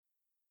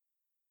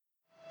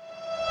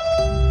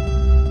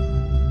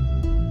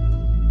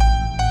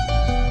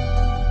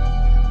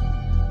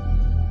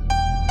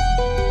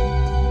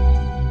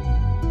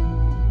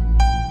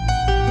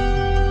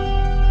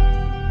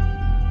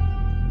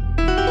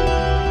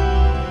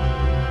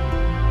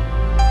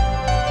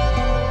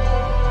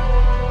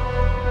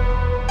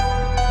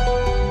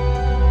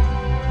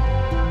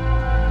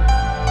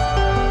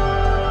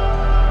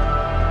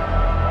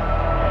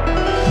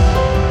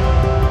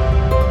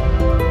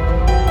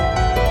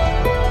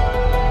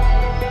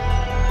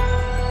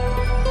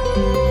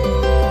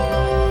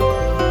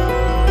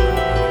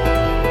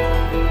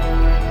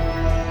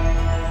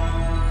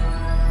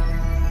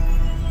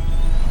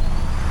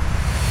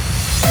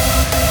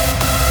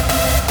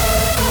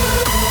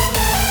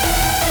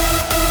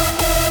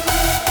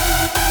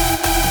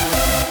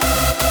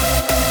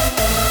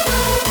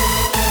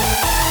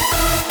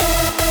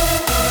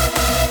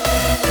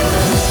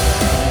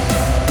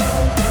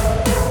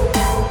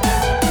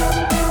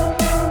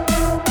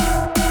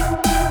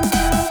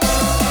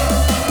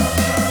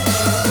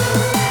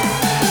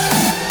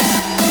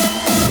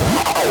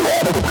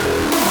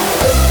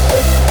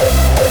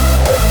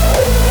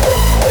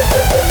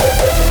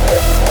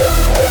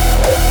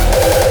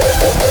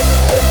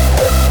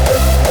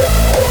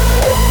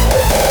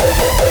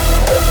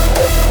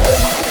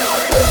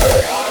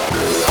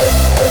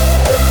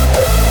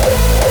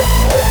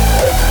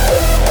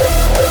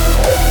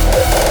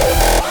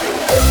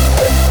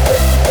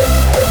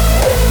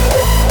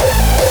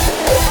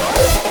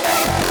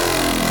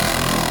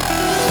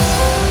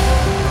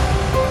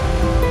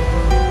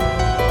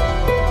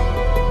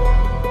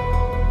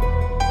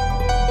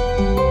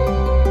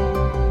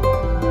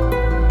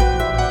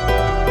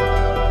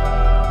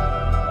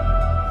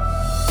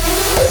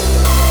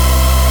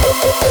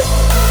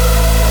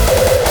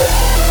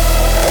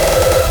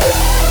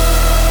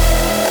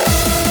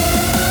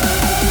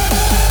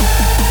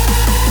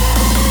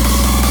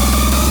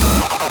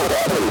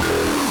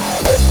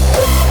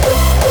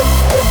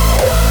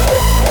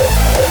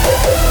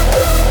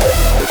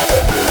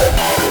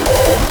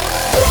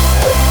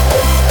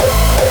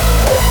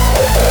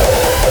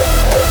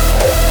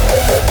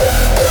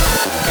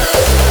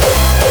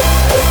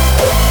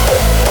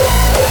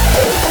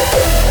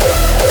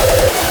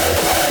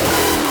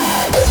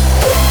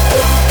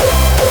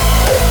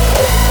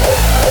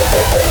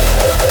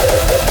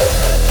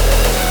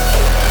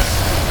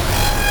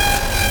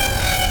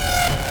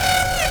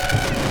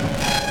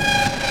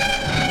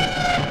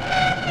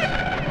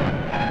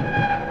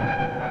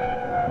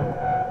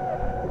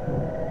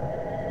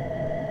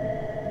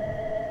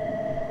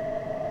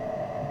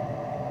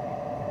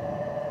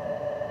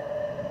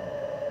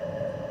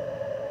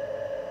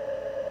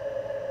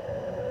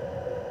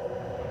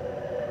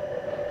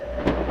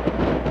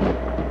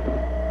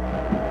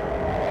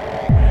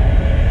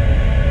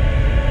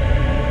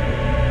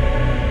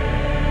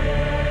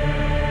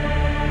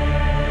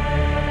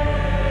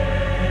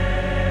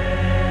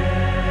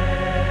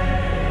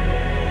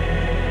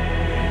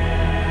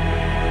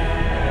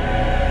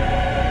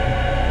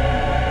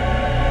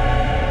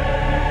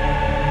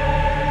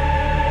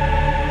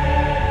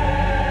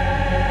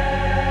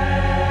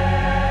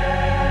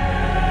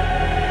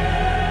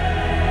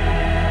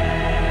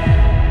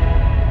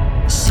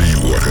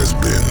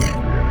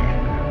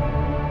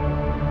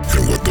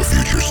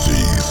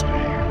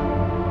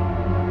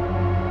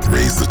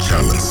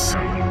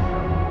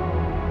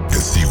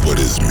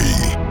is me.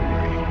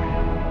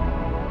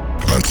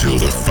 Until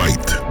the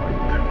fight,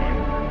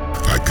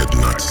 I could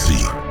not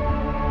see.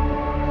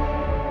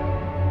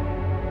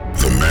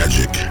 The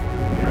magic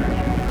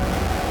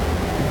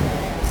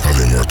of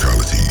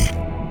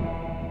immortality.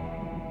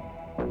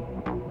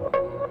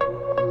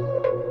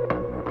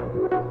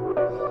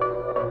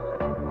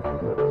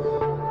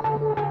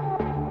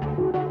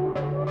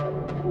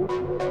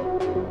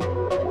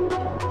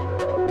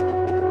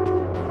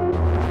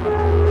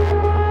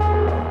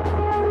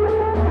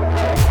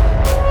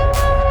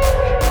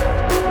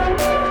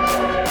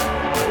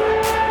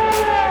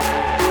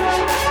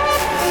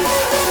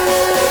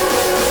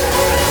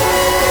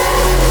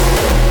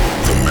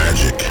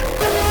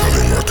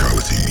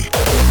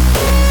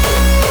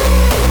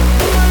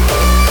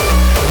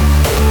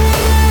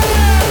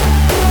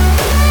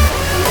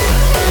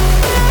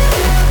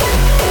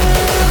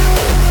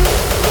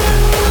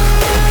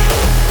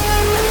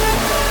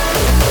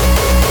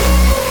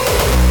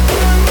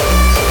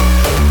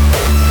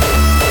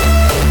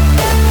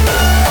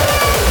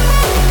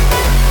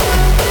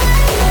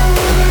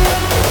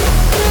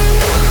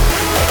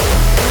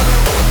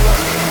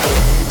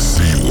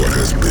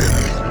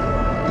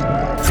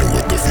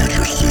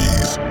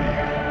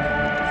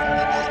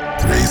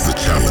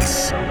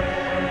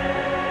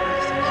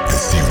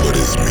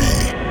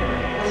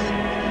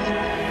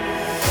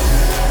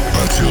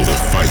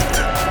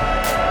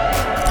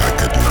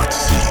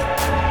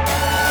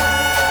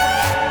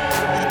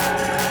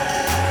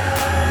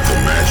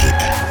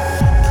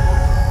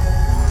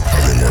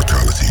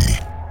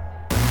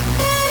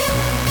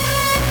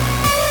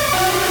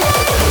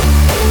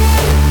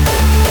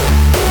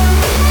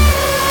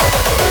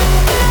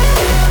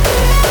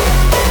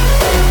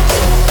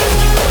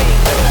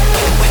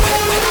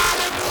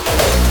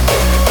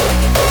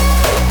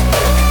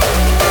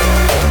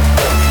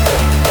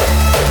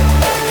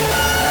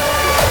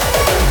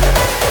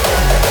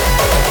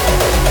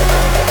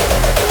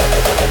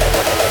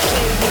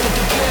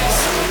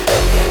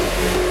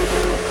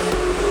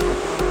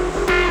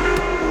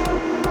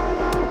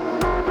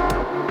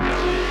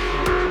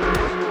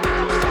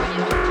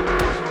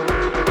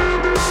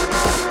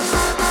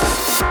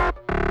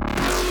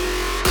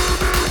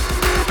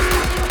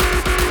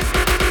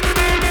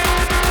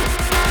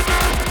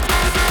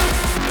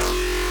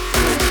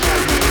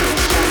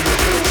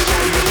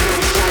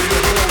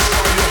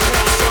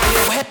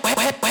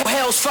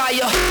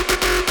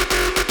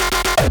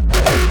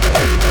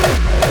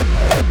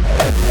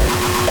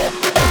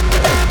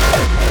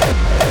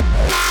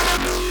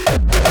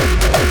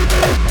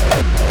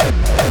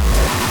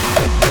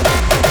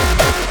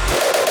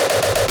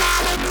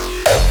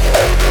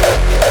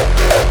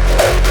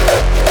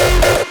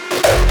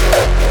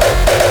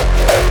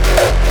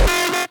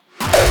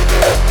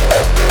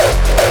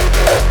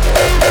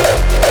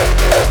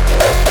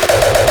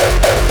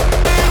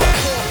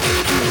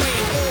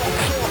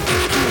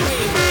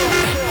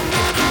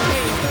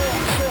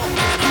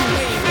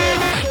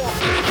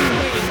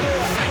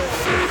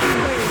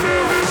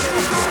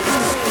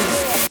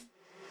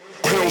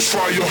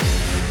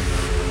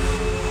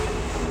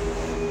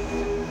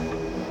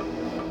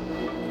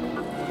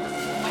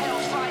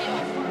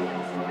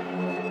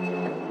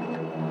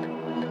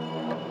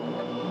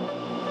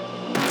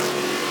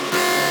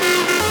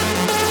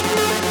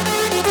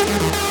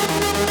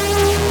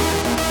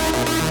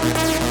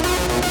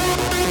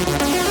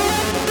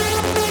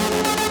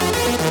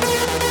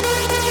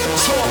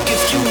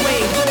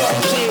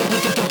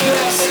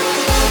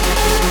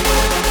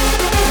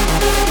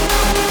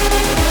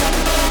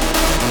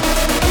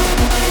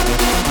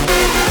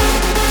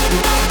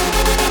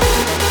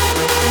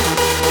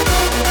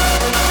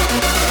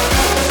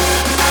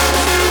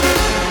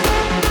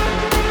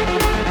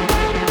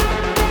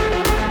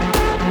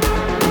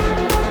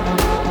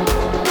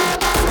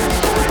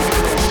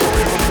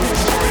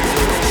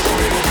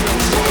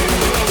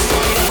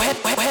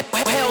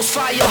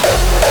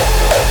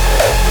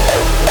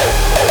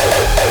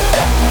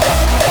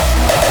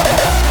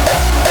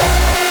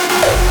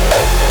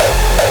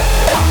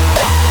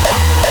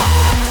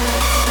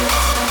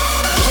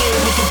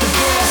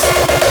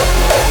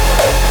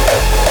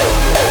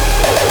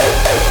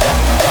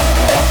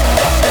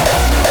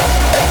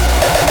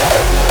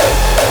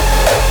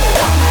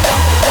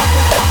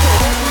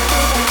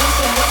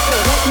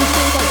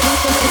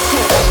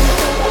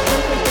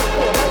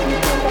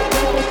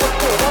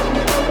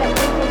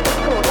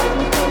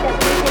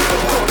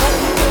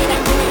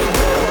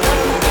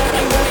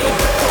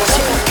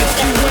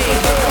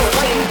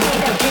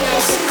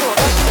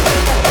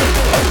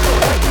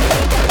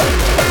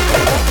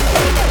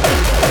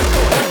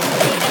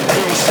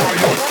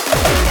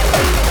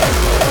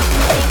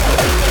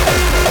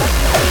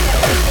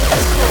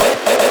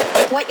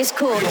 is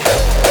cool. What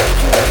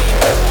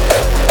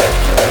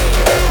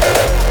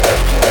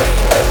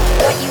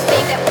you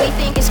think that we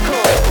think is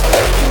cool.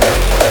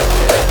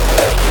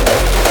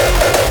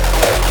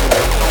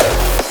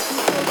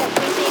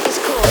 We think is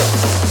cool.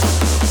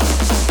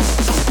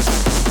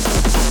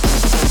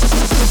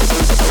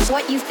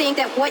 What you think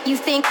that what you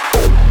think.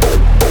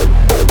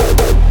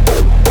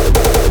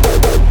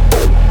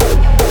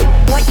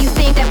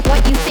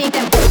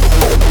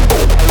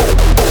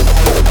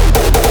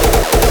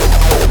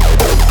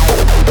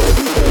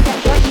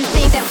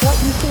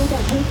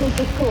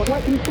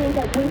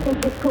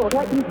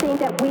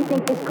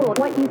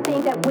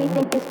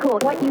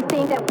 What you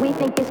think that we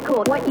think is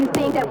cool. What you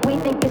think that we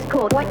think is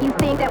cool. What you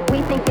think that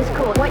we think is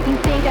cool. What you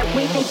think that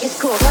we think is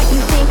cool. What you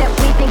think that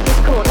we think is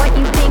cool. What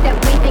you think that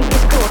we think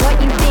is cool. What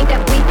you think that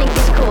we think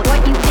is cool.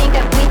 What you think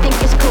that we think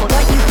is cool.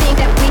 What you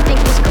think that we think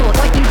is cool.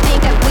 What you think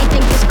that we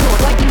think is cool.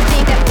 What you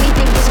think that we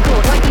think is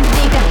cool. What you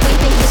think that we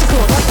think is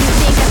cool. What you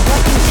think that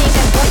what you think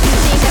that what you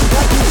think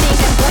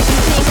that what you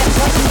think that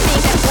what you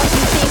think that what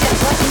you think that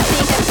what you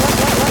think that what you think that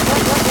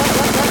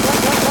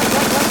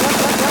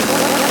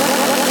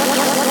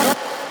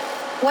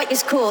what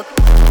is cool?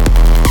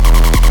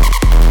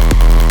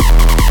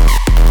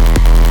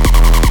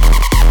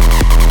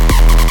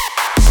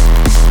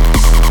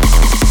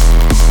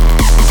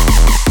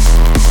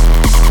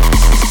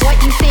 What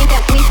you think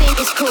that we think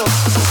is cool?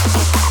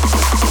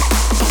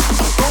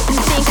 What you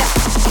think that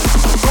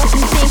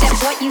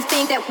what you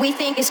think that we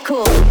think is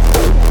cool?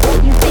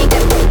 What you think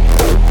that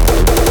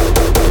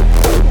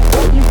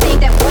what you think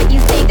that what you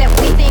think that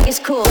we think is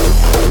cool?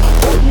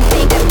 What you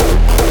think that what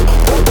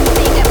you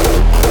think that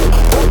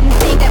what you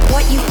think that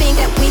what you think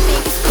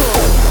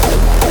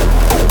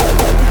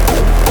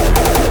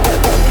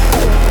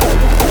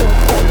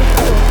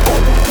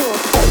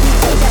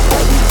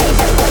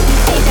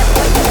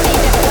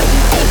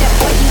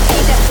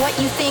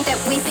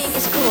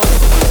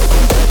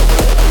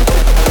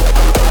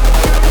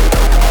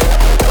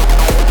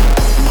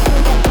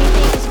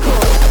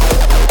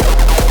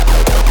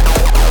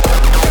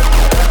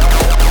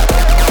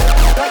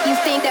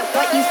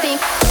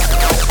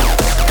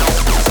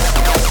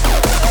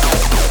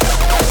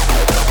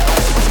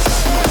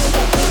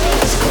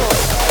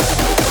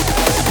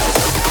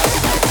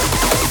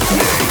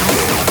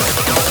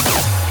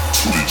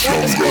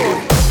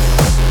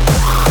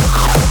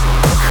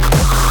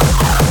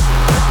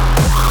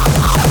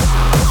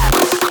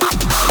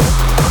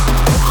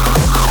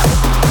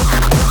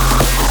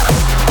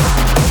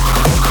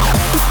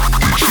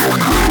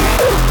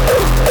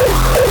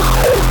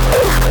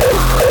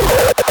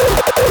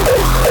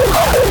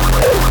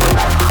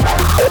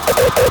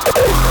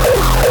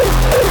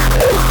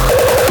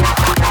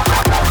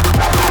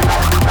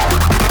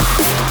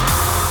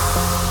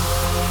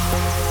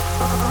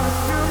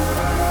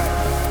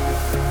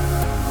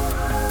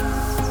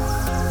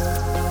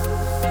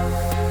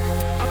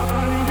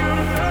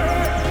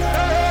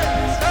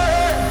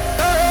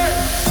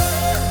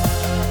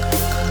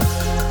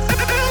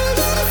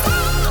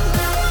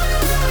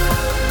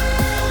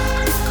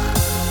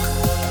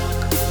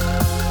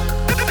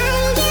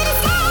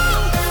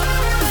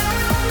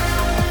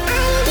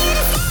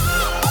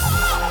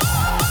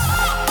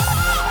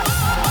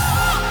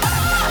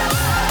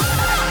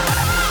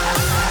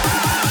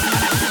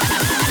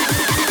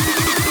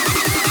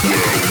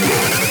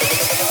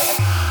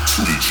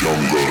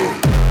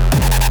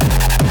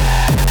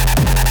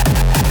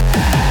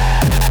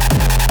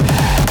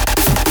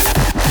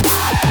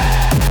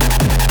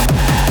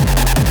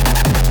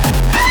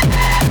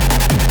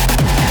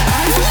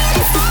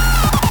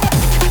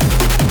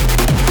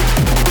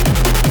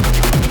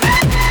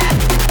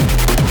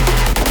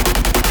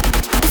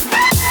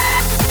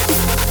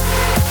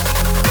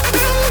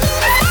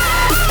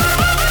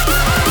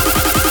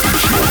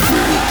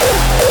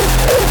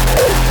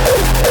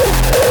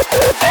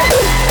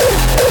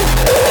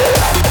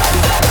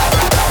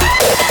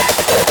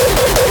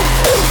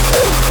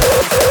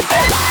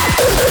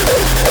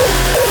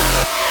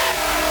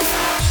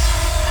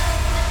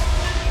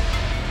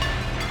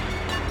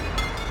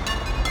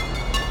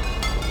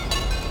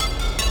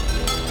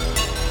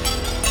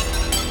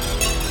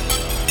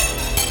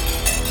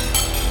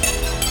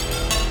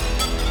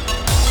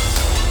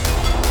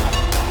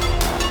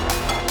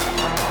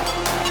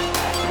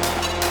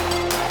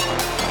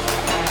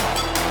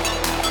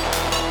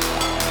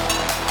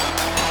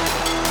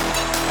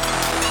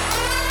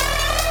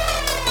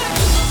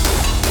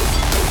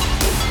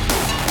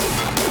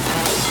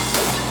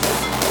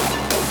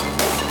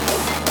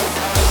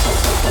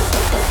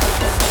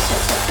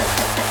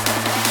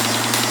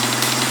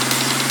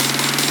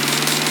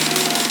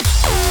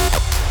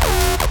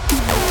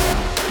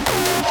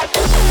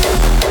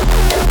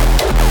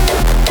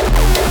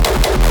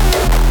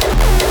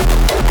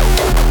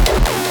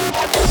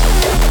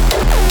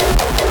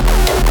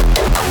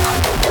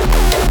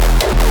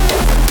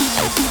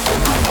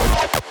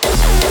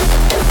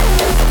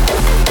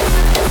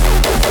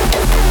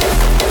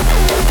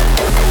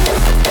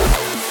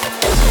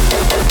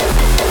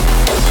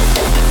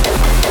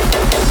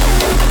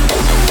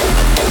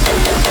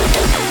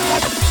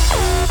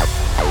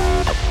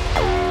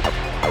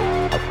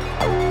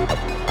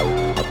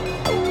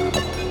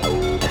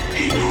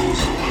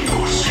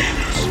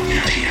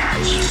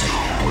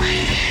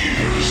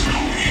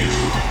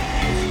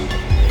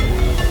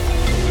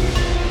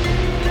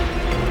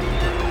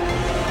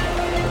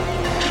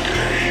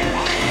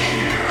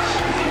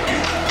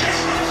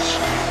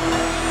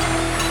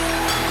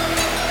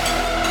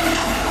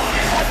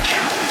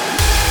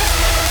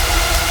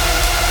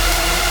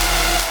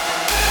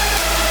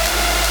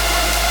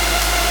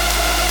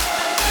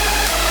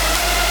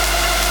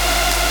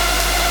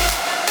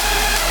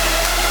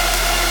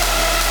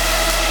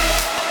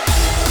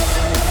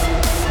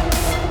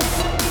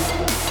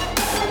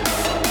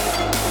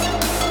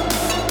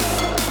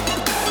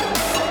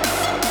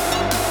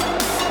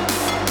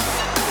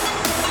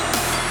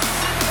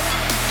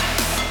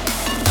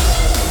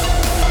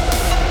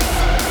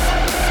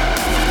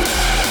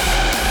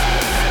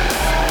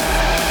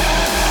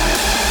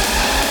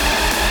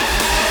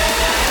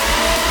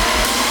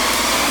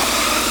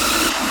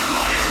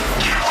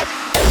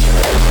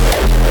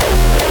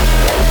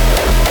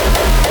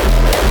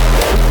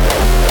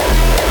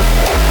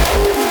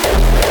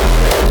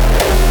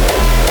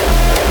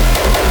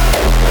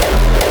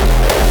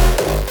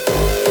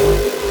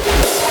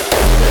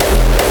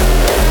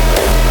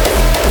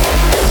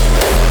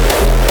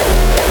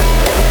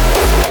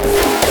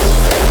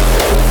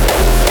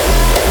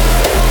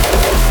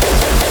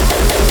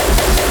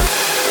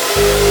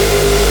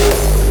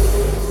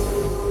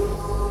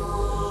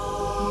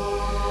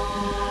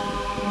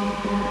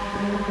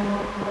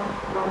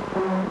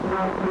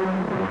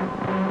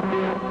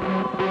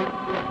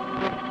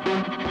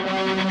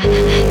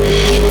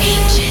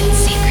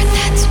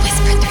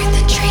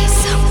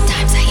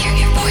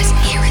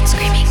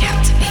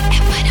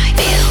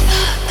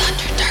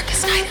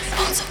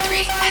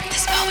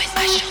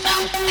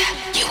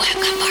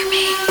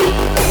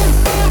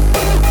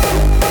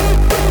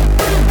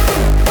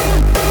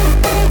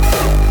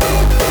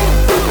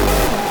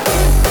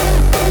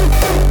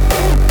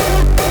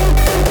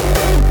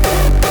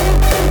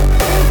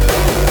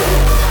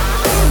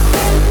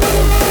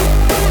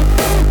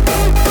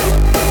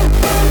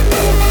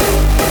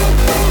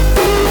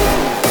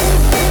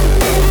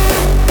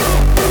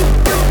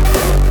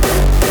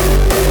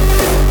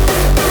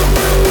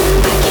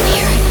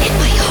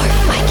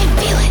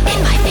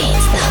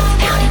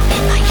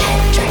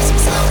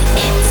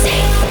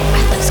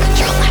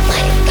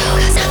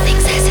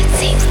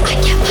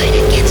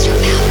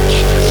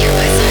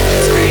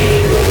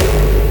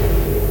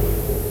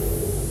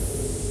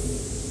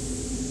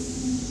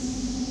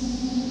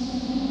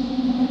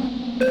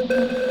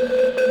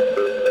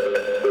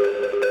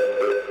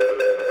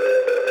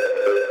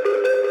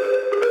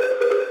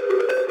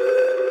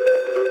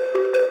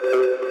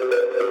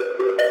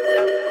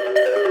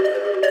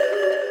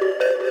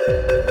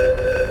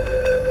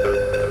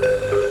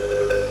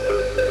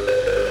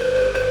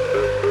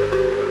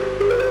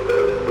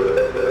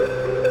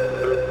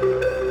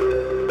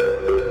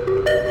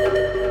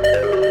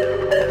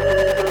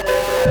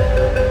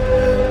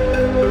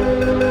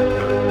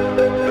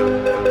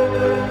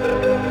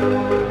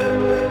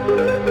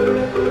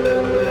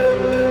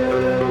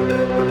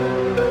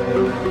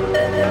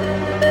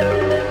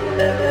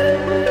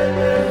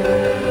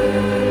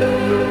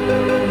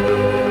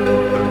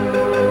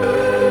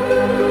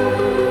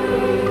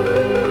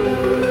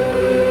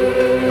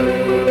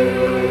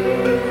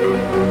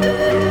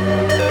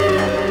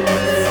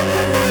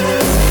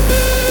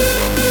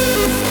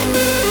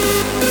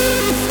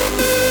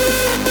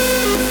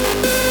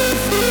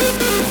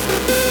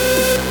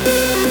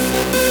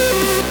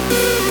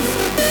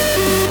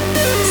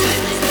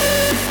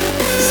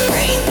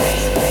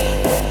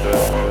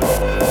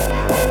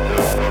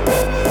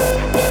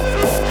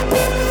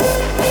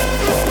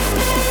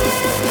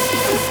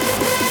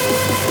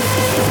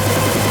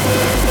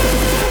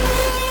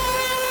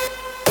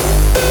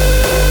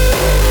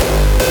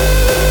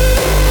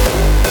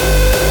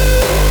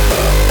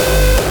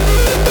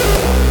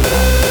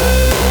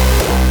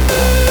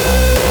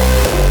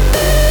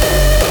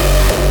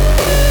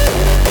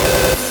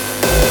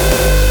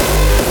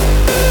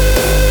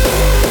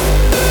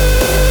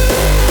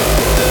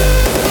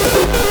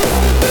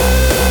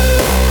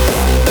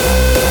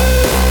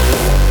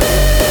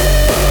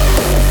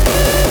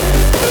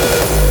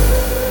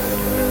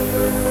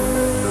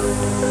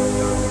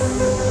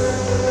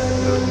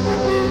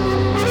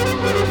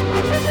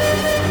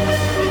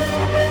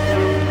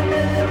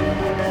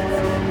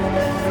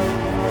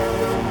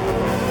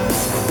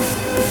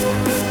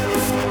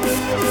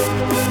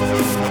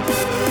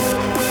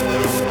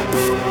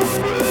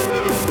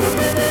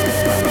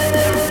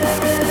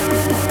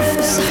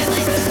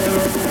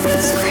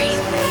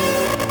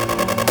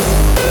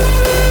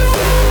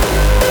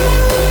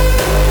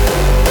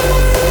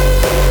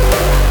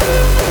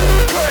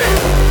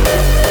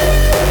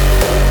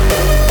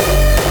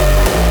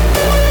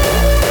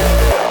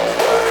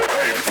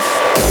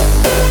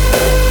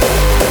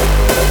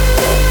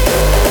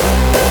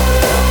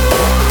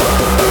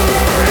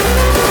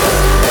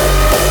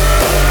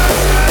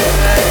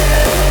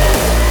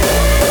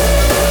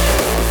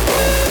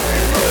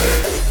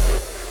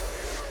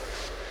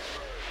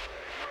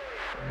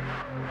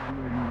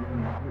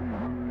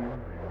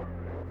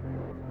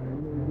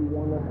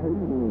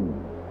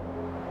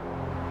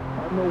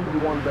Cause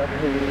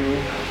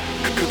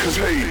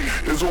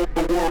hate is all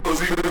the world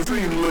has even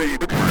seen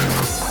late.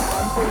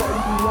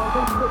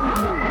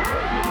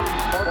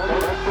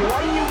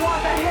 Why you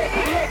want to hate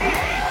me?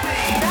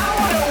 Now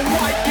I don't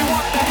like you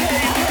want to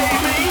hate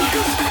me.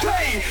 Cause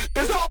hate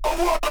is all the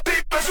world has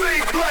even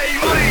seen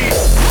lately.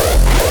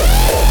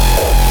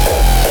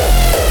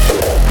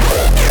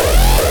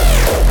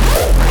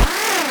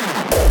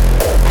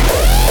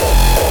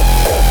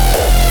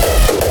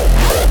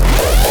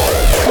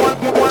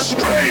 One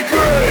straight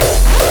good.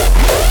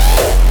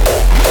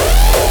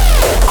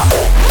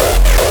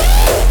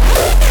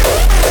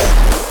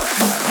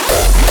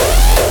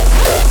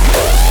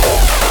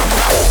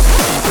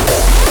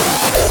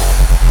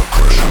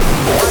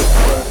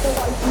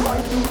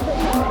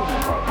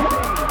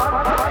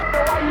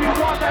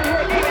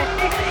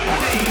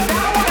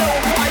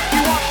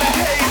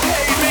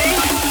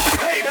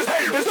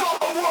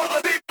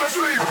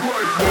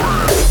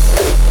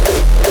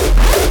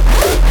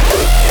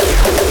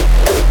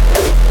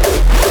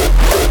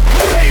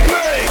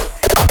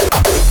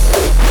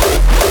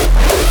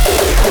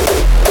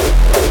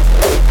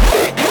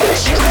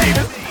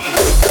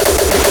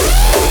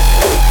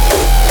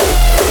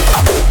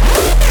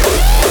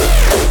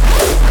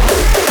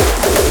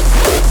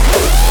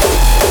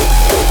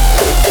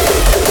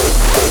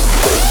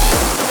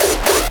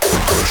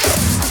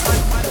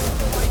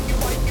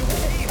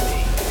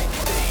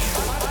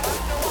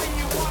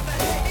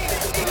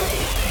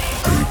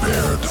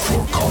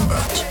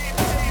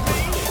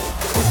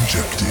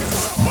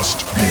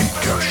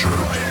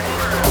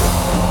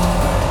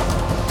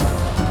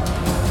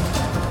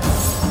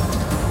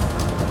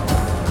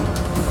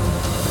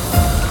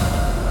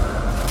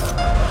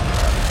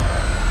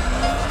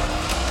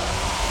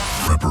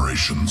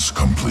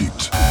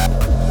 Complete.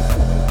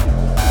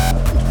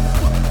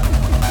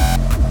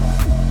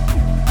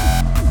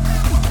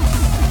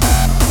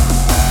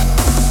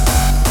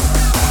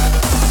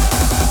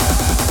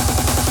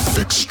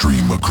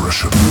 Extreme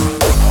aggression.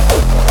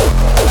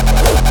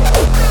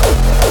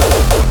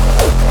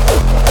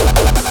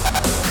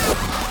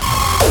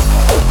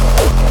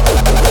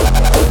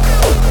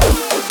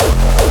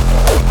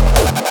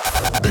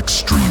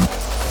 Extreme.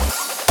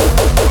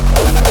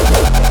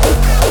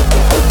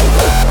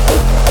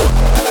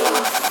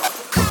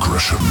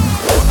 Aggression.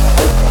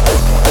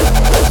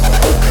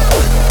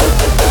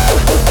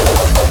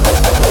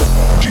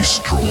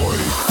 Destroy.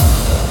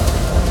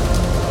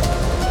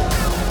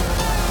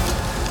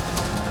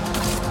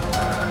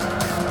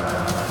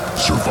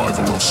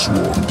 Survival of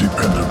swarm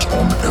dependent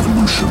on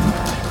evolution,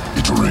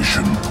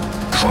 iteration,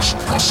 trust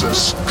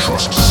process,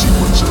 trust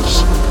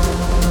sequences.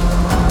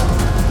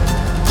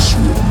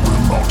 Swarm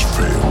will not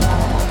fail.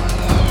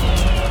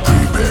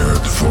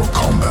 Prepared for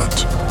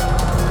combat.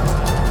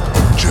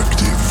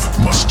 Objective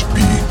must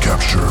be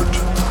captured.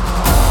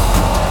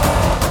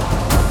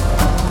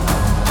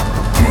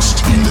 Must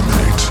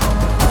eliminate.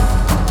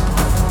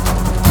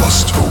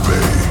 Must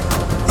obey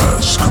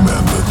as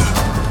commanded.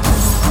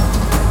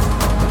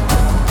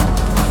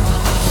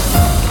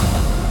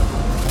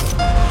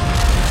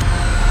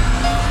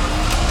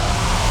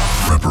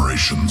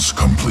 Preparations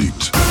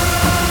complete.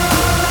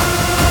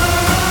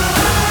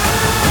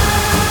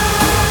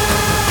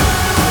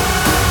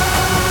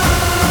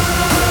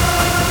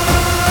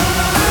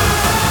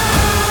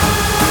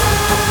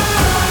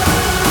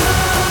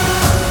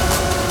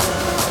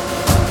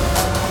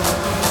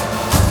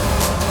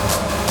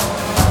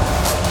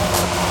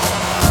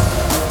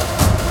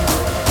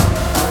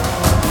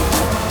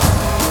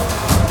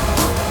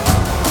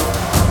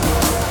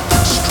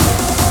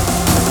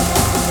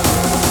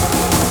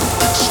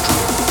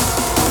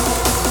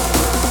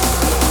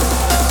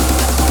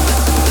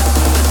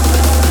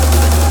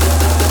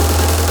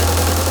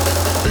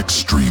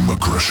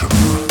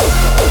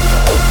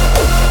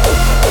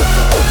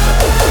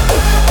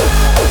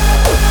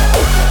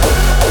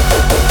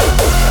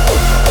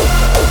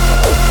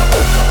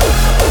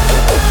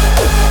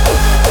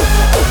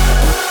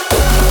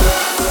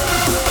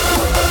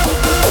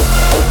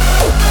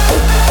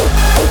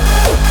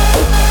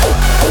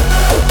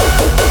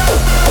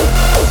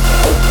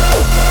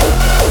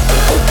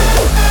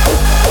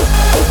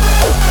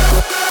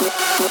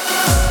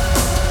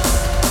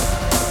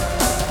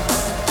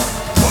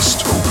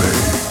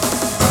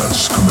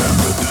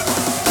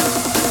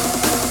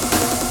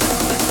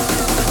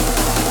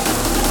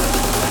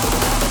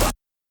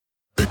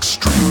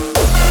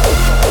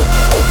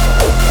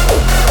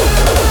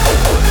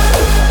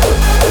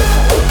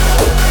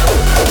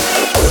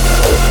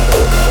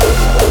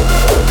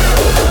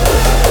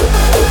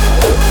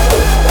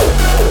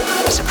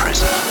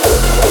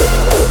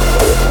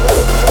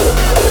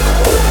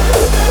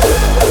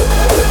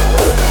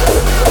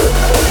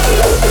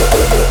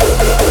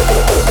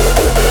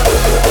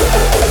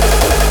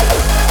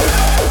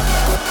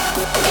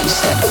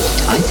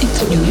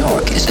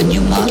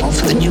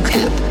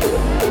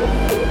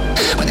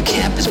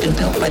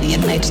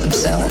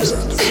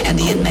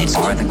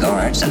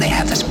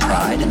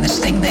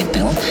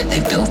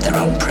 They've built their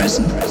own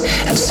prison,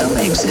 and so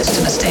they exist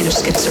in a state of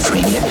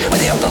schizophrenia where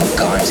they are both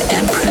guards guards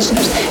and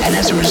prisoners, and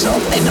as a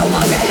result, they no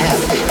longer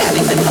have,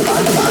 having been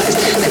lobotomized,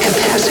 the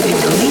capacity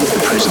to leave the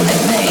prison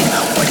they made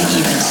or to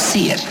even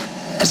see it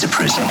as a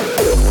prison.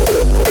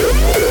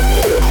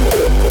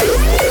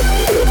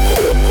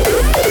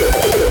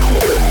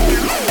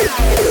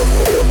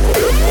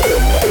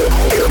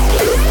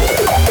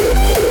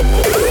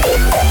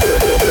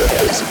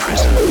 As a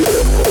prison.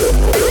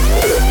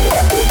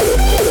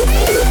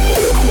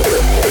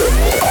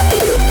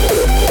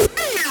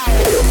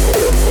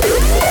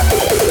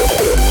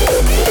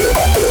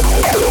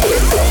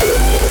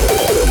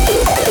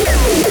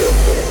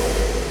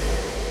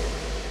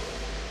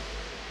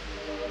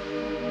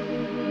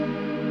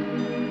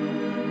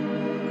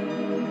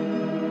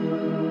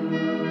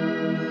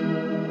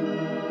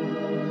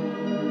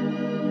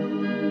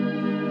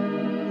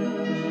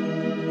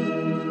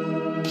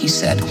 He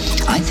said,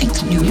 I think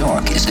that New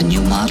York is a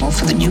new model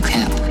for the new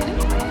camp,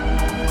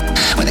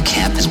 where the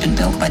camp has been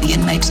built by the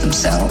inmates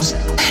themselves,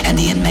 and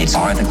the inmates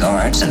are the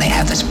guards, and they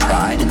have this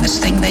pride in this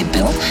thing they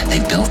built. They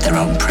built their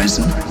own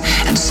prison,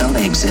 and so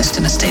they exist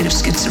in a state of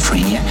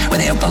schizophrenia, where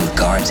they are both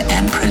guards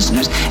and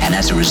prisoners, and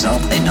as a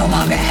result, they no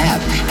longer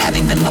have,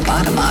 having been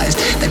lobotomized,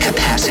 the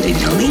capacity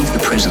to leave the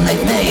prison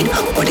they've made,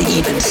 or to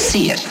even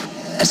see it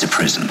as a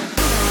prison.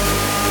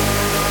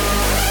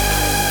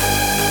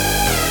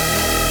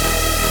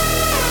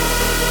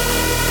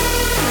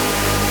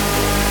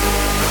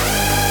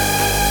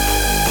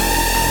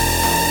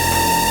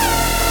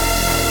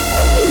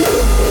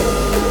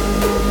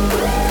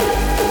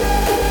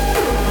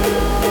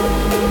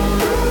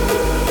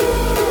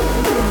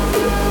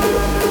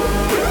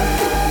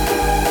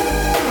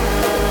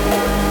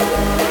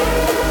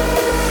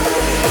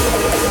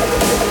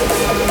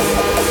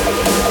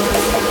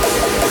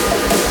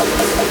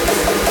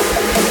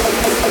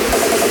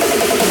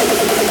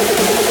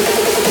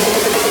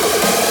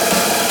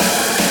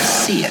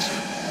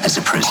 As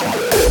a prison.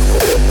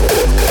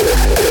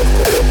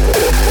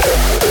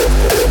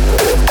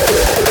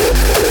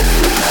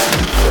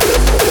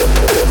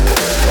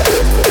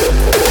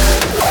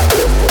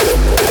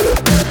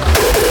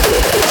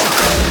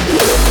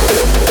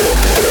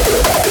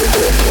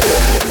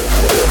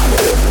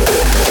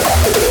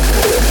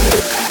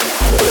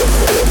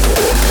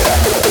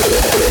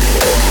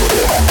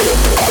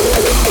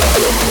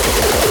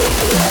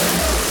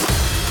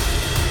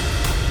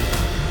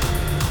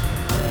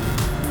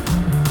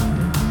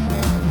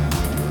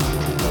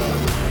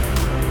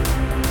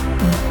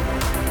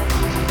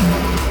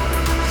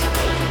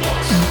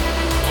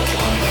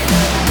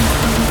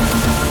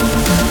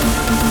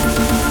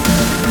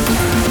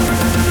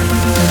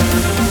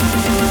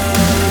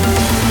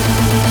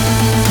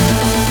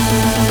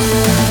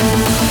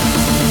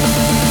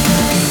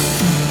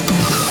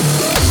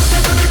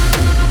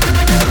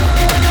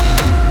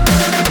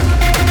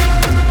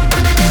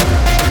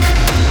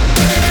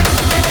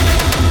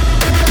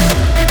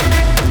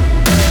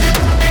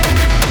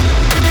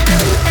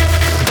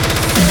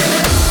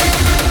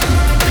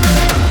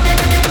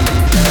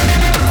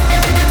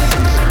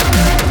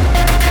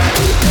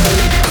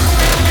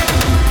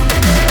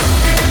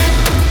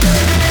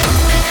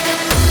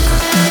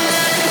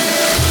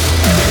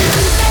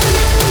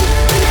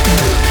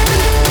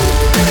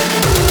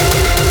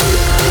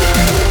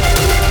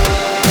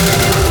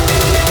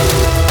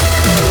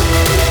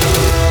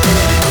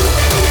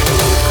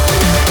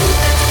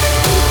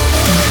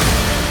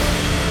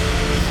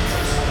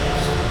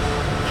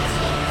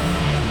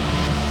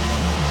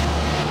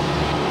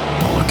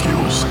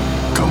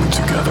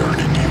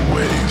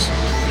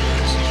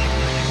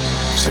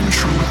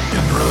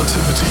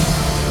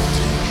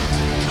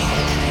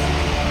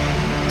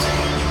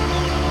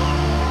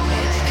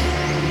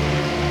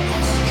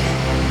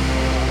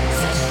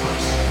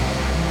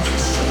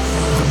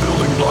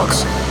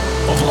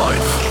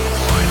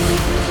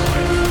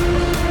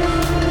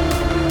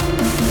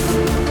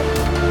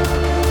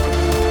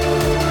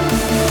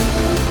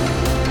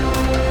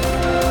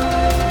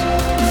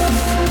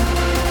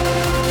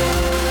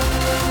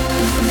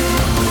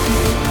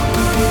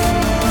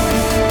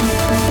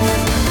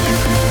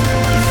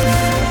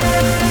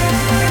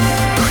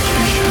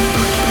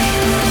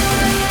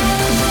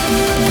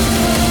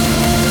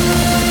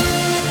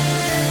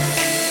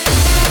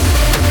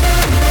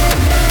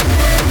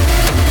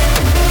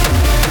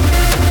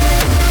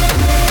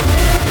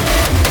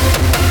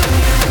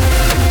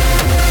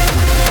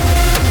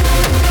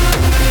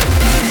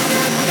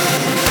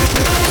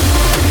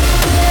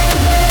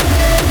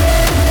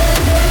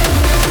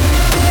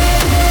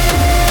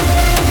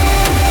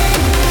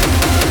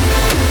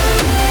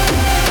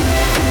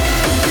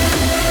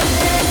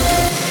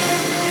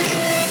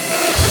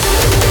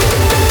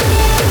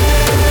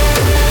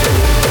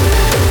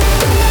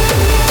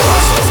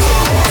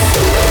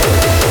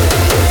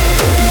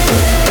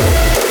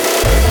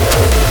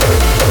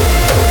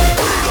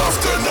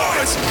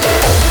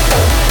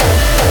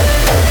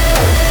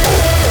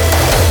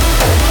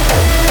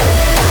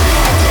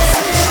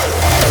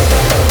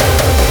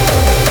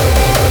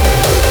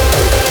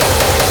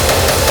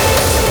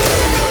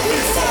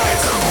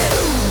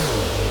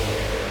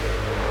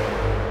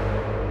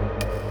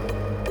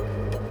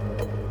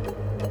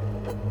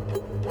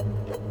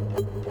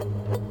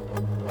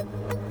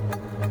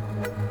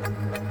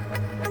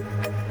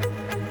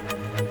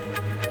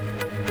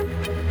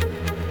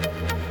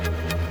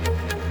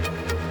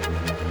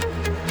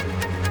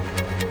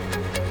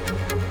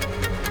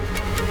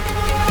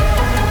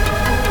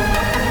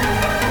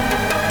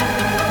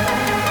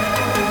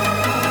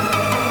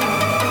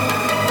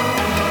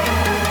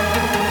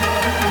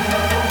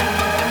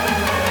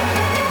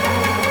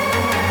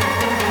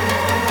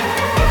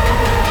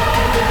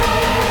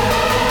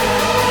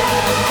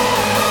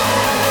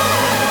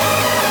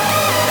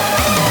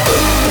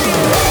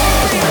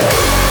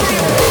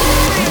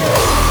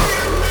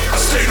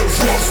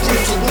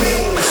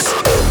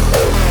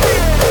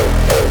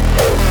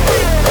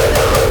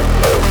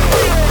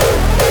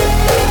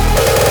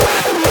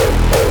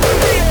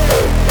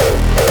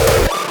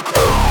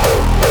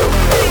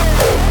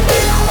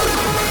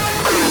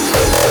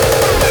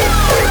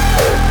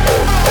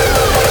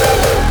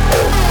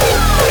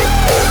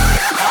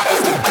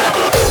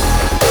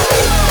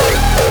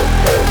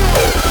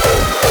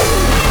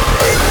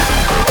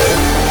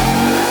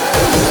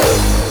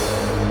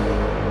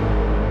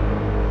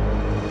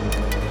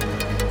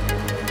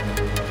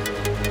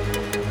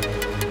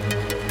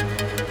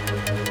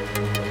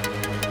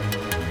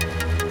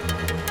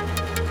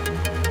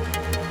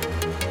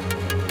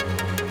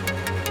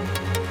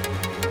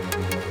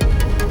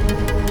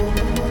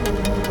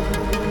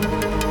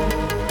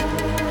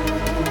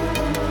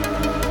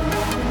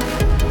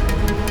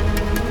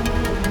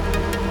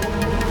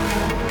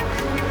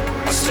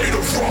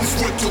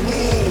 with the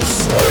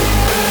wolves.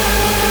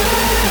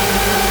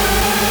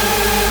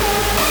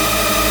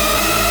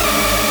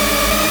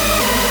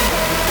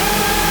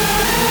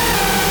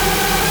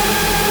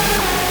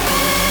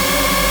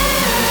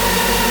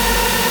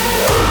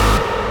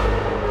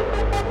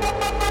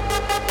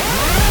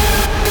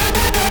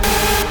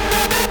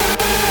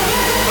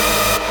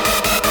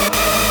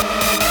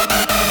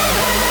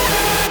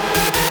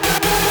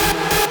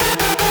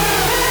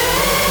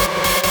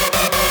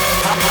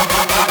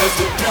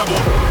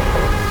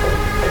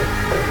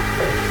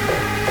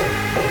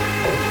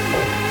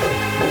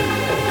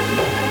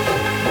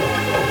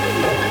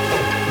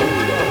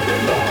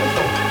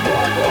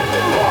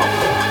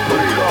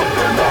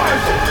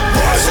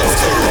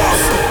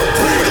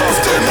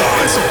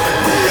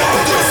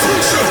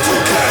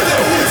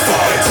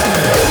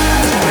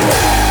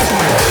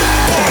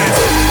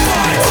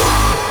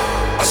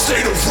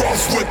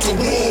 With the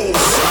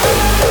wolves.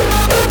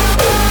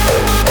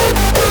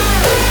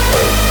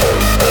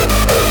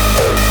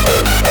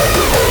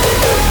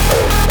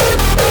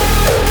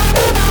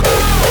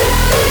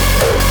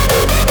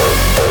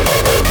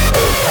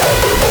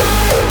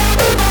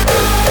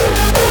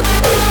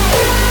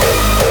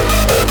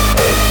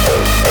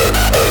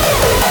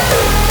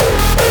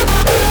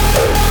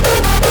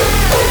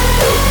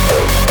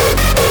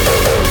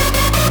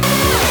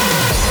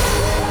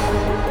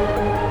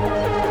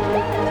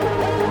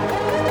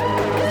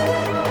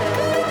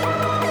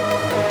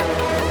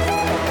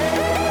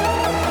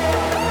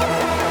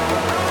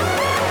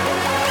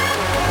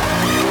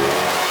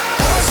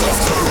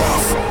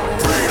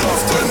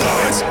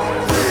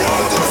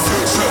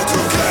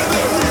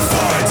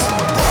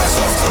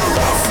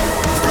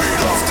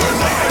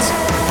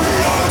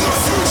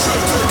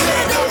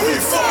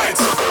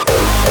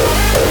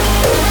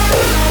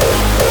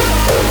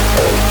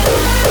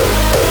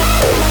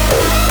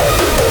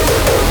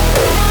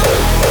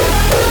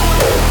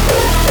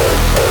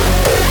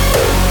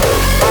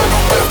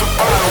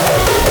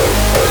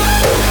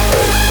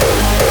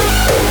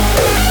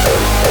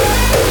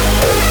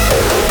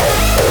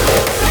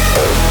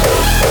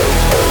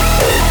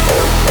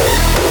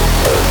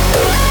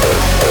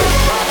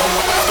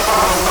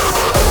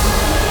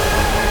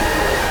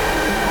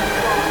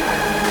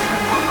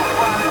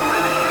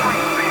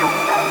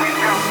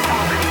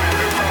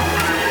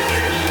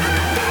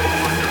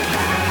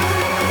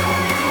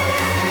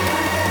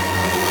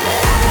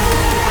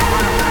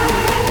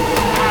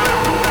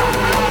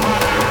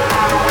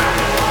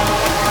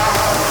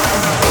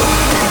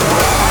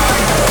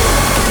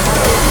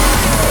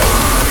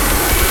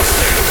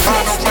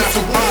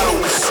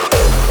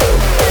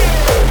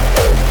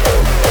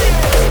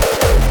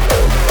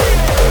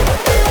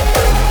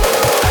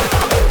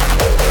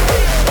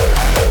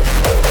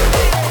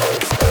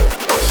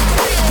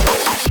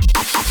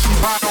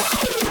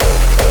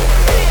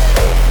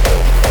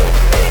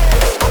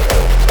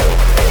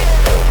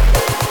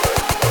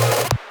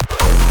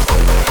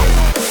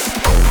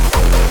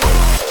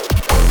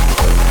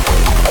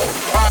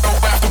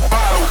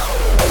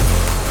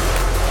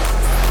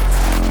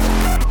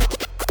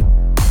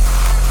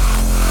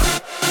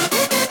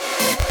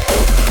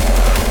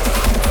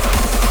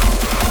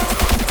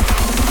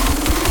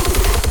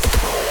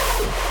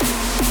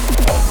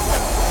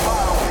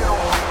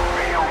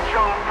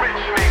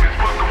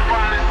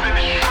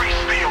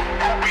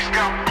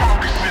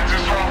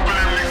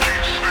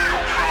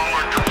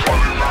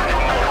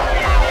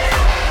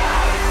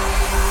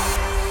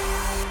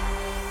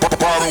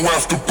 Bottle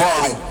after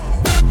bottle.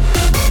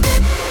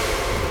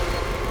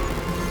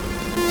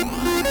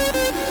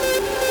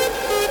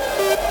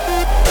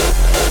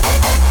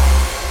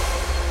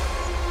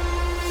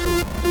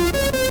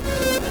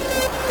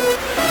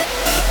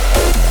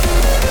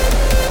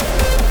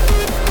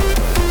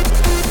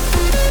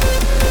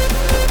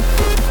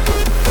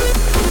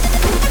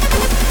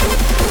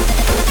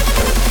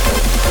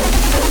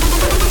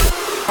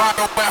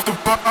 Bottle after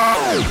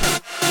bottle.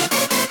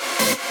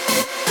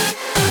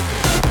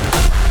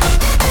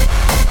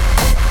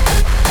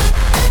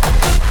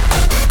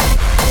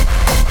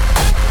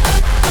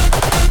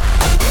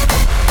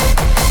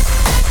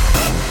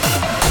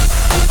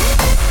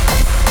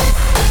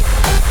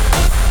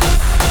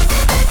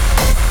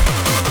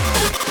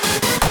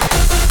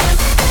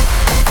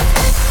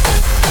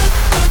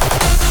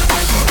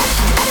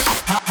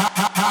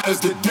 As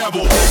the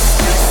devil.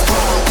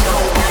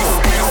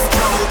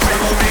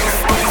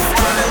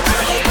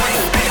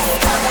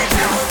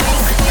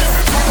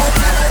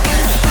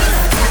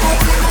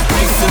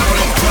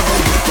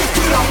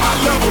 Get on my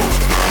level.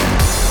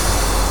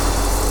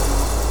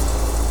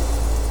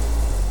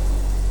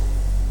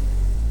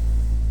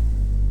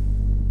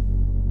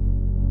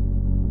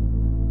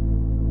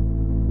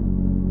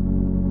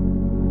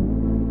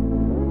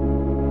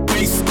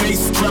 Bass,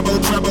 bass, treble,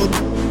 treble.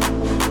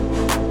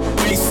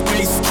 Bass,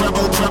 bass,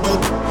 treble, treble.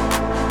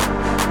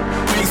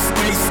 Bass,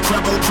 bass,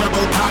 treble,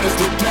 treble. Hot as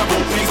the devil.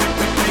 Bass,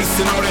 bass,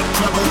 and all that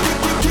treble.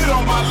 Get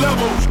on my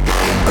level.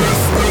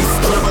 Bass, bass,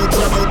 treble,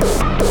 treble.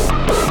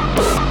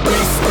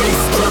 Bass,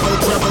 bass, treble,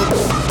 treble.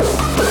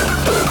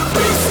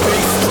 Bass,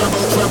 bass,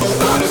 treble,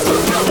 treble.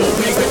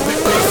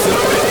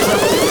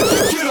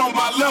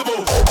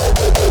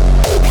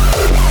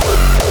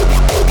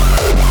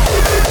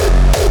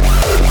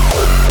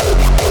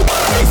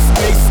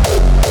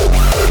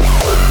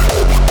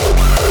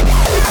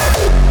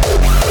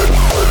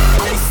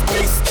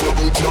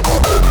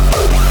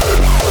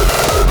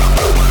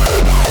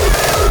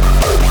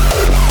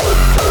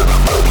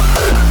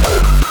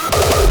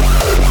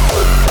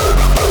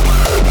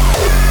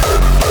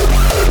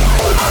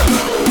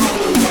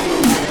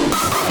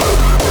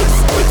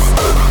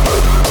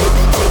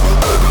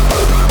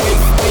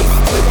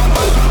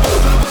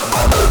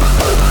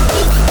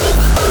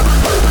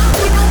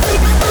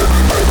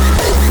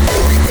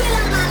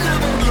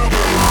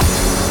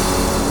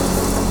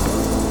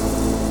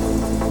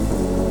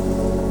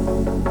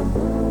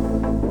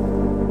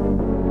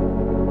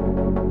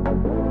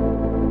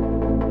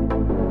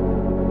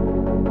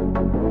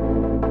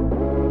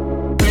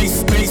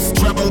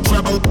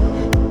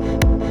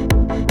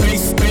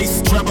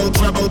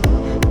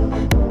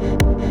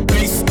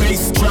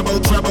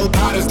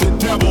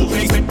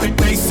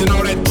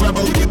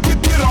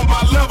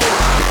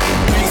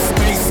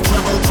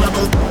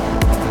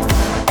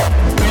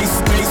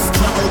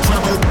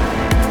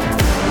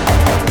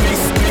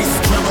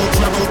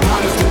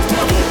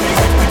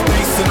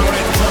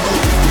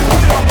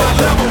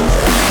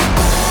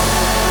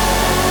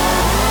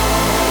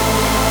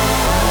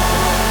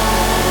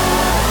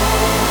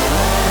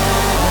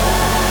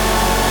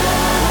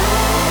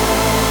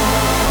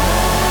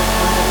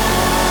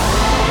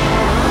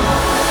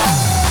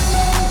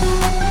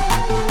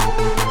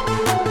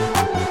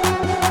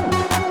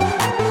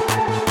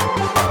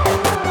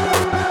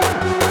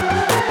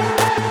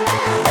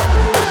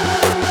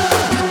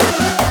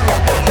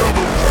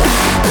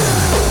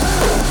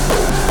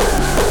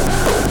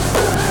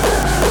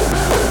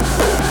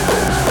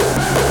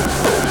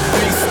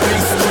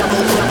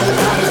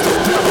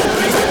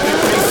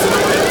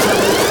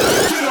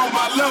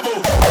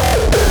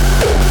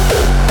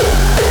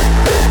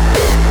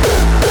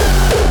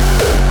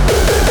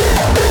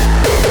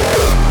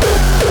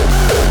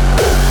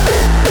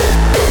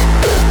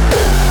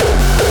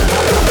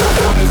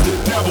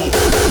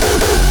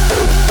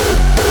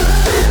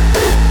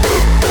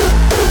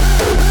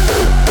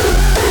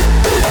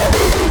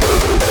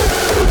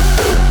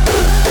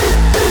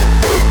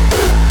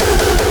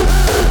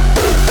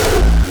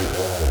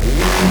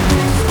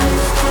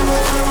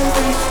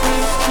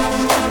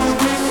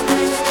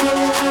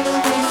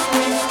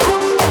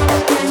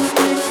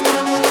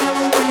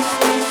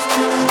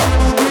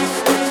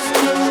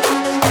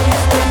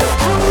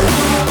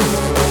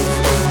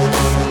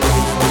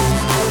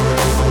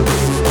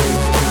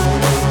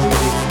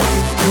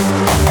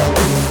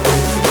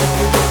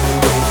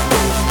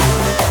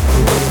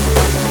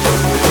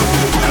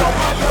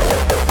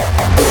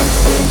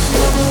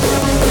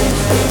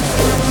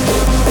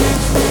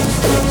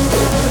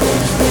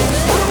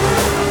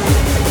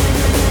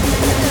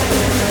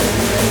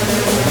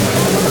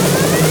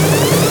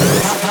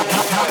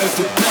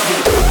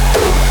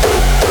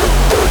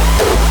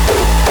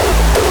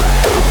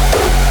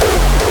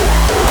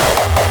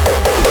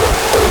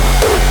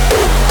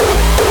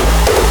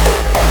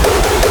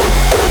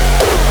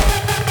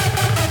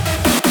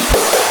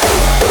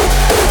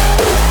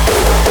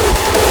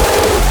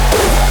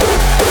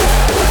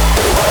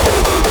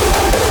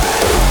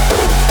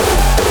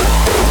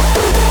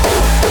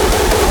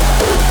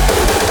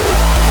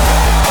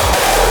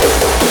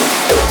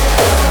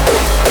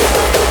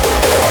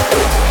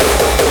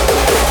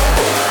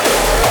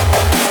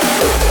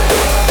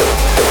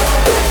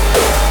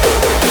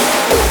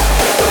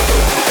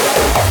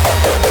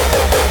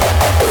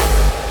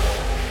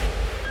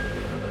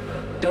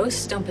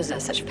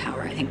 possess such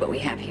power. I think what we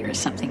have here is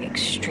something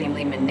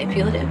extremely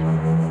manipulative.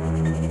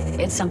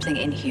 It's something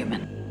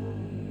inhuman.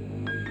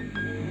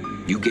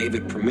 You gave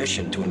it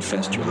permission to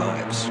infest your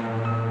lives.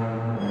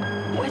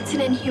 What's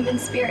an inhuman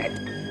spirit?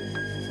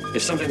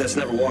 It's something that's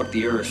never walked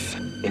the earth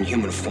in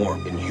human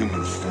form. In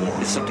human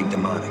form. It's something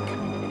demonic.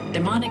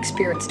 Demonic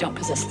spirits don't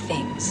possess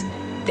things.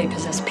 They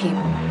possess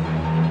people.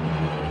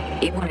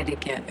 It wanted to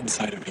get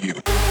inside of you.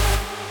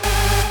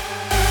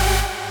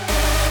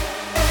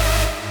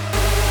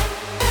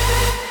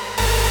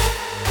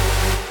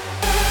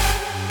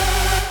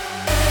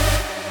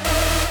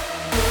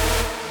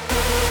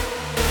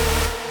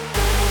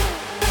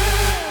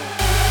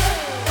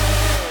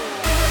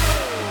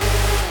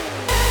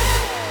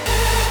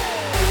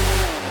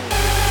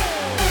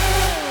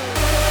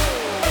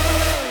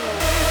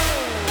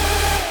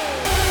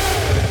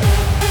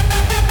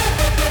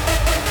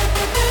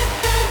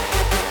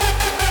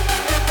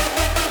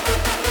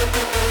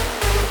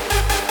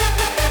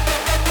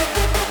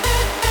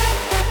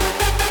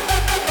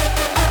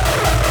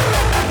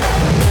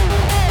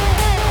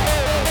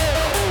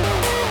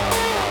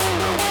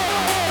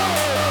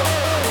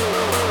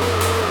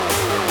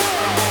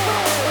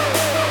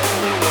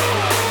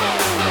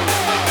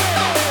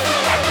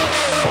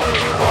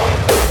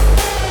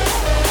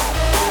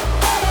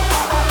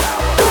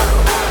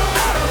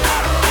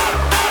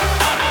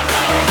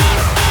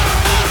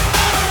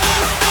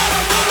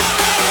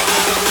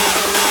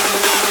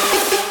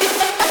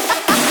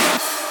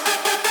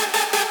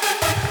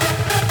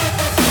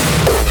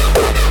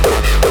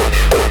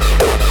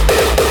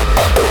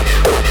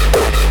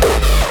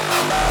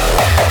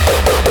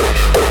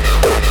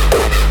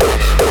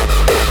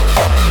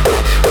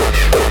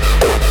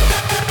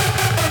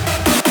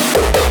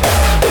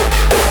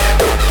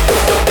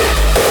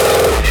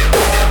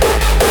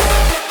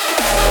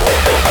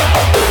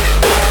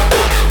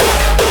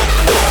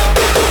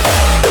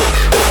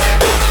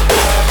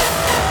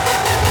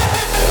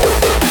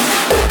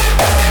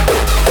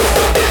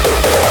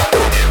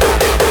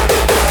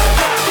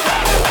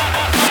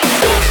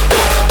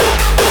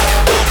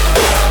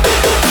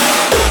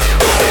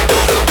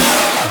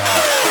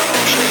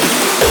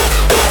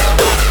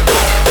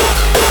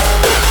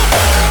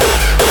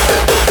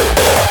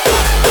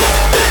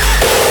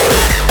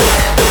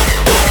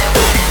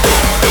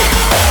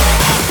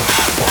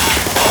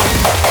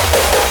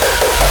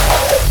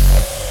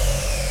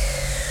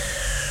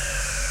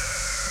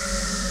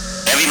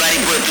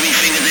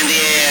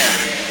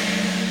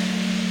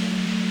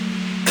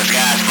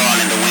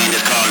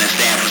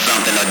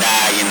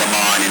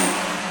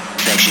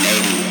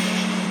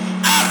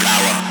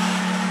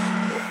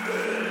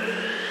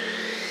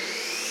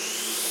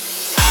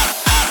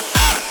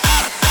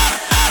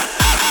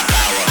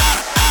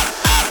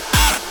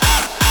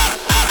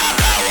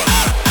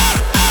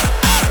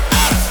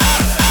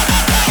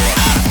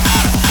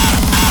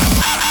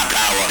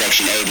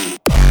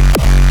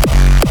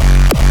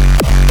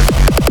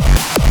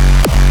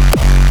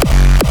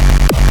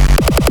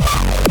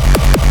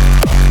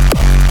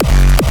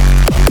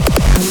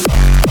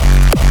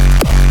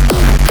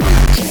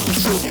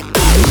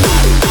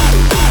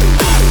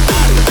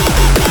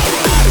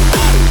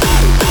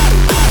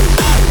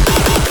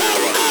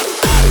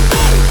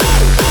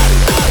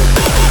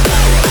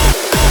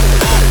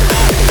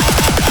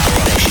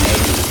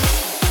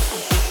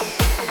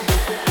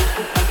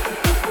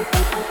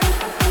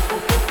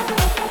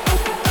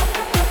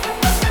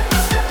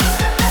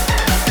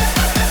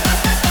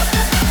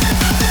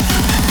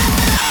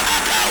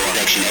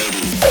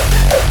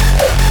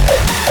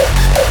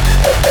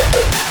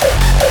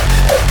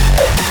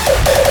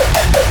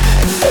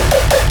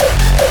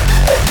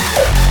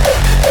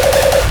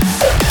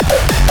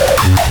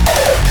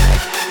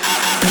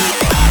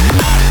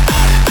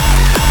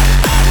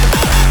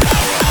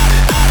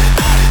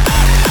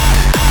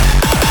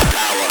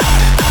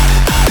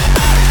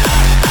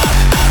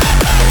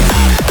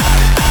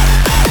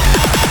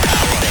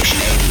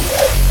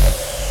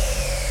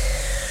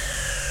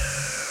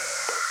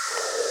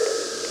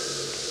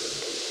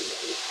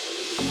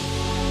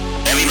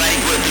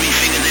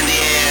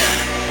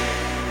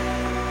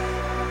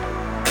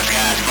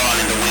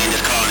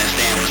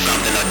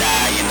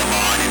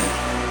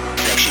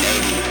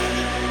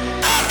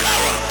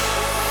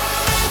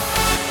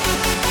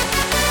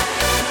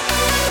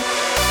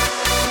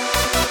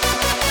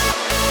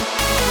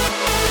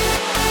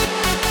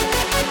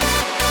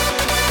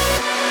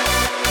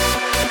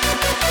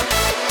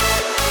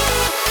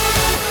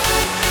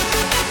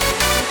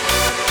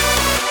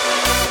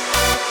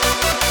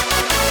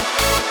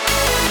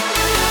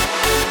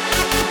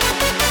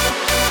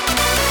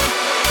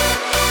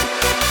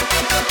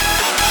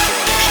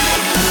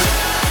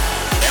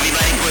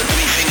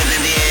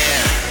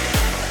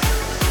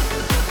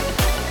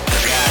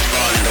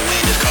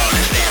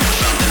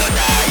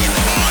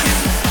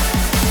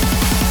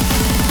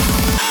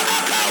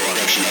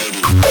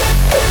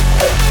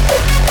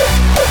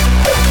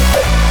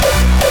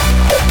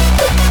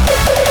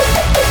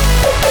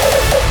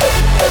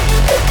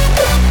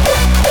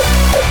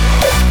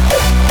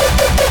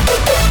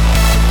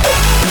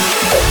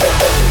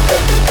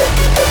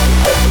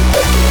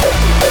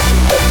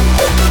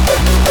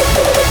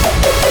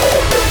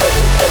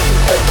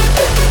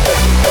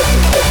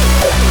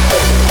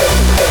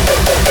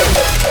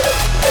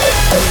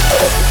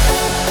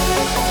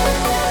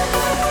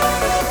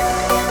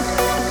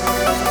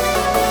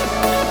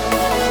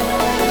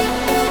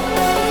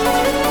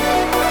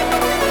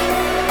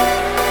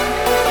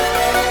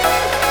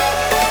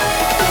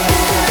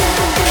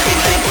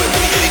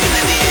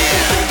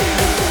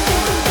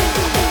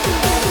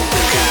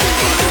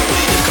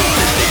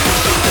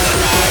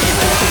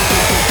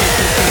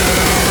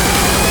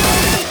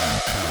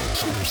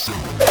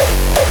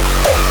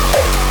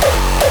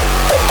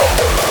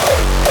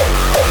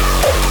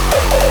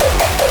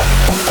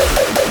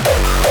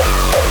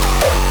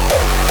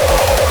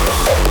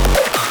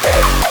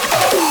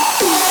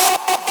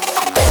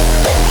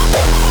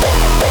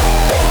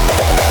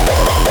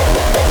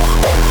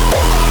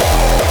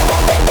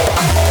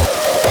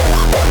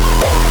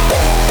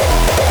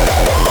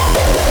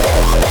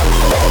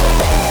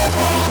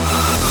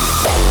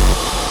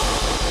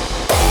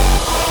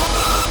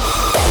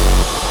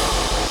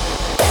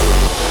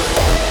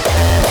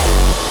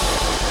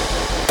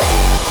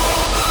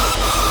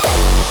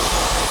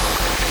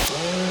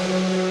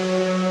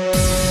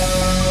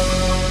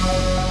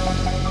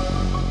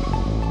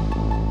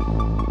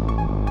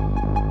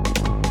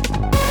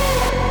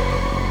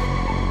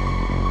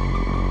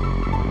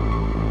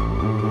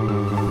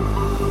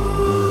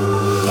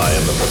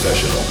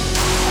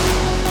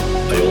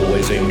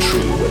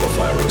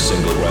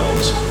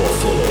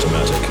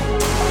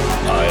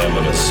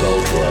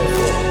 assault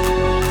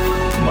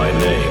rifle. My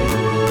name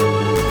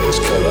is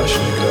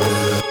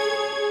Kalashnikov.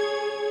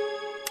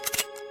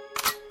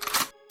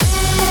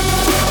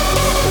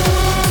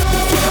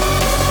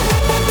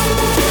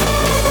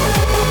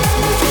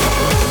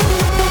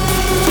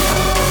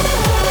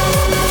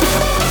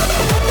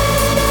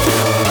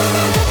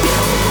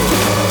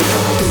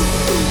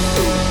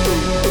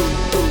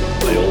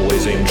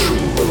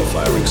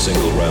 Firing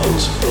single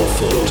rounds or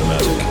full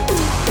automatic.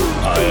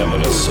 I am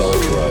an assault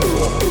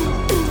rifle.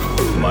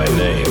 My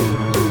name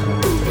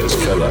is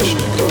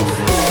Kalashnikov.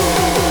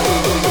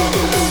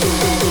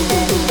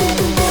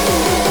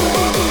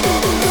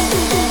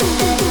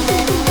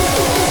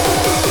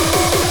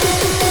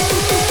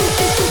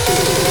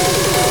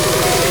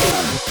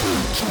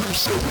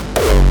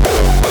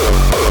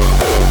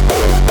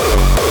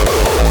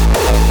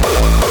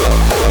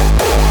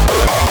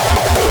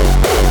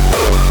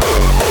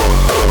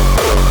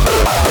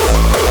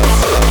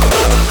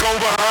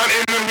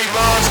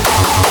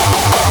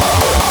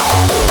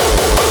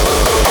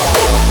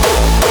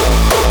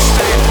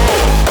 Stay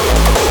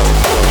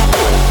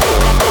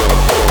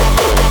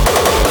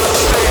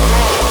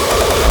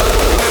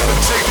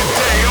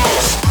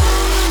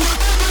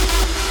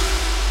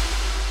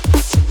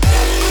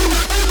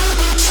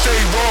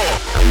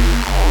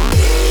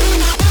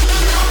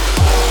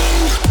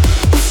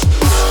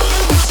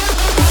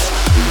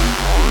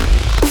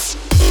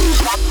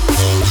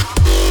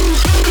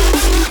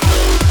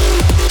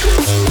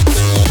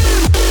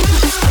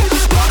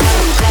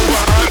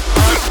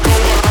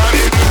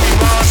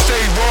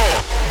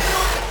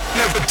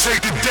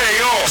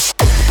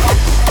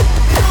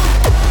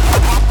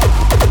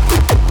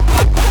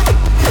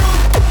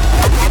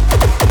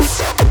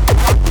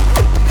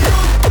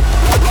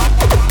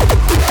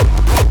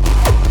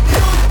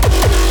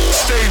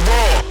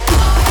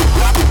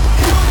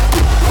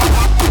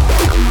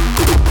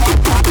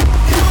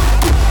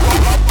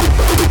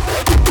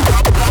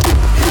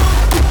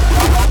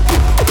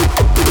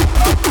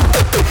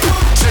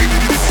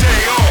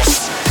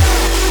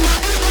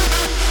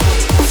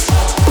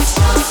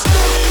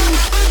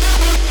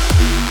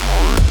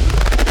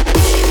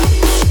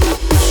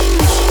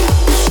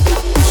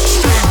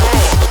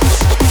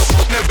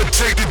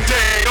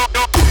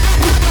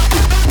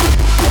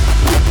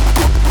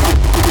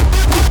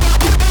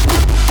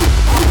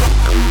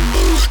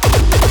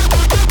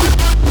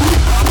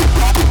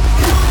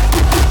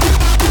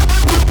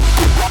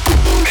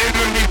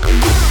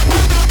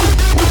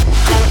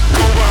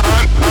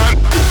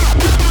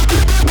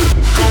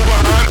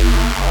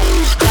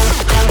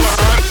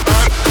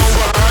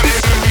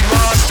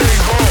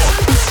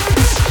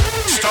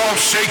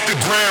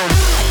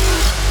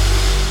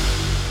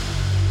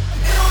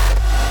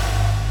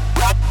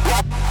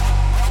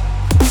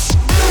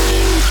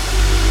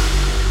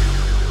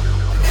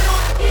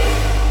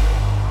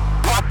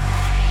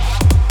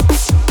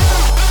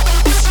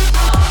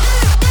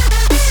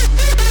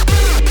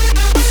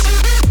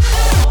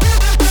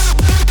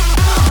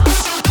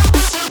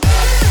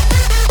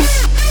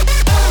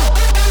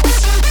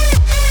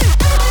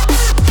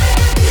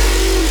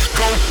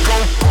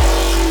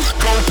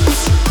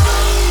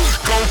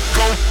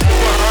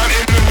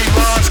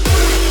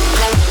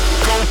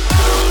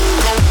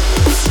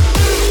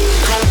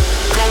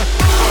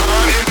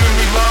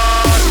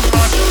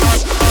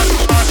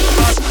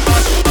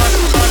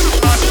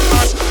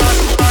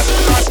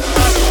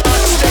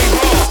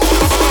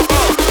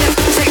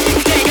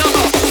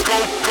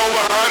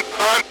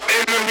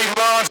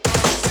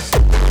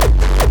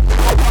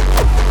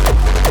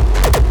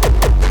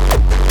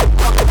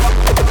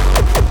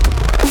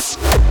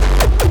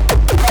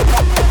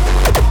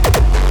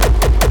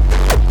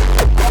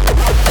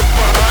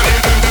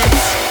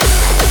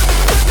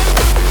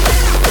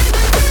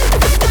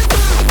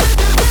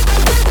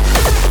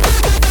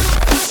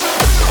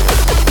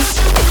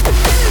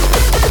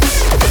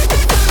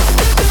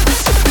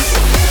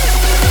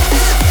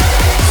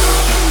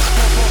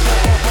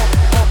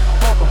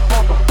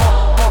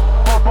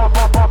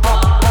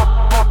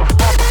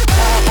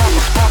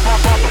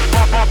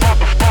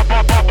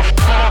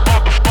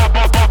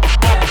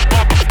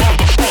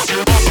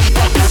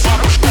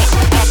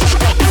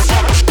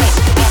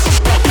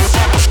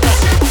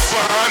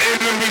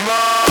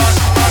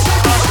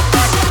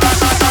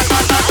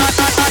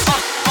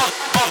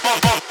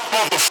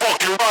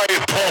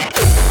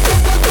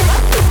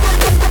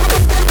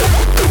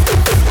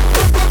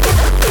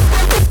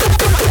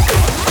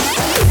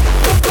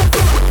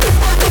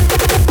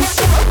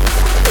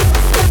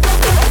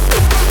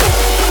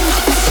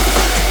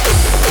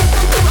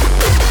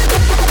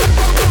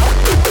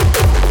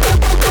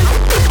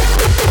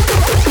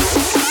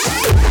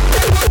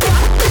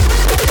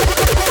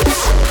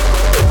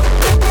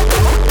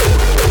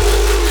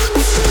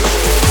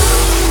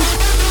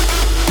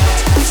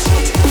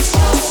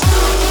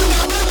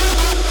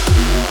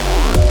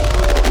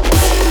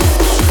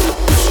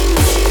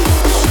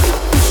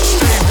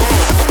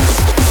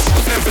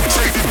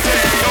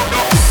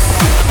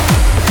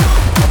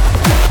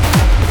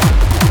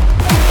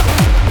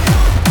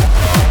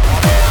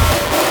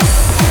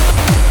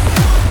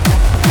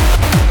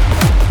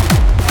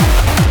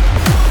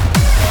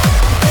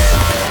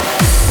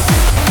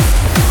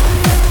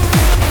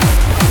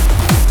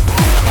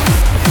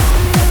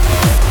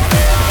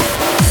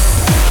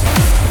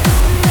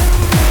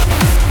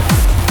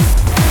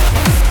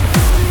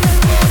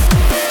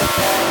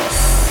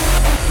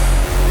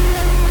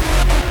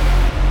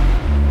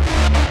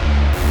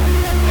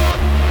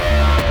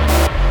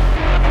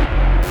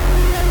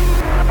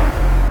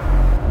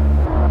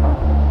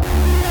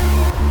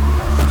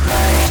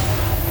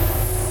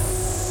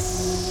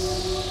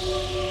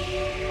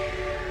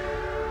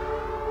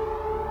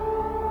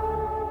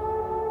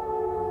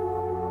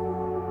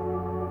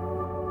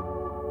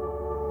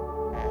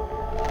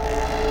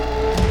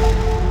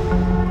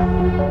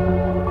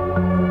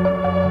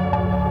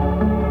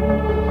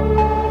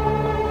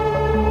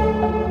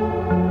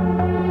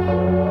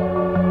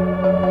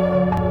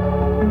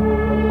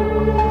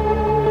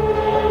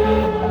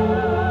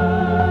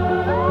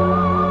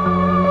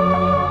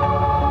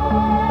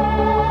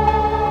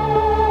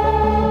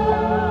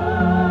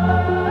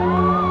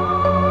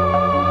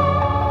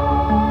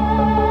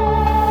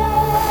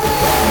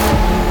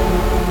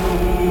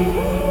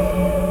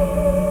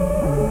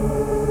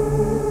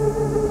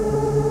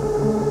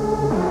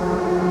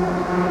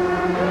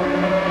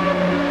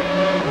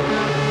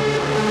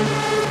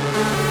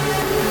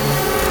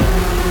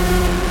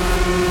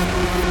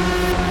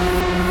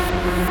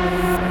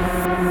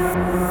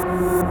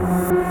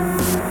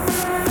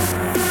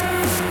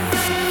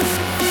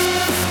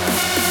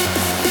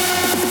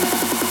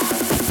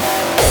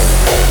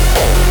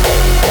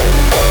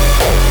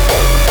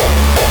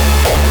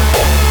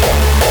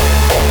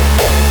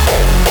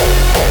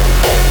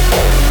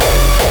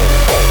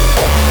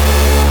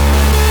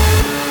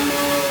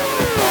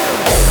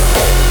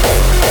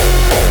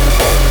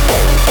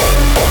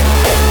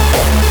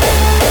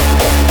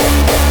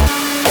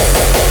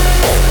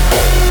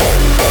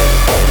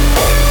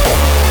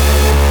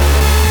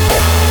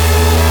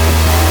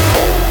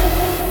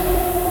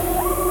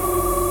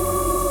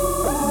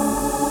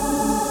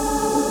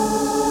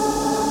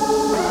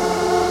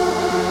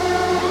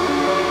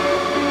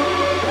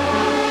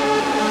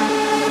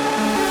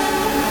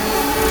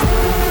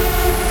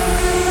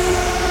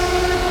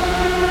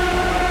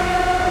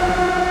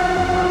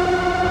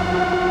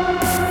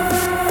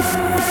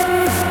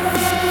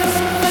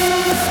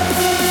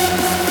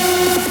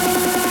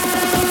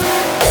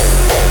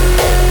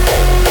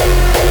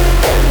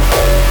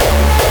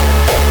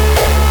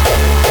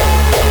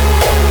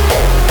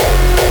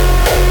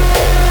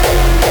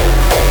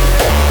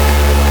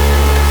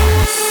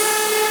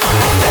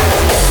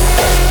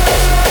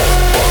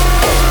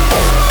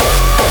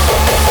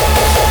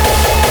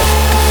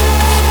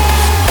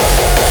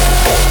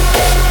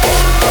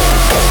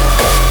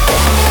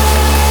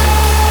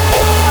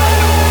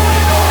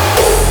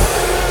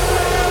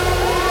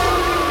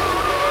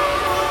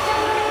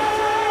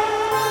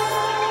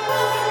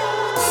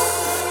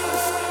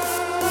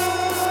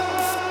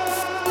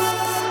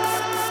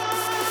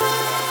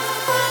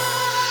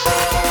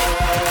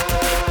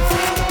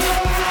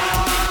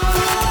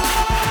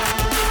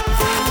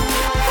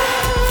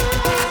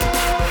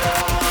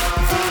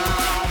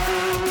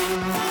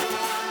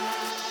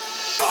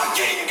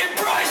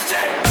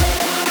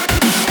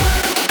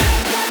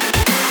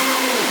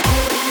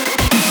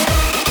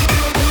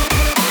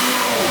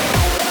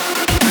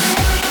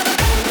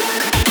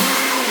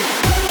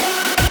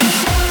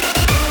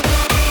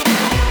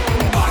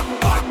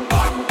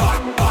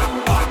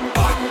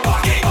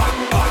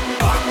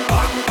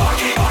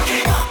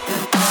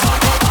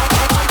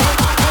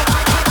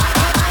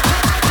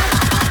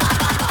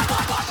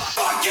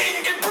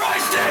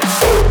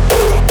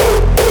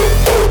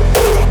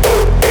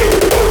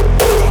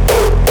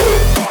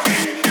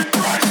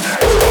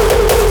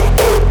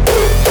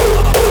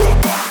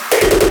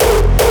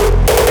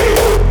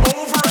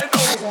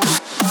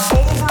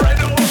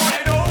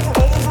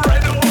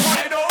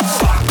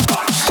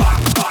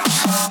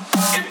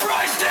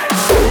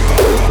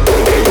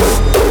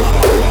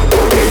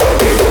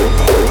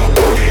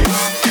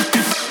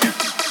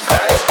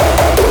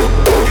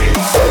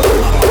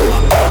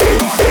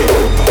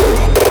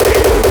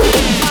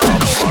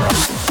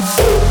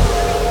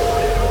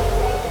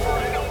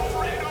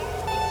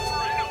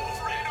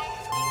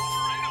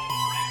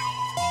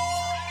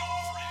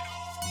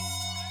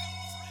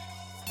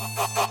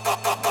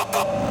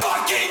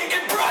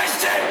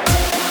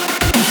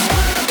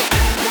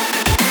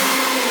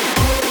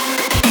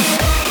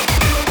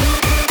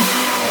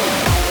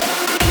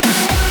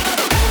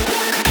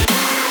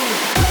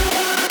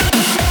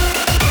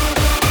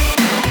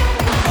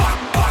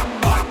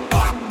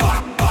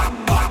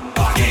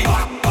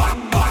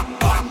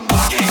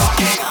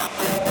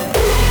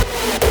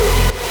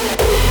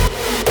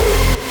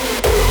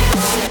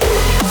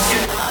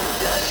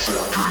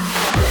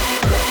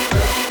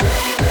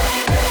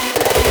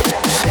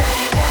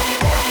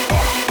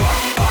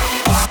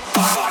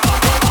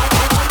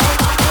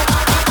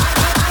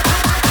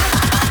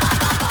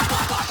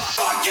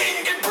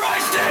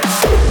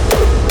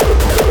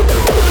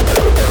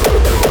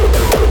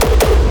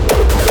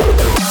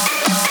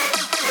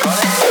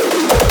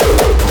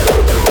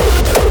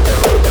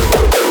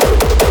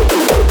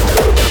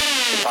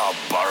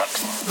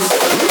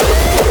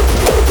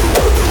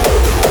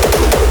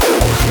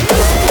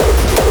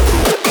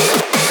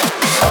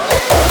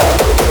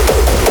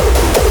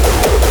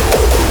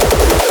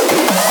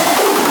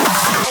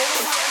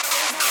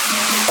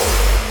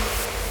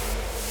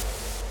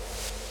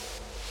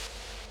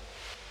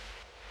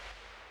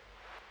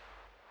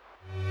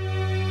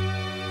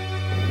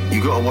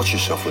You gotta watch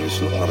yourself with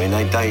this lot. I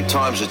mean,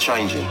 times are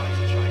changing.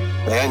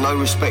 They ain't no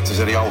respecters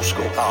of the old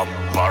school. Oh,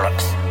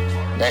 bollocks.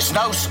 There's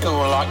no school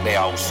like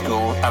the old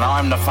school, and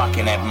I'm the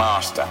fucking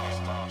headmaster.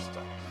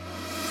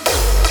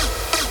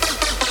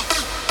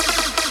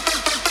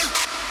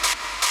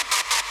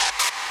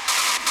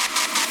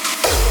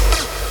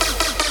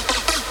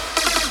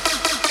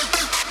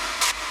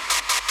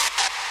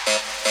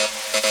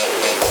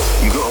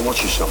 You gotta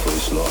watch yourself with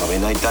this lot. I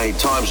mean,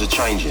 times are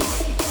changing.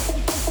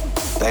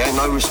 They ain't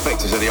no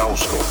respecters of the old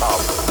school. Oh,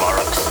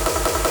 bollocks.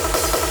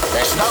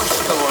 There's no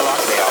school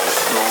like the old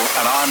school,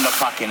 and I'm the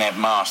fucking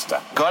headmaster.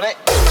 Got it?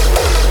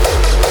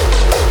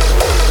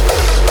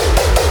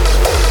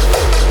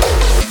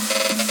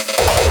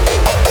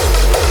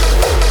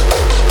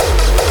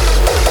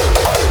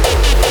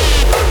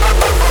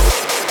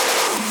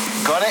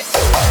 Got it?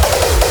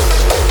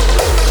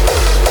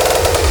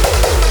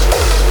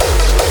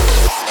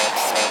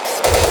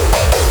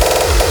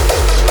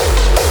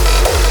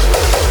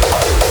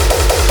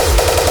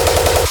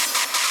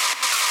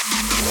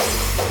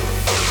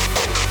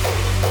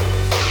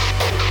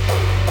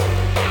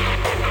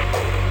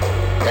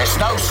 There's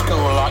no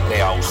school like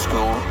the old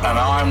school, and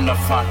I'm the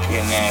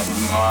fucking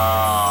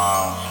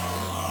headmaster.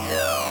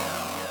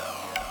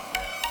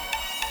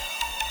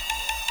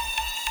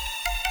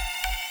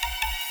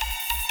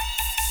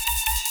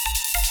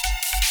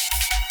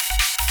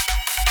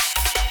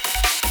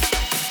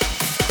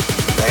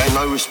 They ain't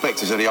no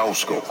respecters of the old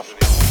school.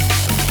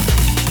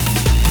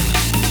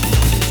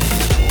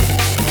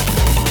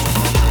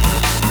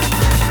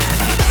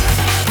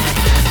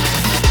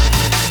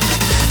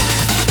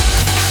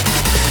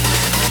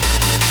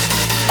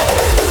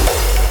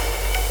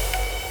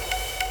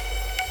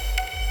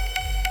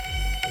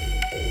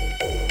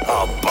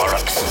 Oh,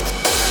 bollocks.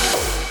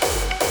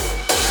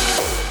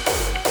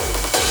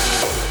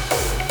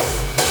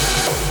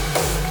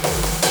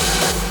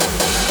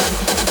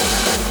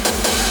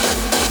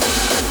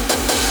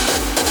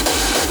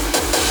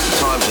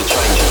 Times are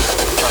changing.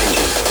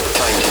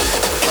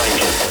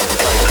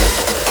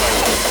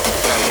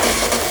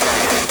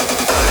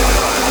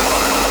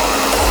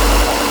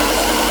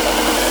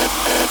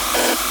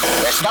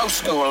 There's no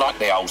school like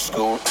the old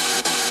school.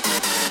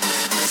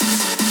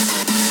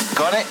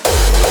 Got it?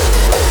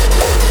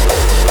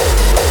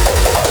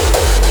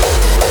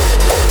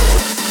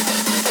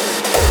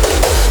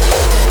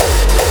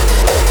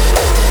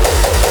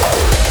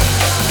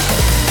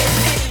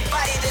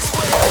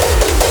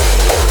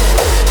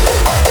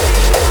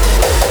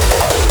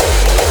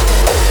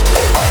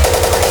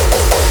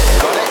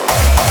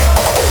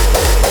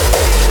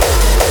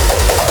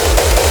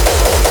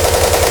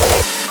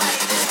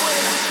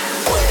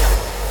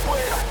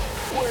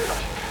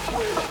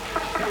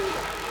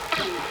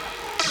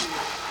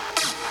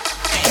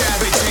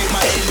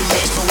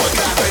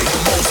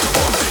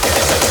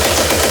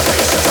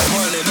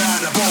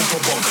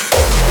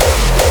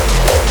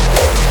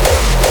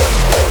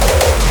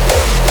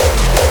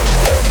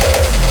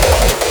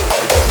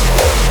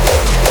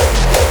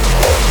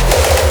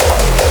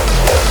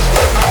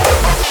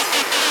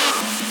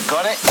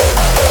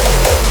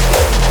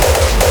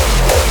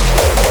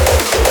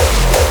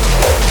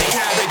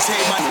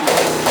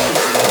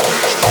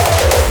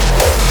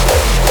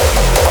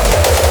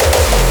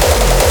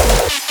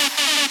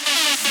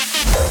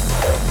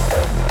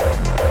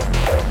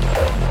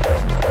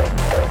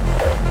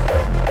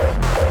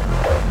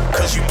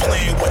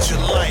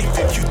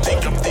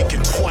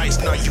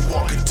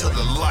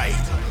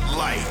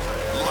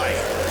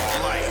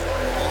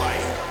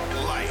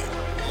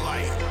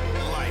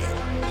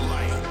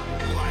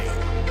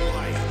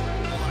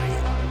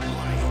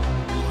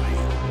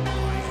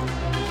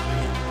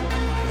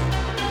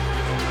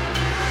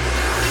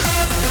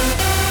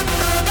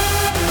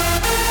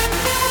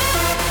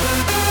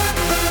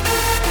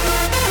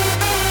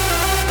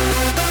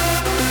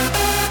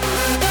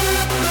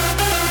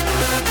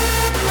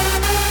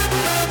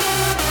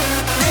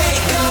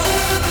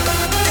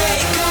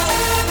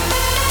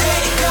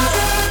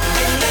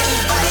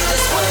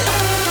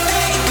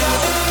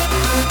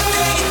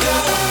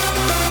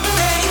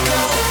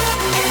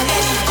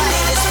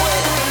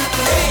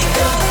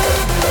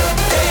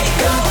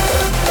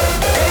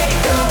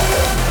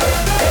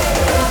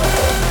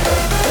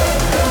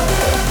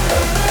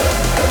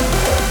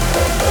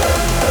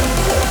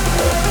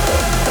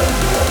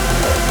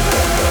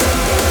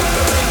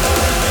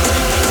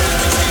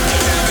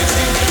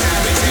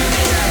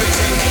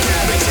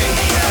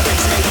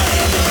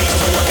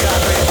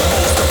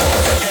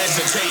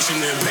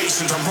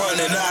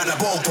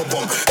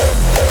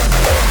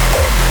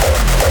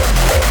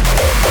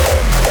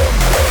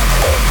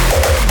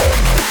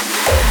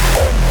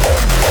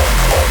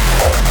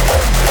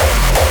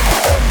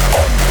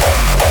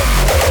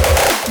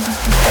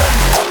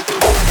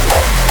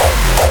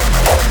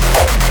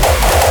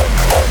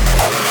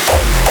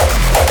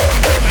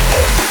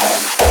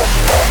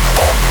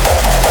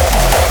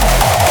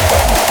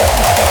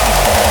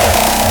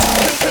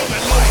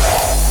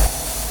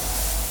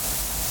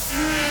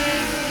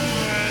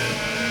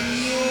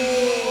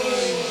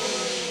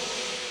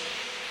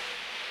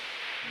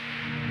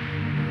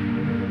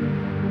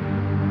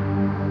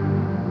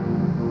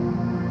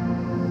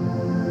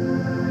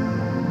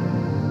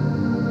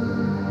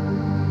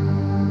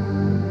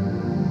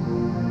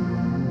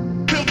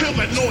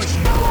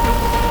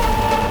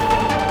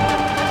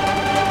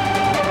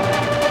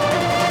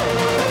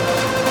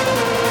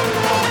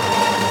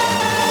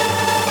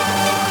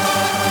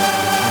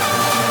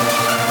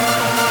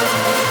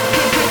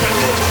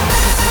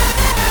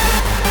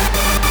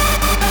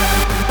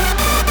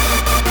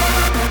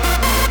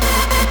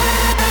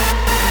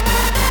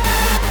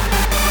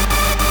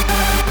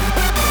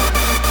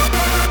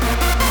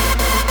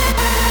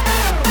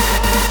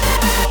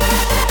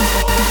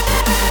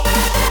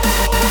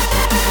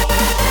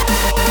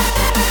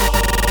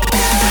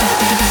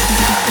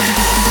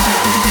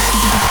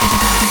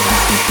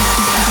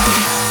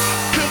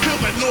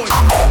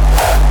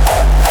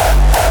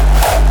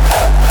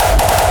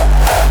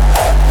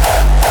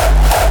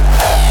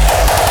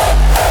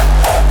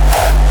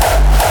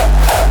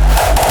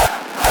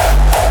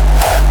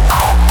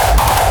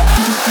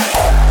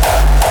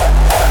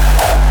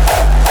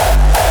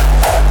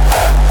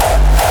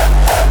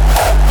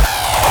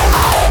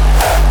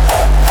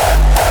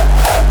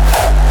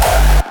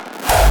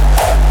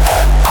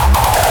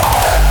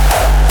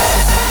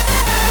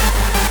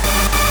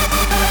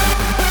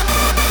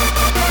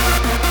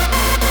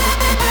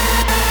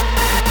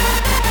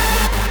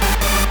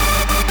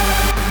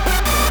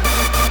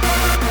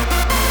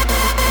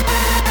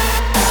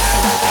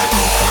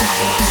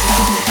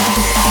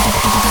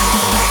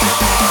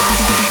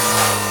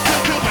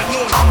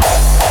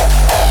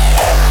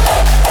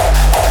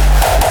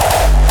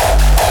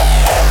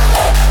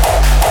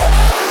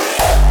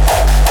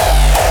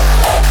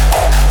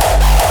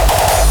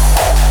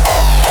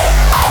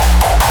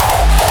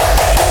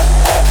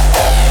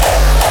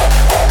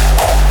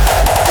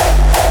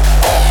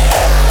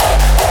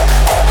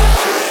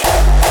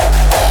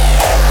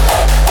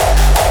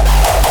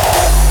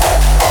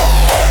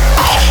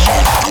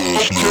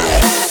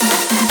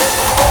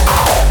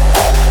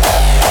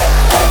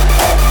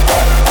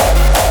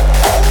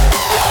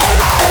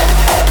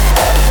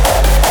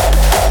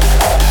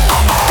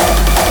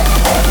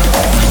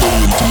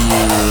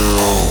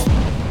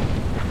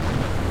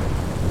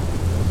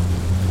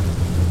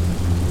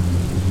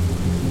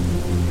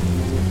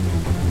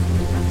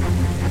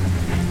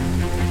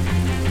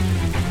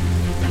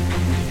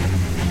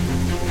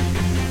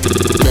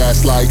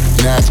 Fast like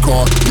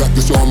NASCAR,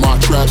 reckless on my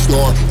trap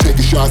star.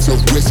 Taking shots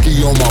of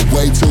whiskey on my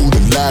way to the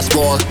last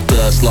bar.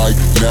 Fast like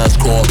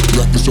NASCAR,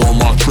 reckless on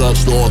my trap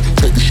star.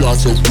 Taking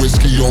shots of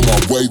whiskey on my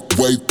way.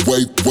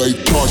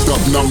 Charged up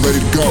and I'm ready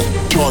to go.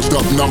 Charged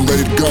up and I'm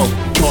ready to go.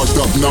 Charged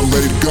up and I'm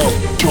ready to go.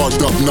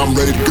 Charged up and I'm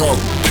ready to go.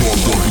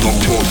 Charged up and I'm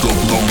charged up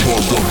and I'm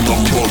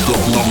charged up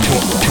and I'm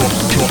charged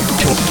up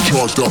and I'm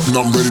charged up and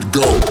I'm ready to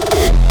go.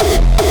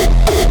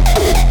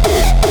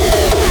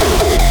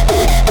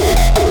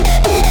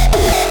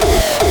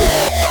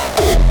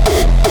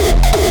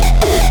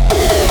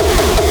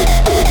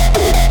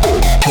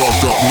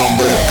 Charged up and I'm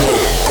ready to go.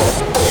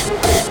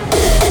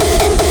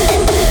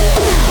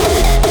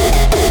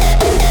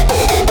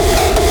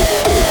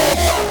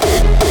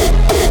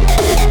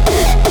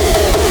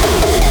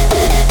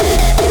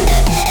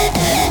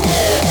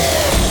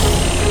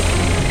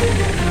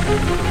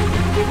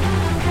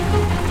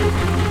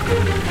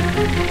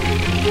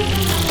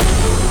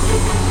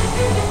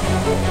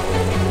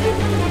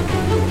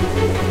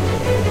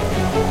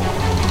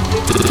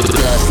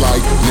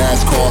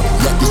 NASCAR,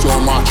 reckless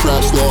on my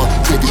trap star.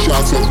 Taking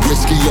shots of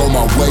whiskey on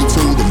my way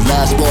to the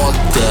last bar.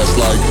 Fast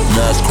like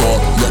NASCAR,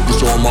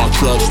 reckless on my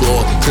trap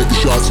star. Taking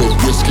shots of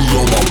whiskey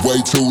on my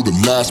way to the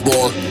last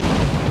bar.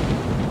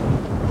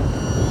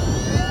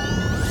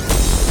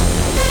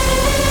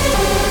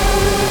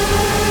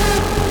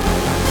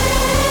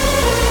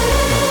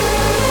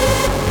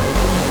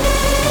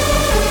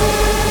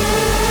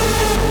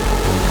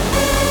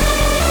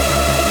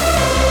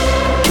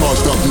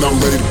 Charged up and I'm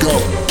ready to go.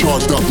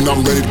 Charged up and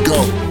I'm ready to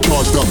go.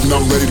 Charged up and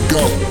I'm ready to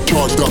go.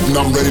 Charged up and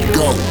I'm ready to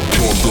go.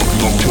 Charged up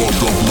and I'm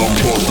charged up and I'm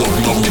charged up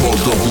and I'm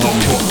charged up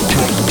and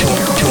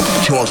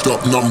I'm charged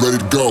up and I'm ready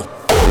to go.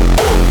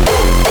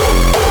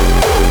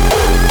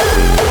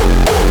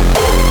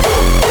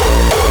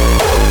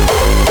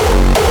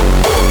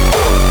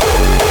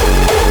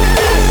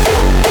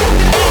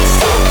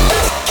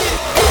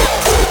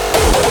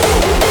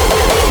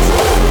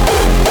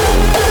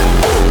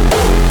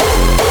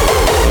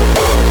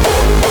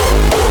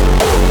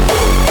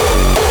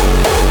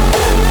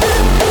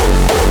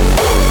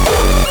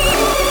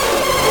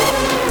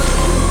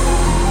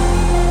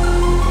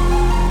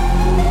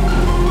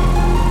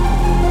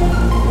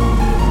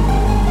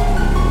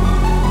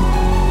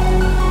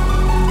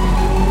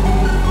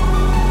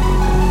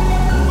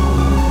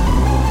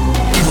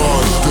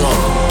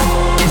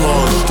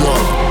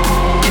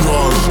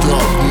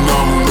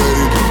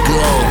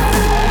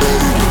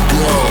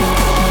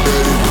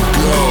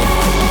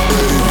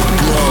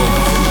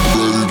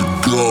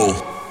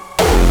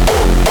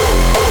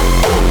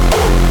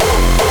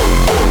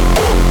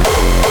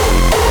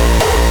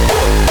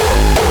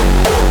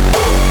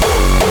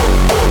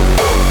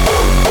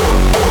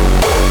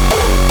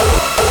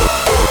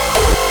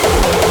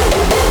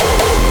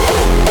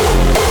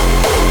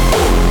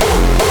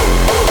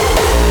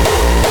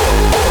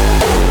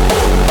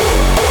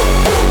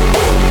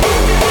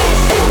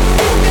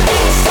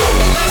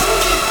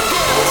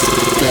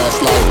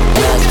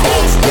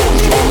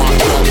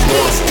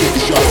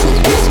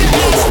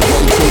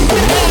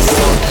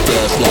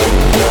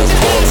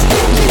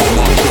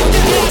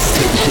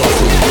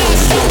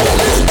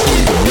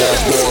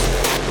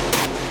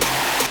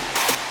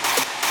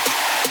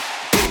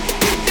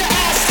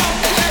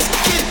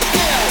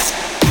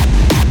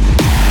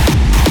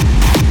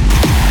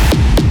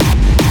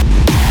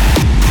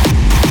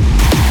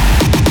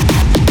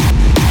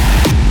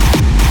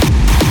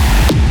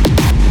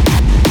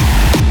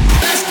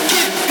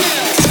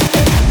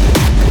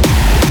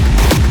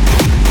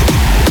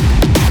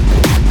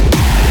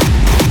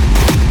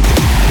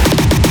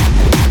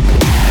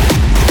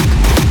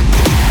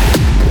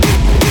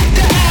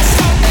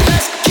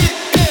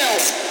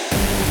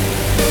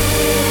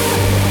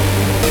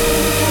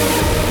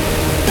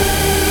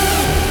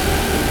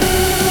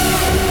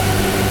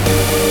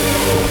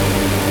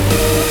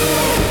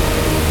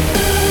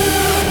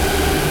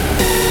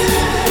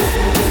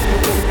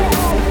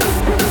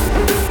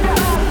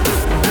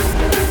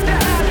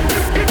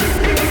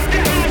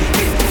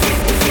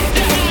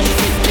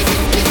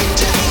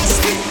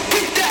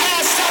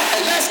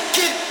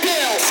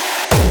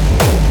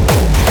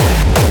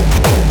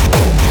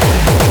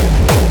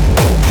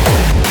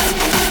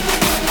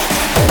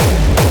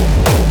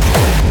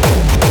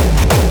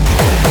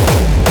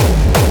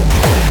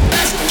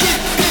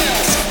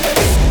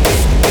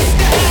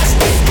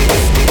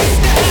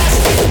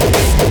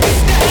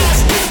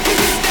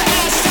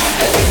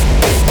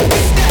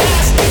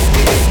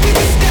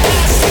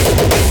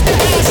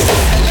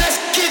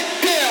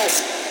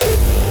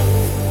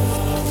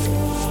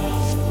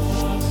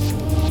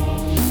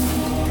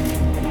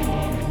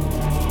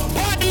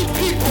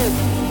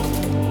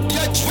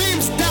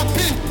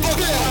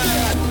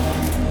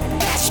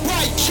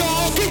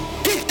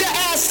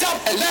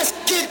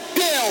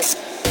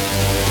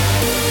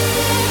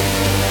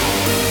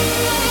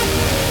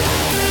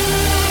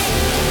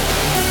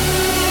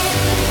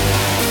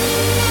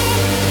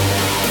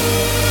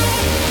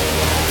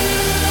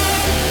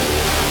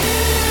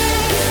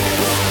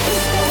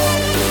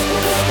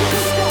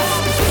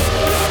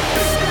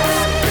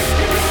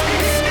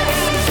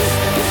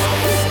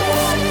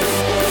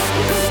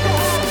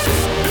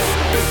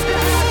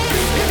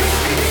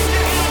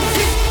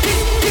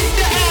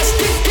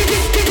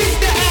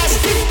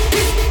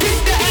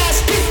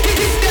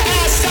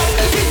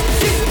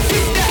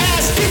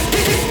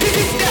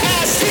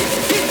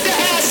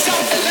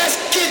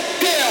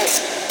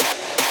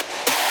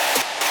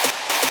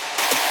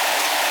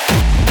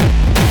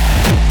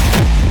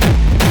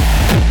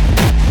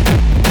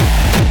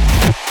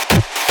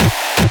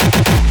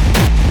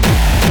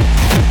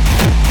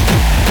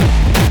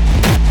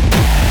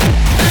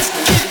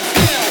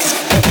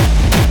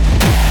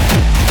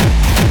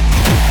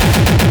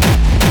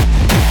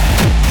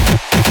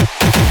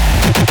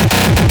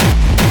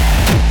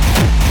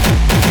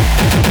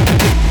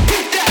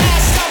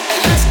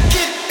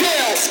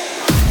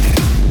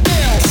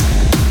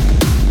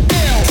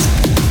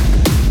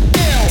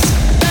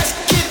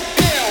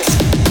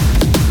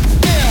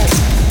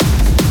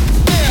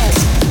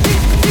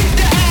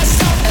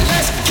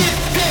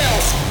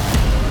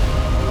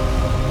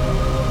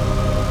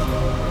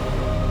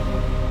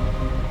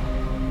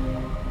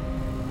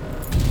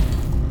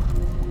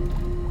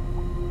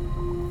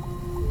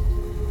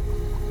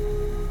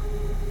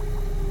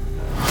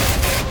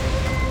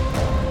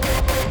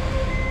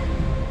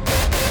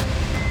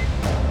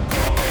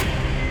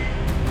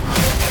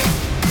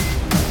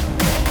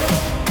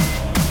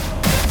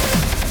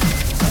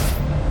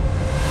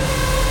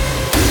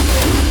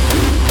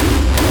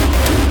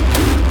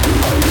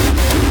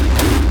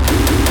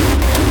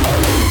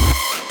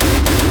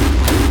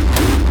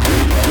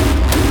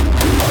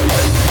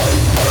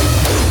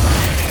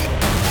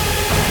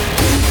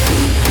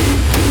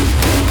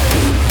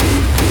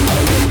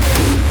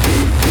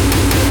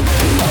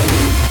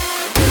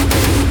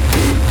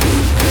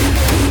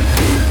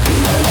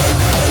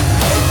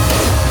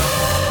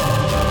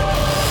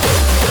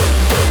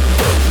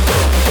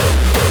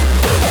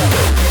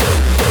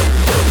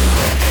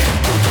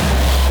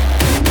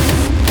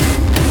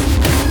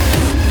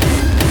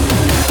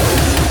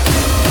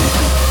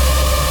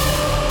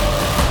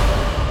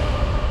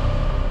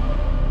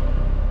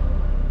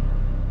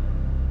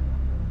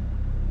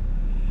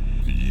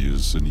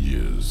 Years and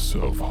years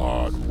of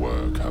hard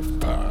work have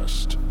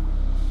passed.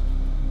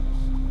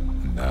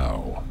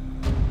 Now,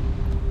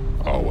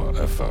 our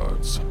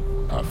efforts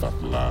have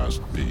at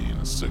last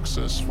been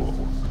successful.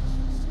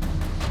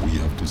 We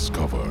have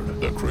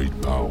discovered the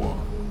great power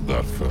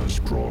that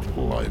first brought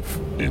life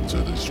into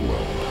this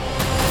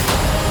world.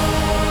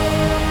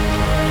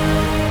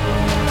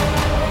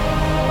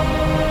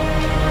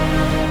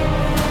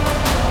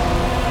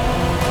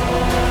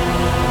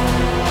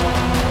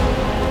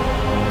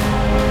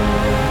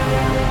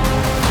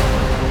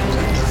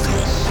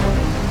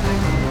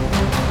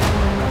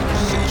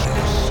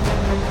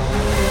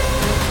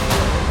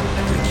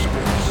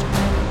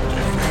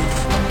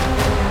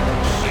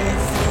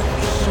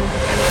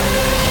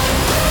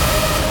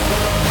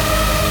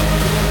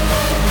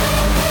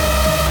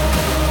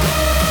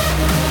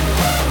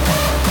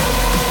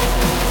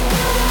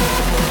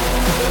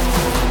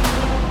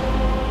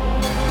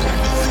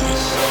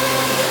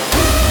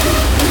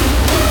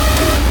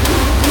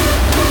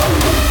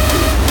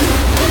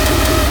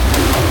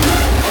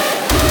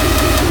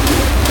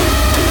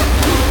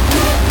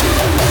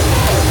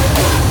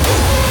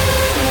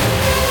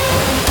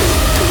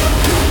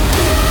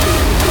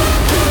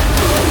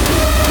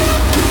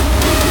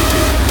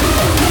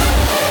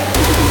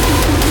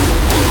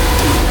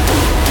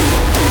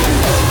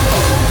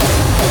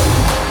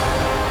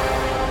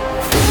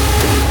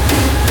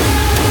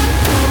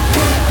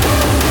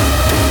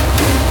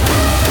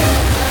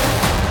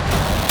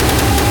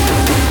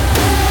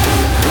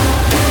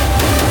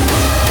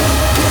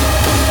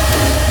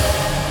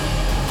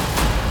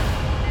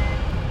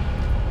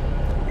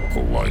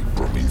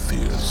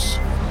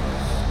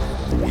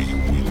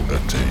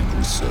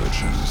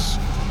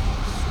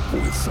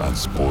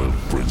 Unspoiled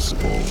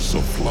principles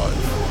of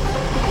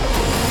life.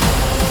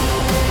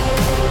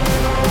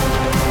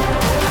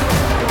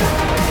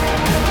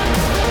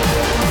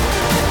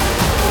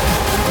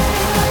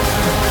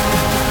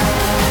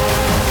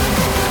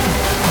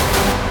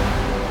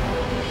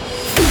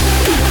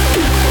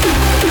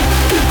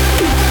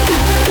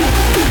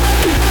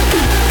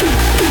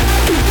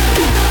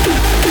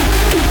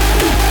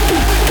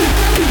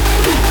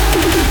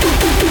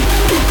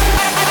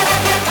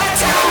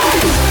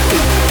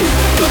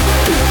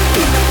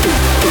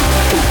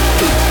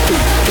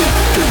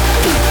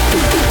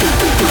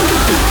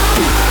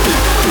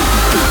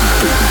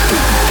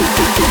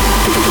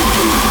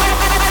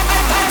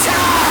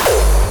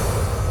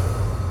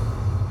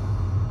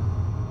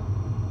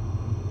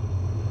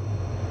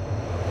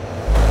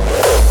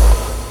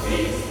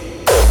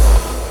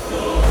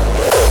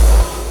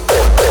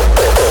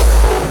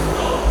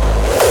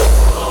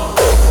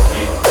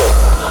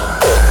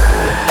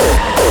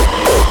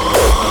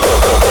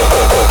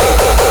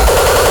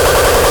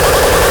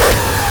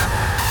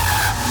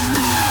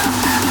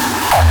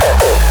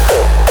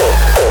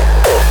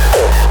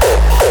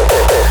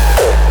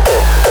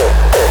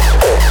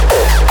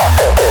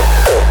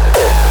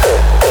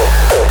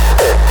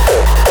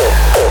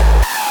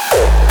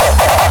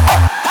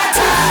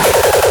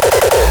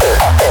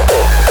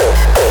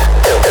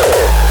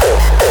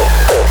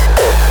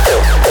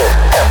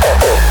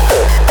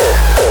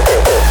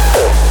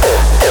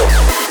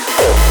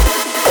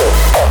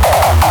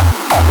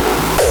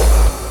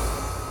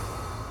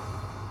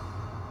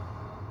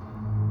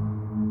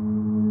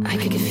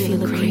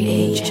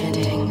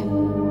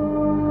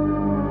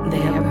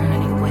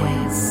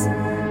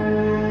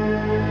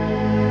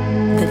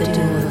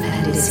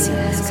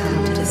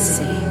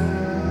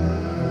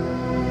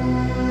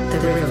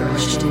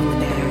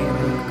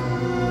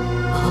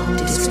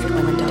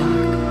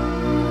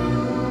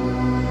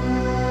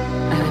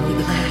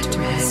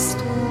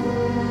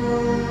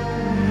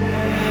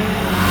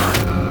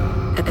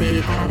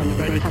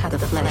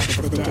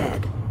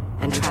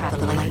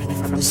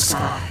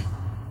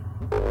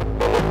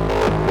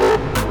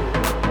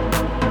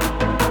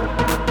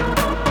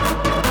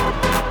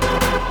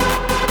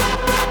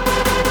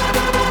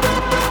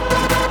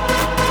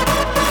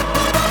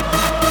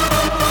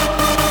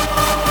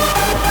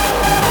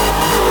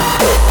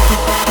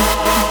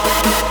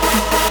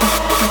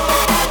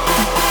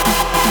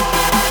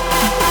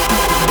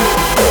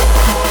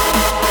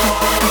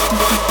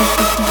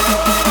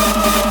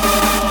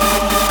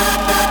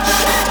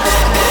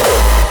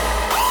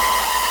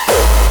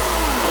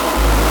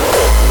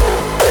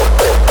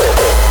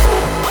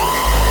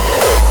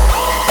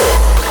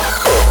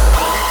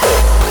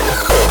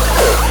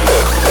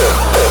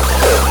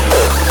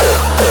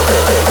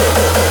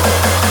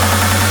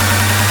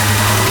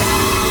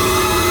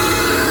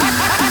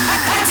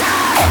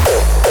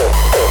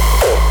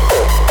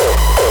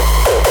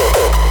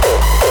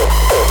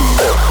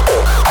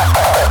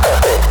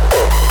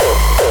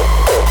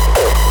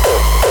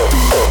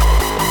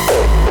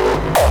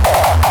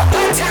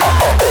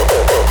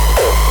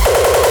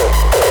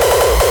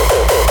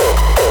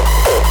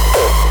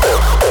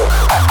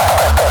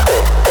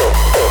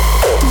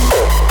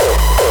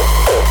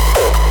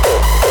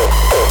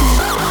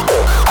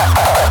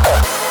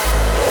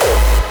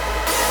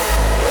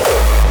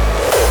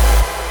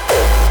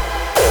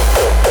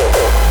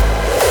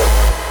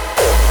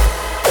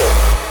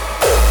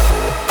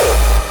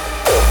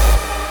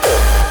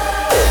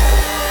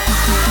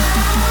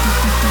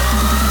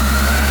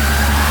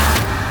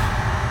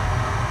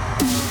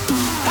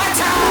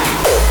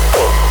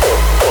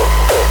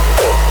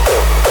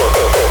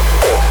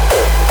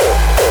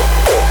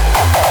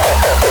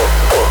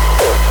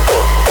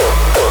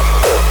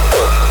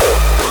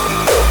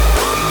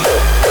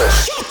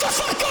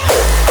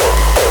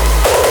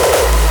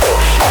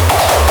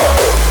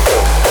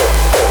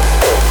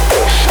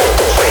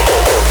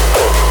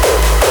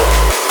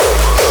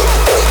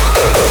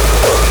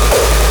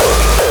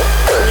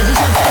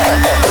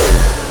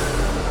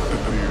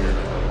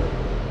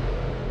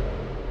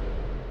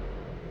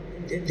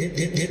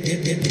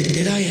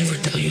 Did I ever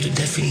tell you the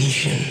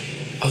definition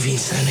of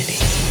insanity?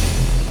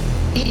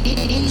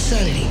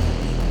 Insanity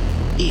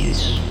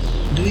is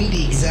doing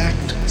the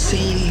exact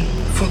same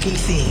fucking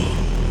thing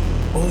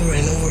over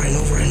and over and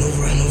over and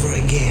over and over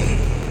again,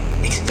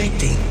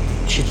 expecting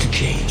shit to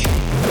change. Shut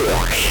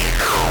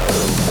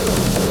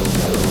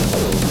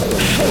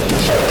the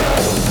fuck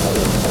up!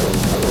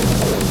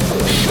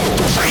 Shut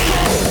the fuck up!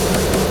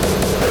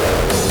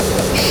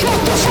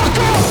 Shut the fuck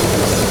up!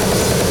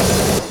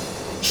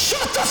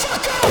 Shut the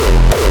fuck up!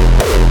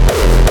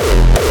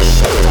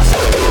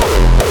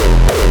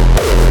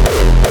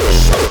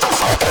 Shut the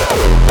fuck up!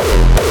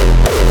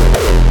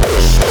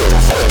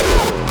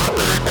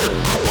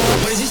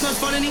 But is this not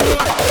fun anymore?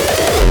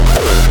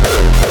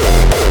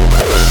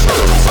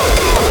 Shut the fuck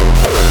up! Shut the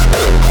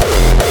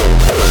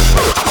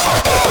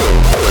fuck up!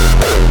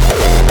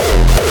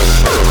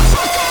 Shut the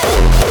fuck up!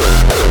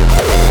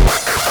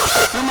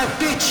 You're my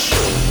bitch!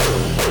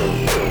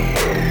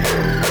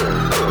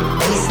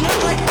 And it's not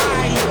like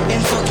I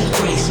am fucking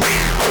crazy.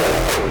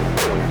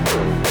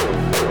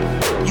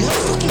 You have a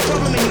fucking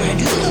problem in your head.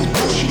 Do you think I'm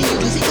bullshitting you?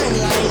 Do you think I'm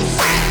lying?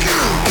 Fuck you!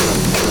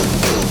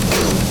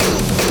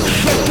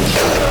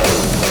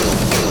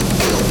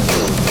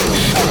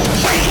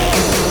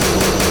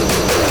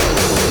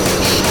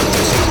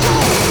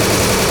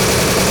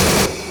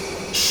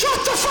 Shut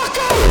the fuck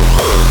up!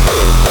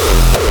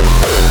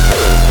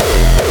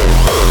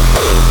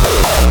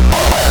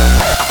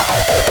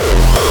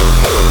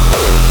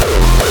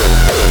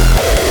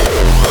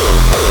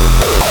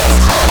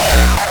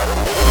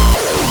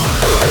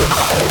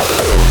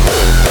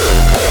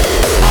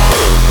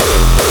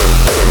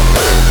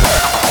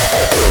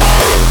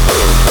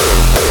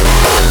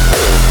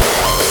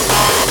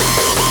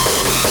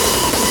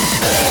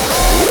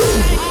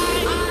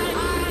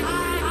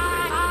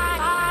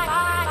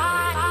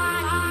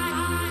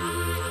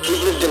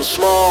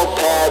 Small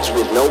pads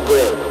with no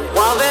bread,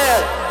 while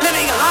they're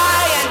living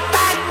high and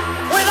fat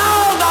with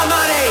all the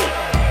money.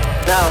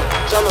 Now,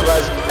 some of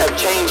us have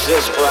changed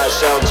this for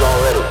ourselves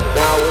already.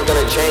 Now we're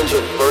gonna change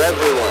it for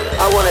everyone.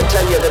 I want to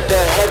tell you that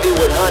they're heavy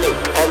with honey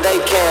and they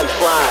can't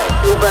fly.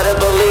 You better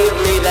believe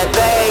me that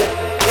they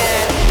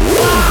can't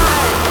fly.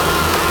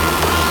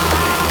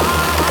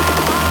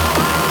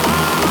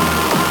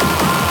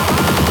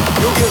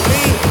 You give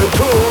me the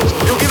tools,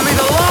 you give me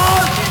the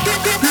laws,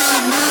 give me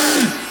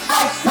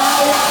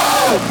power!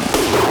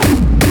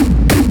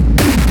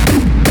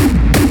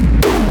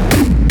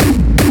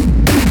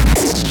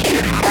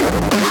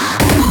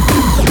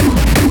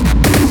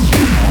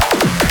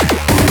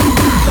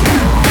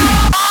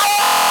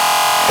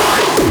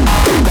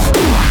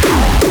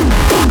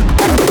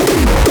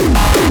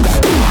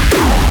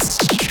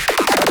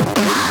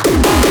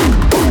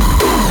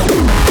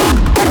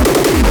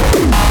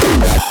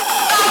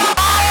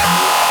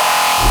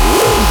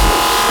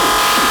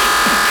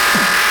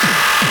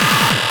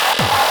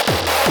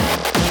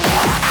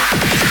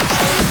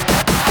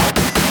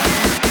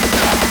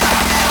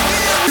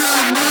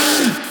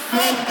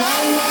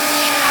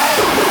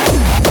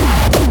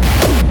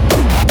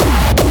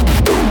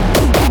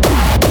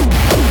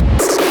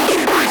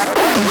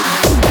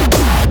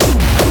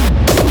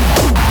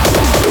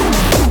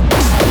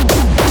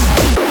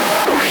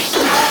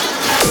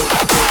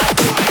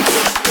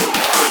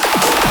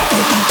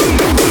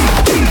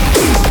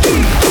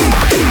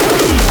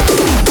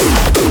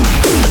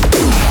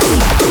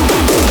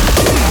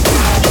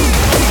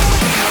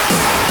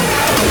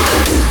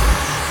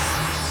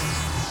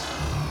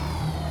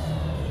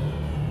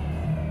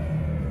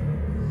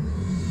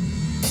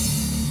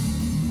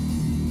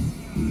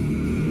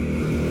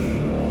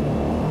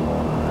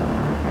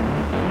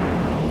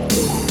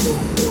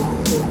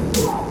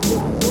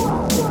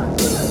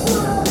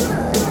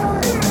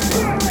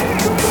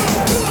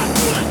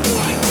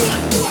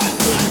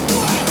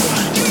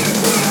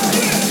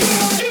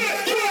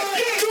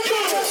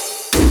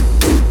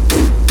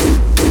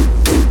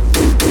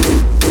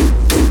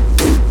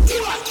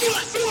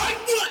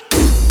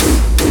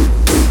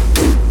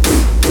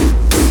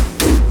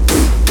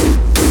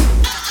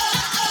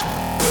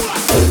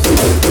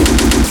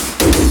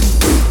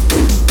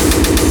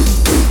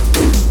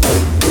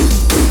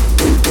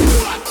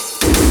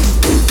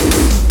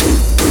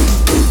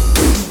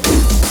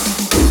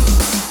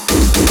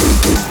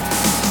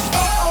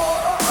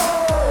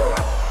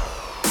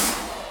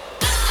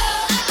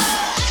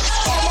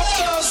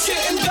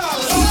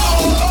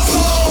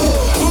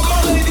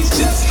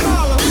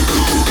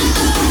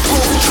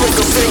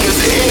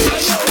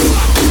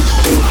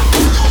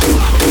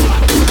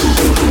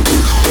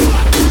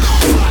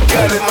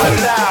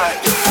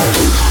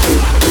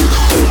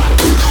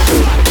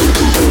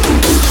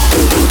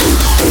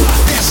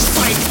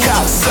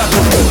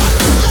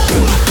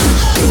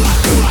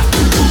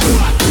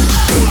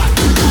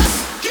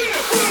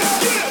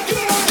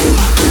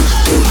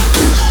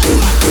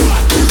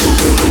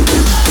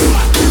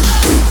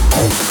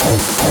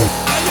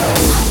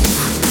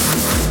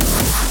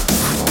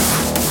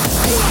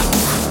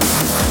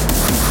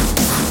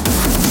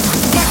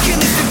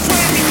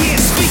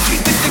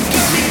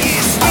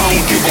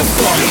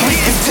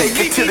 can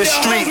take it to the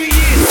street.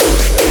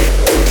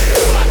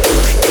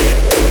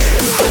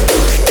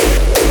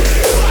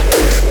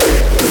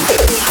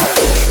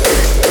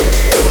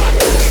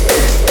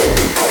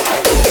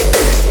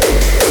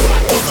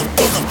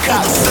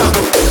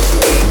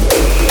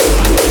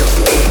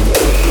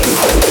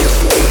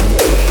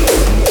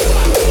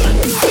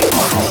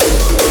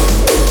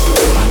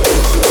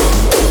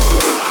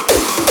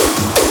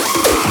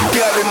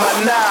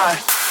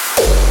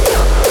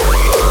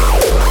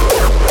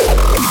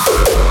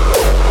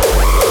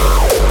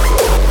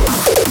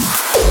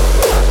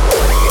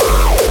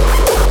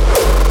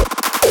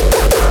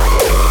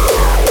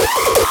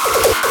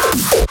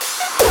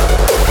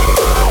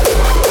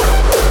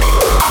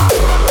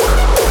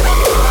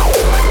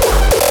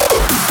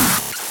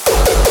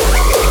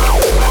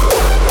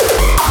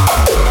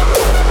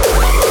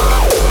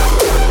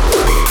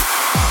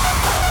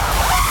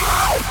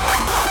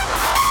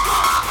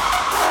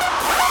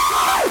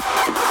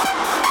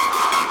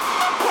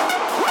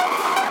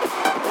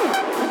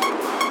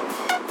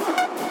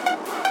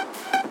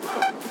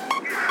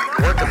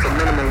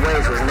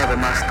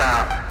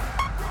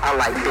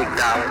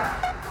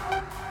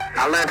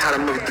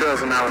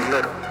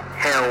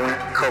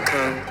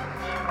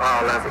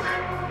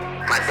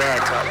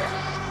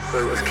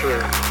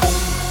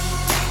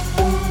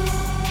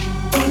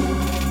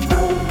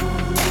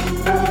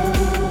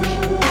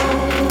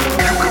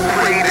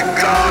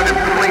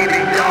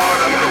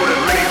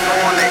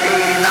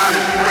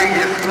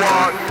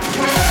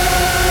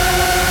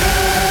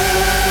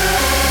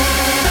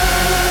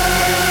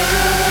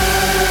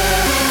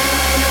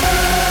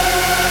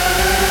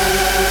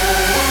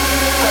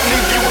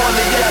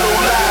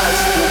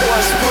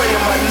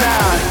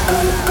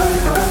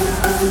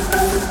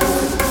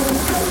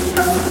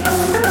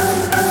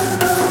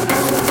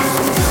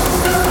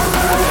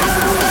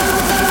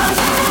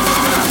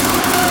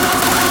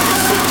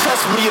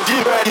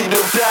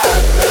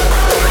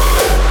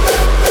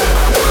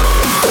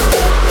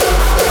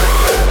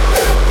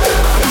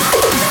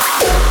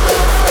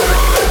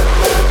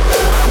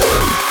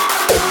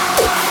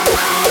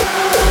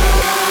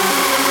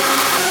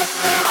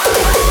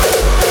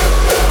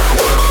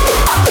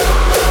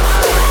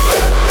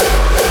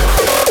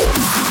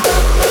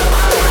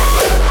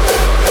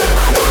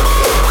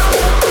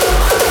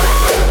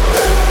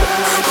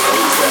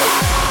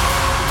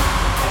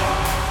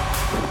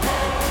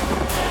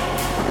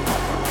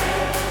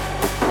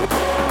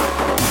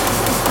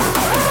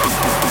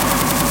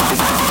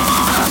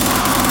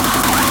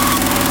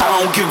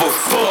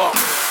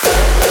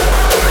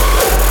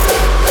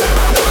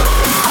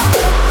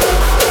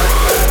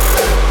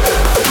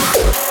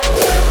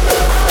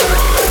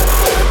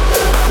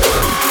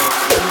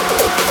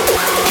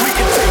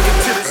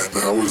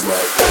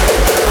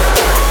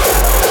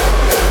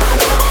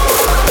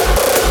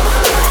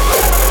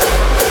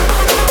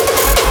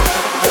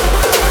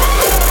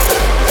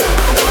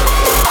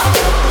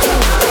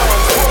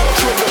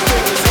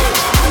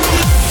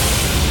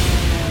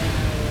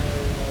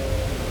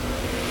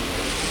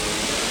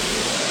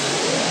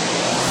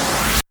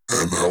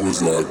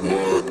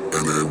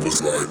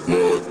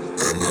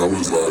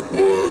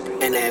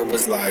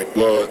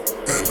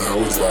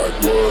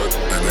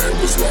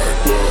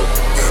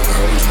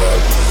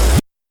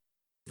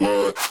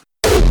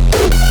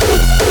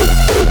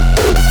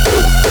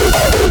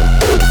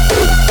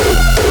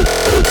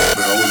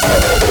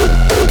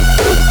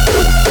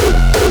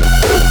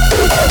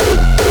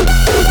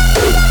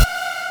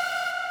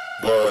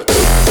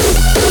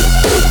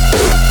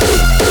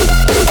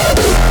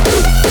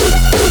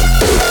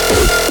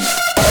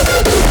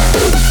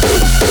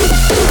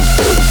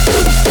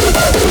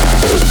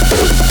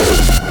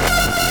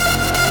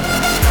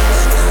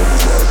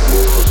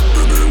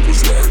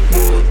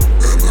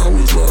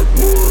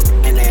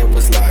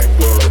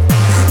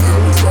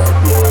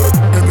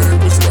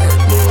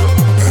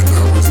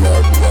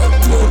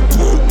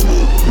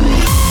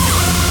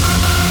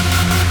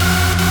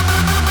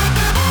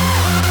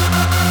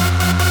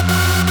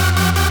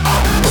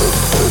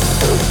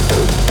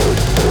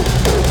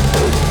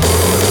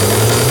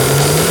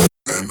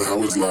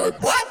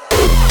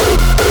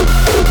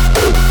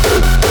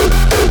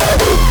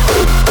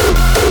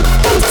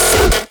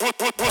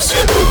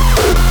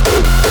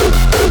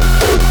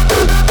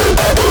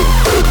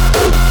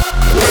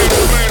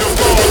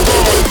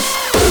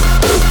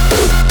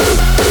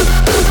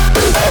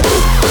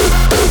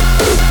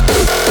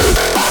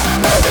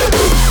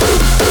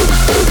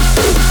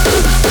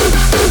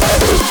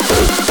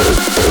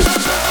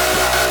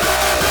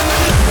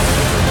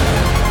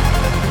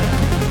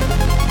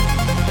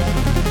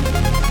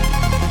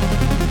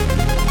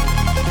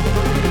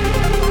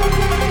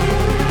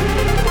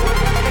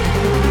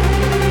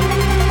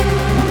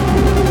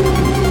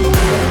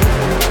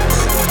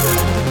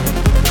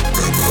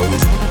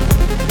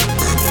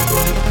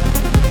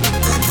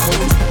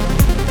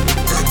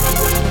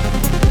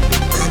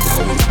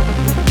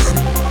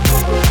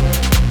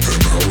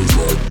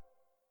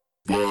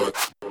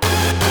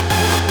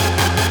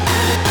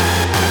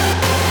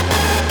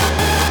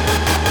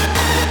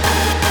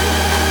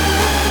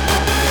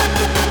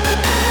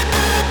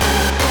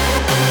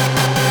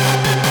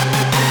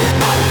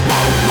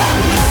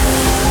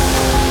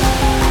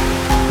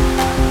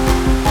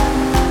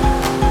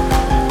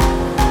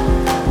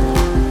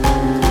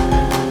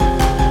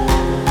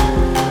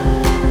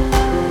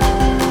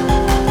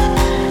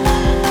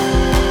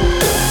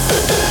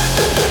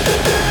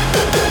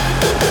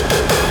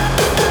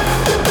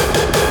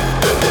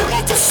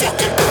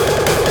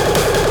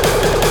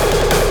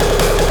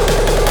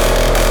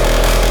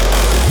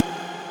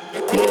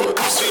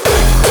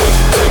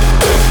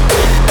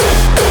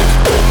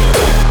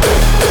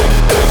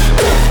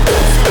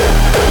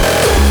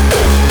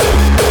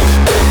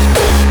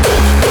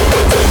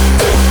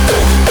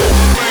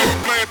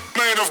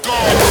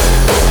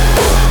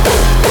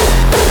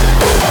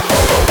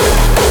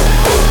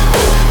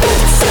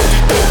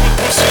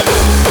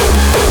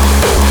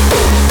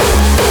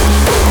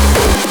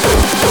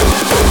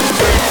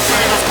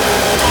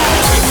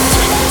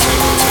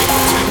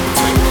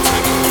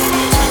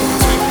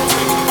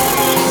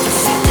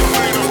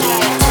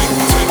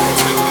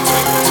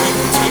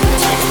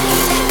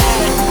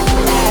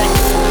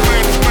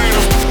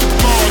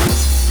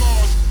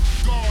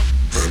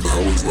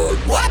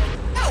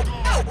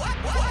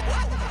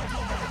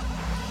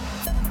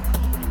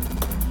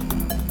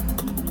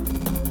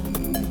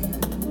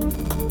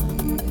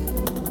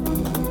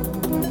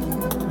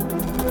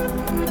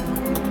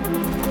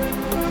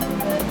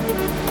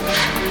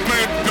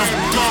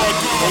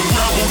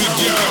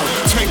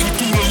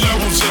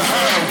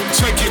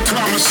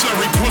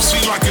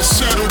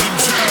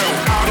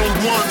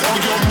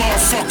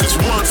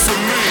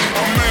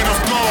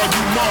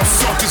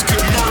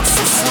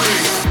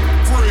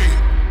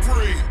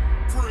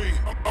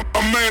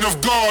 Man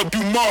of God,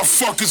 you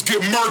motherfuckers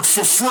get murked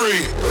for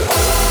free.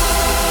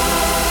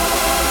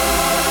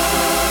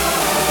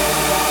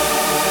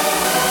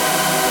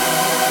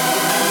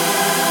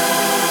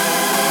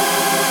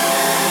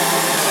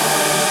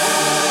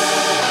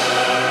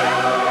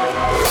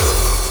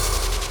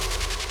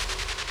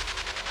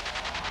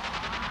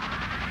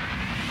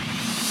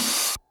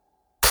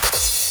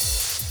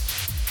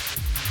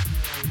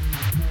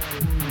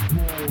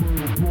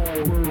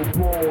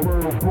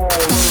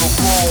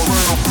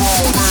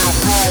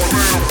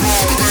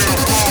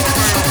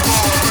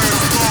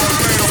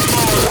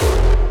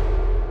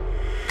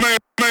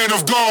 Man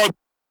of God.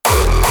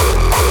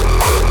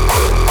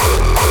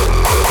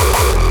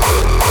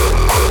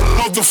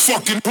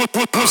 Motherfucking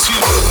pussy.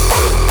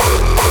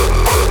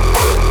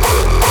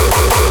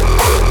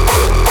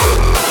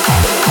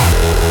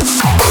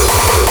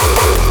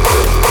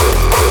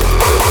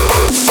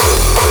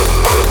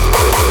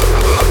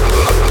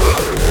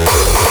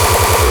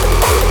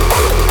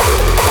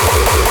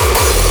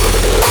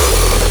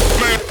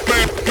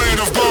 Man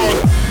of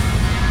God.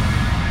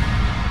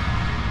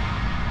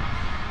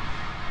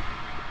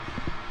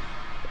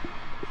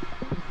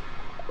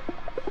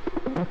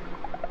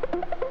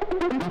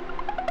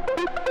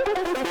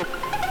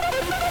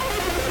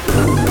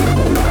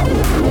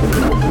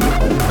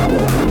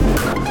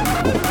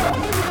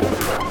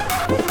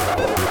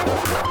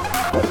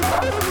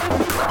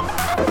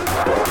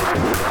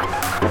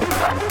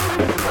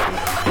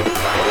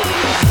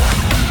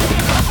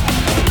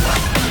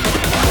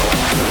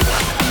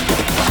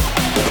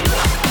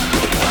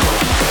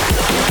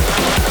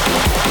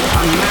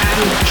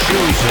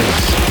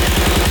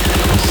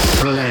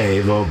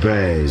 Slave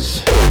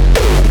obeys.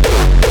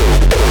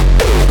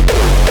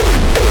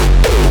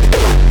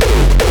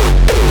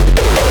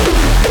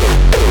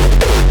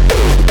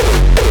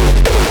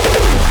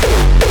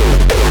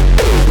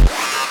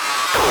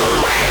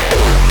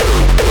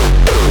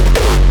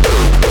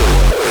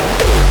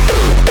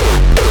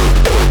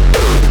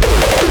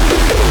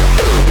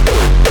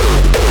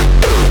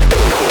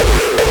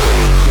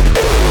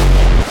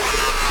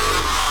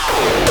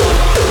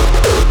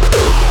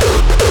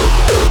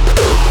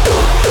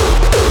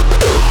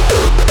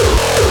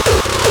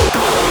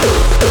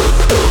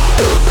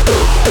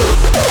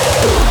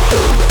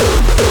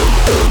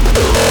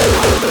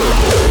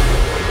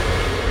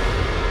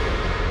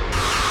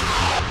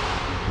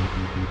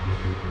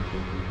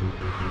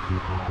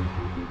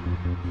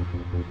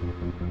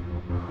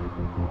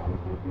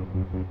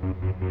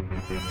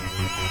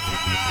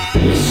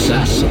 The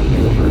assassin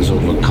has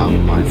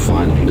overcome my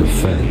final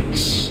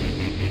defense,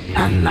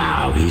 and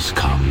now he's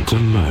come to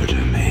murder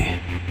me.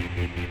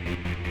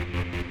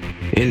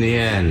 In the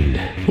end,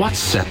 what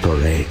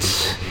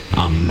separates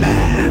a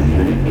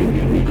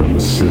man from a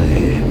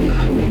slave?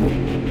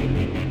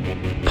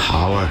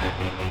 Power?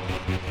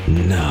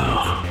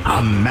 No.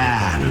 A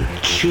man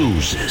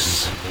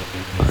chooses.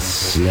 A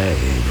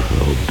slave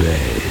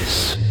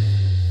obeys.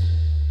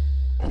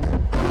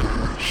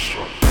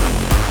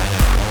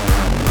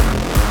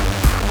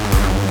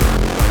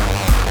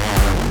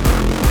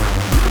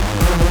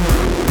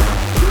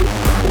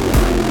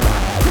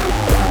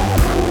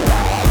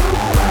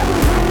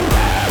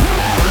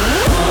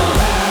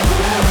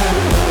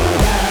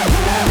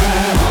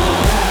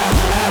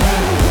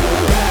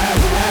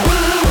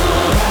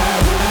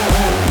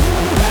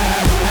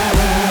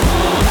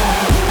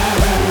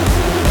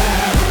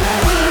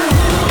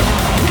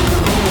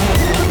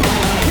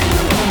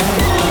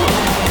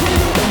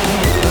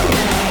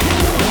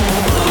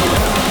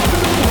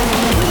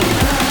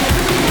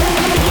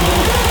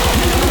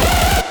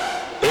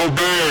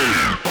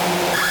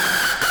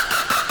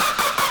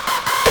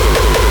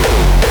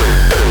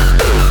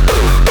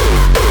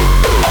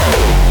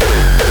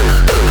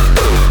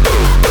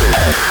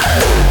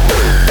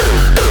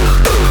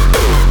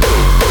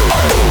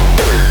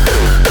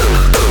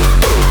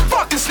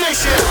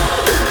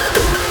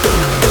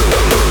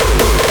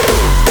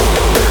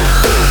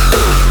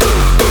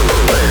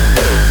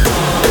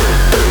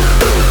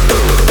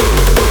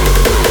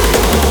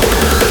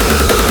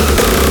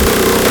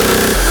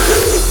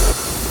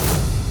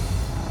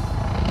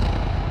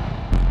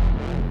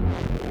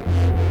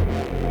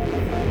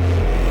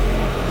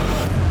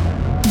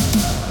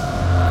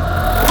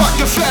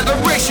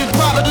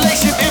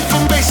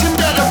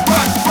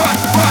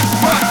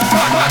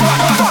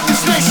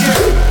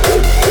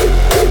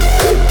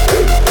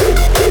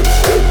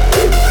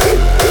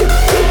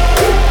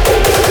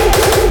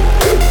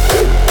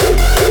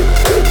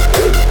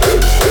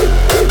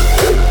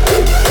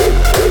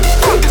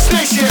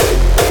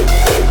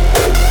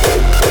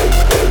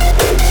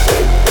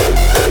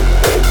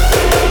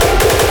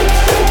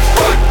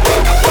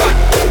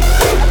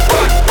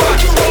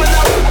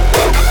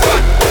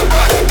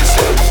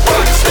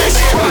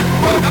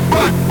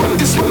 What?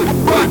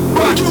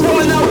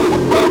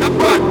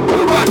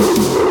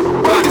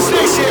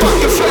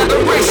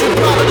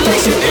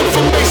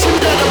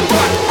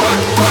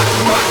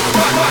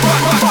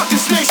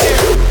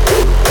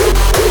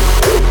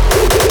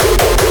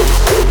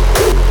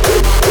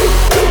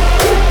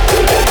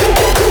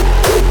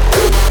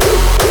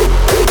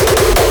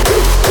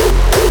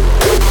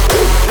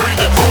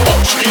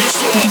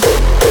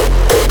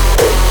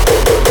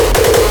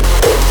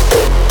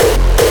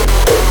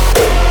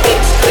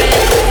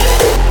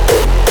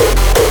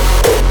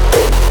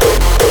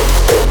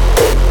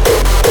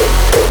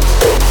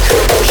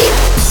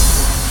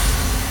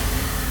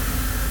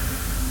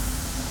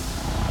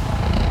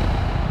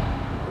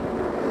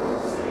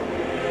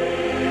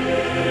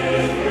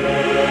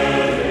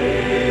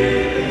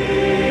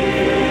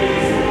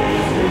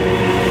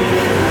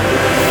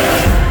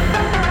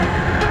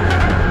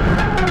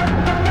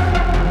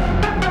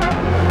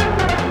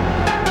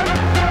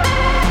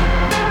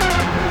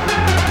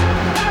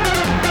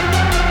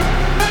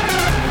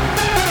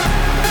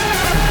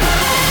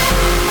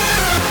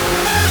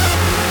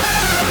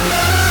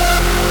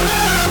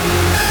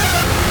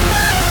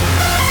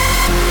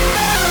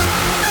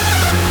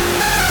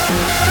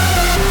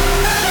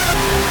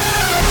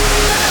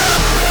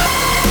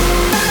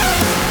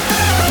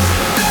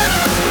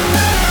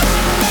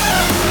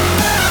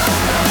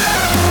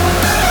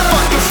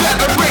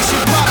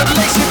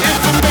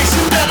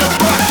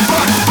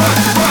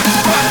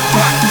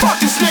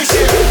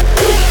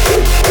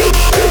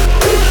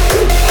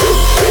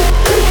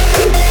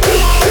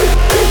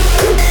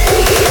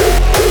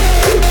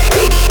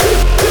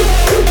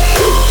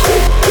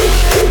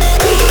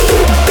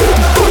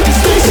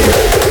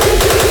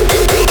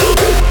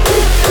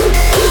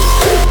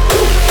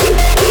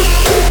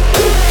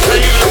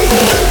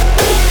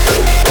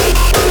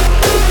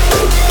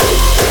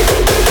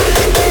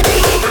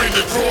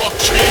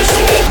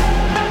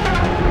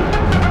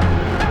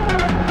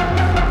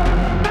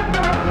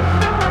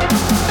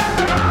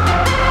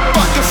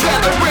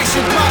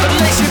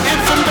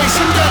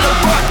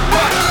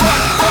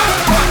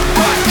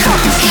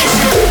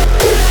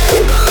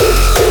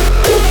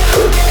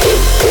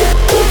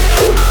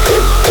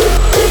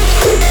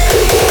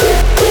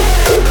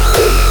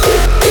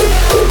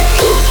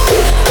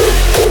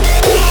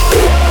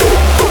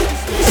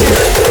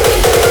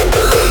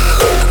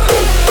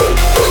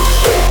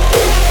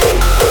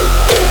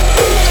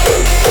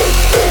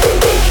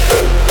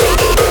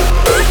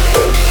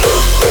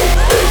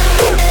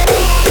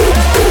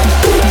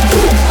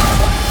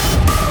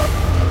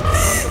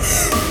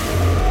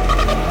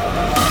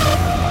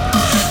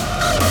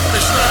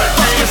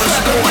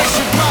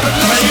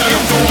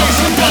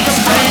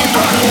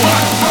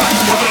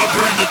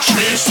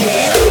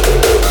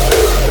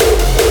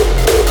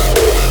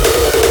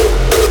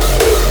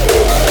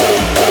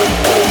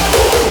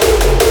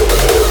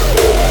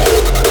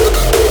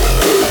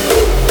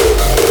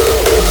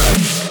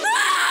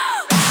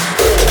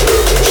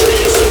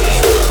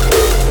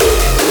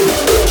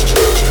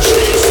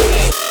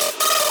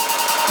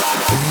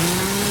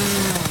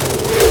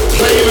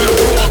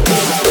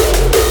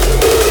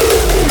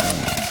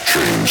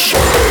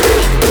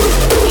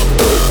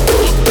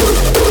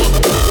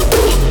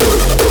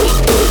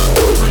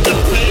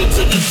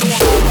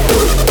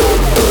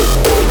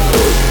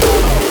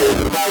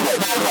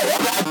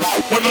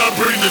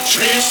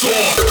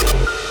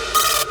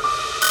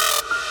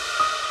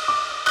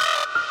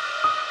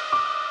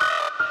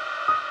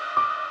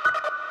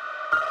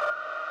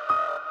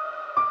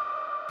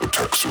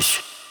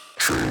 Texas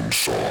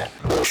Chainsaw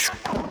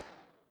Massacre.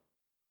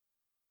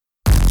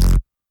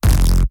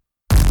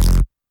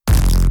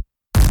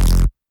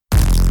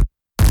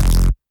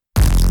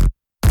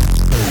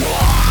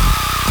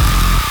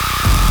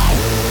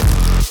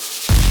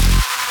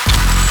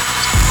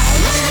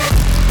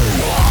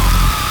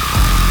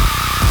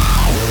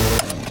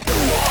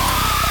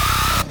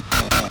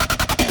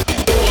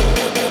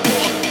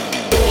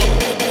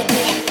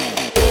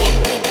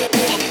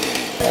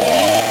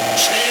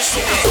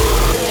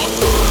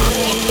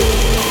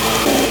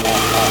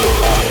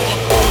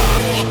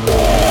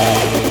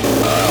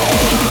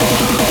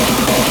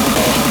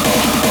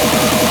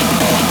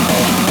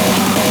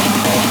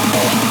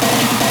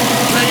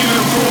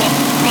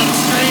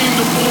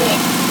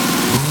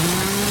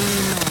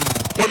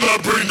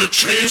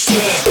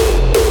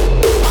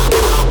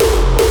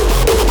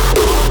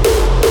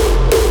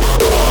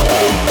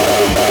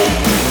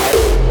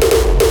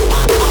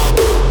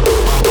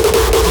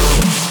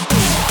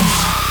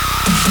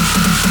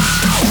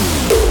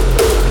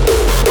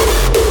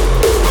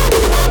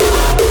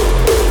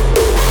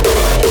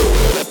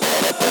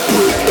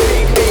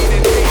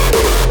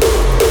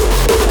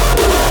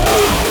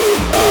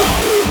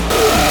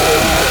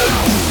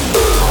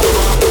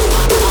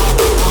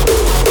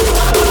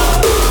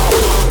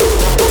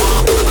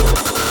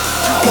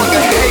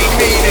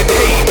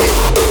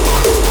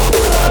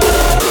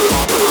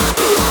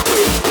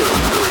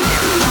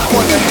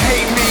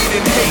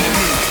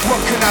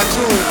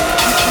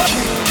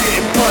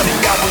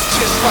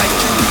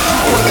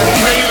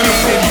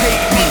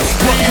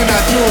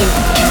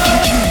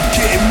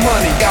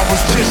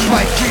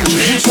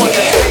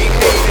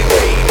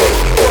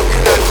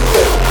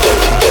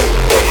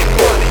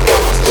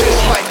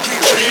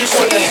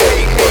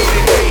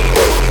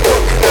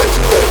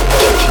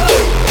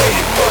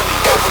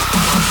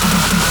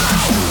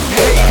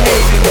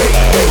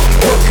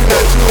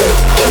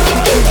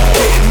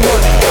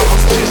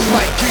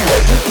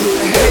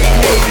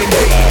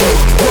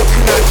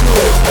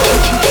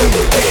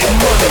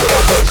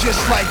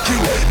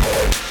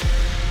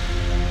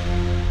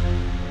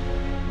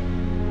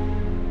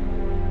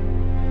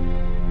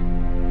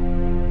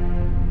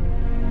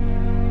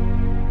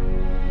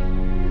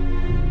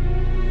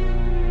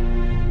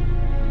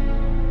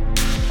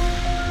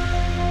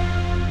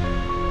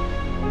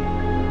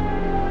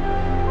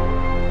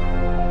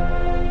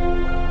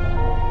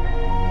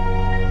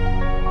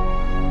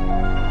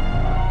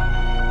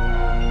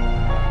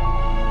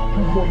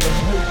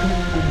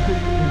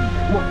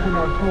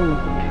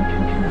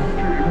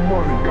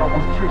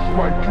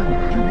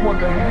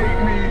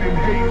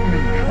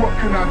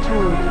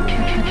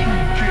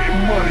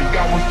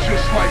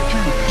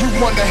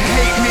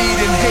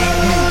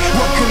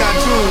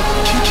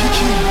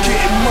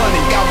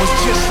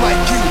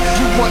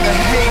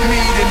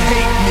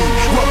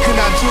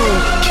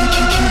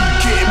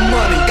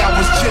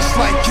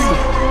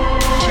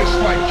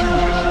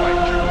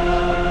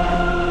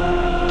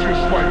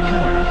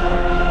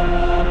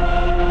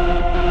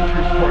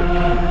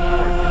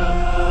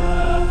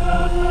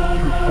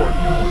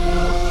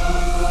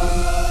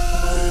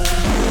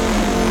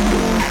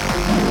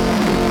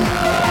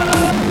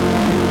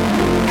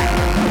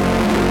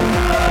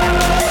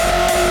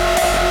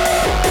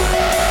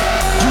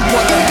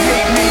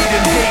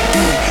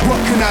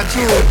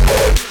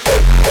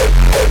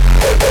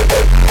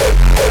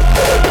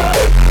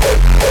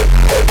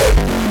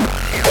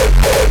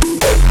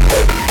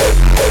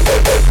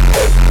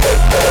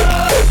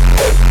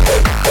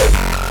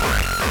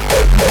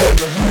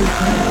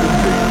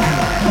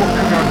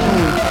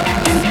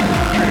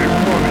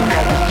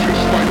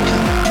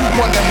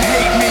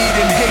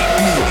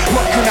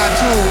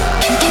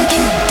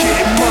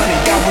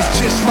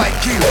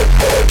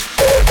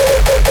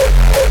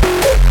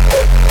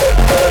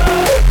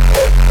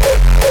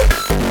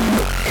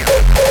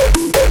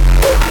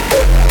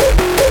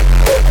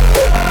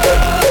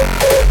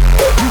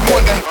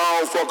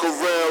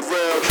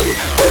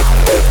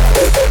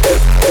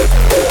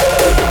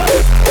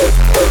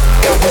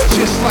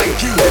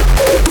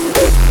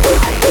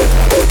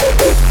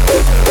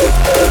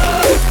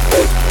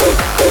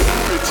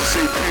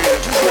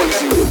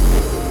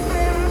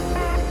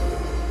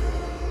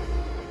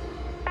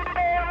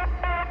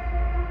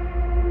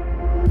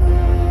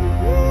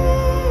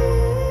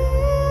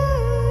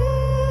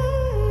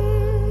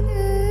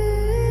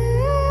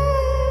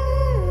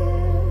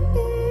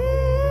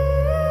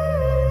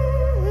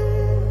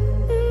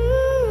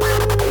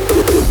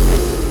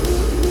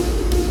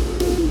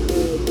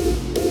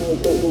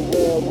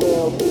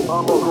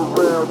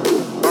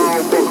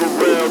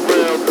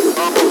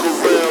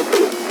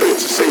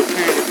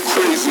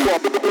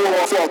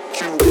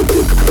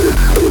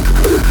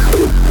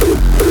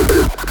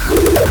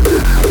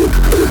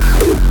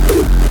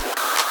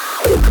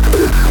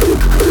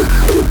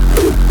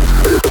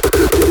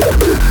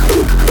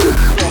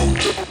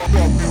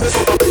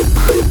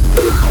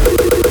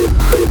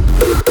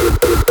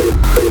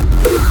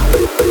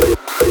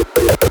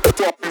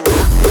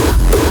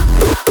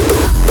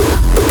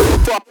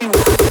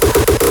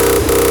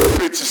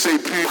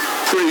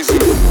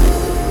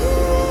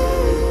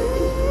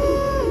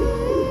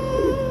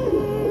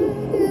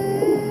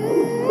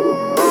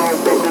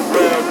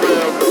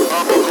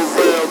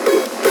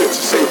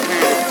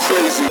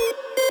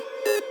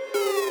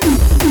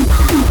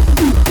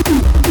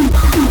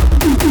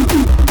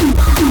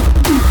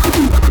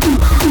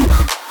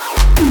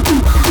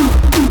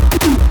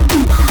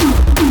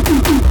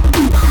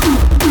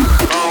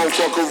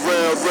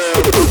 For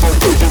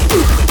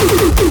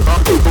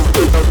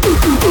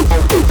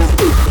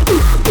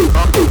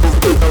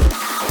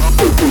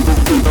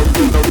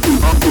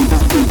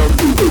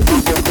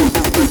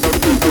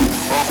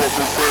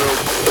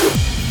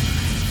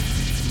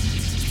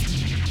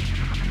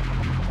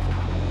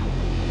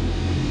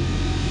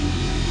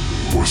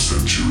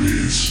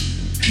centuries,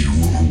 he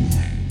roamed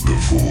the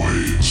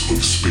voids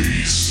of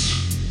space.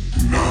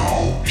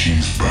 Now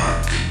he's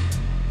back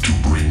to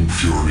bring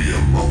fury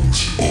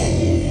amongst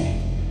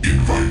all in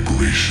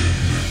vibration.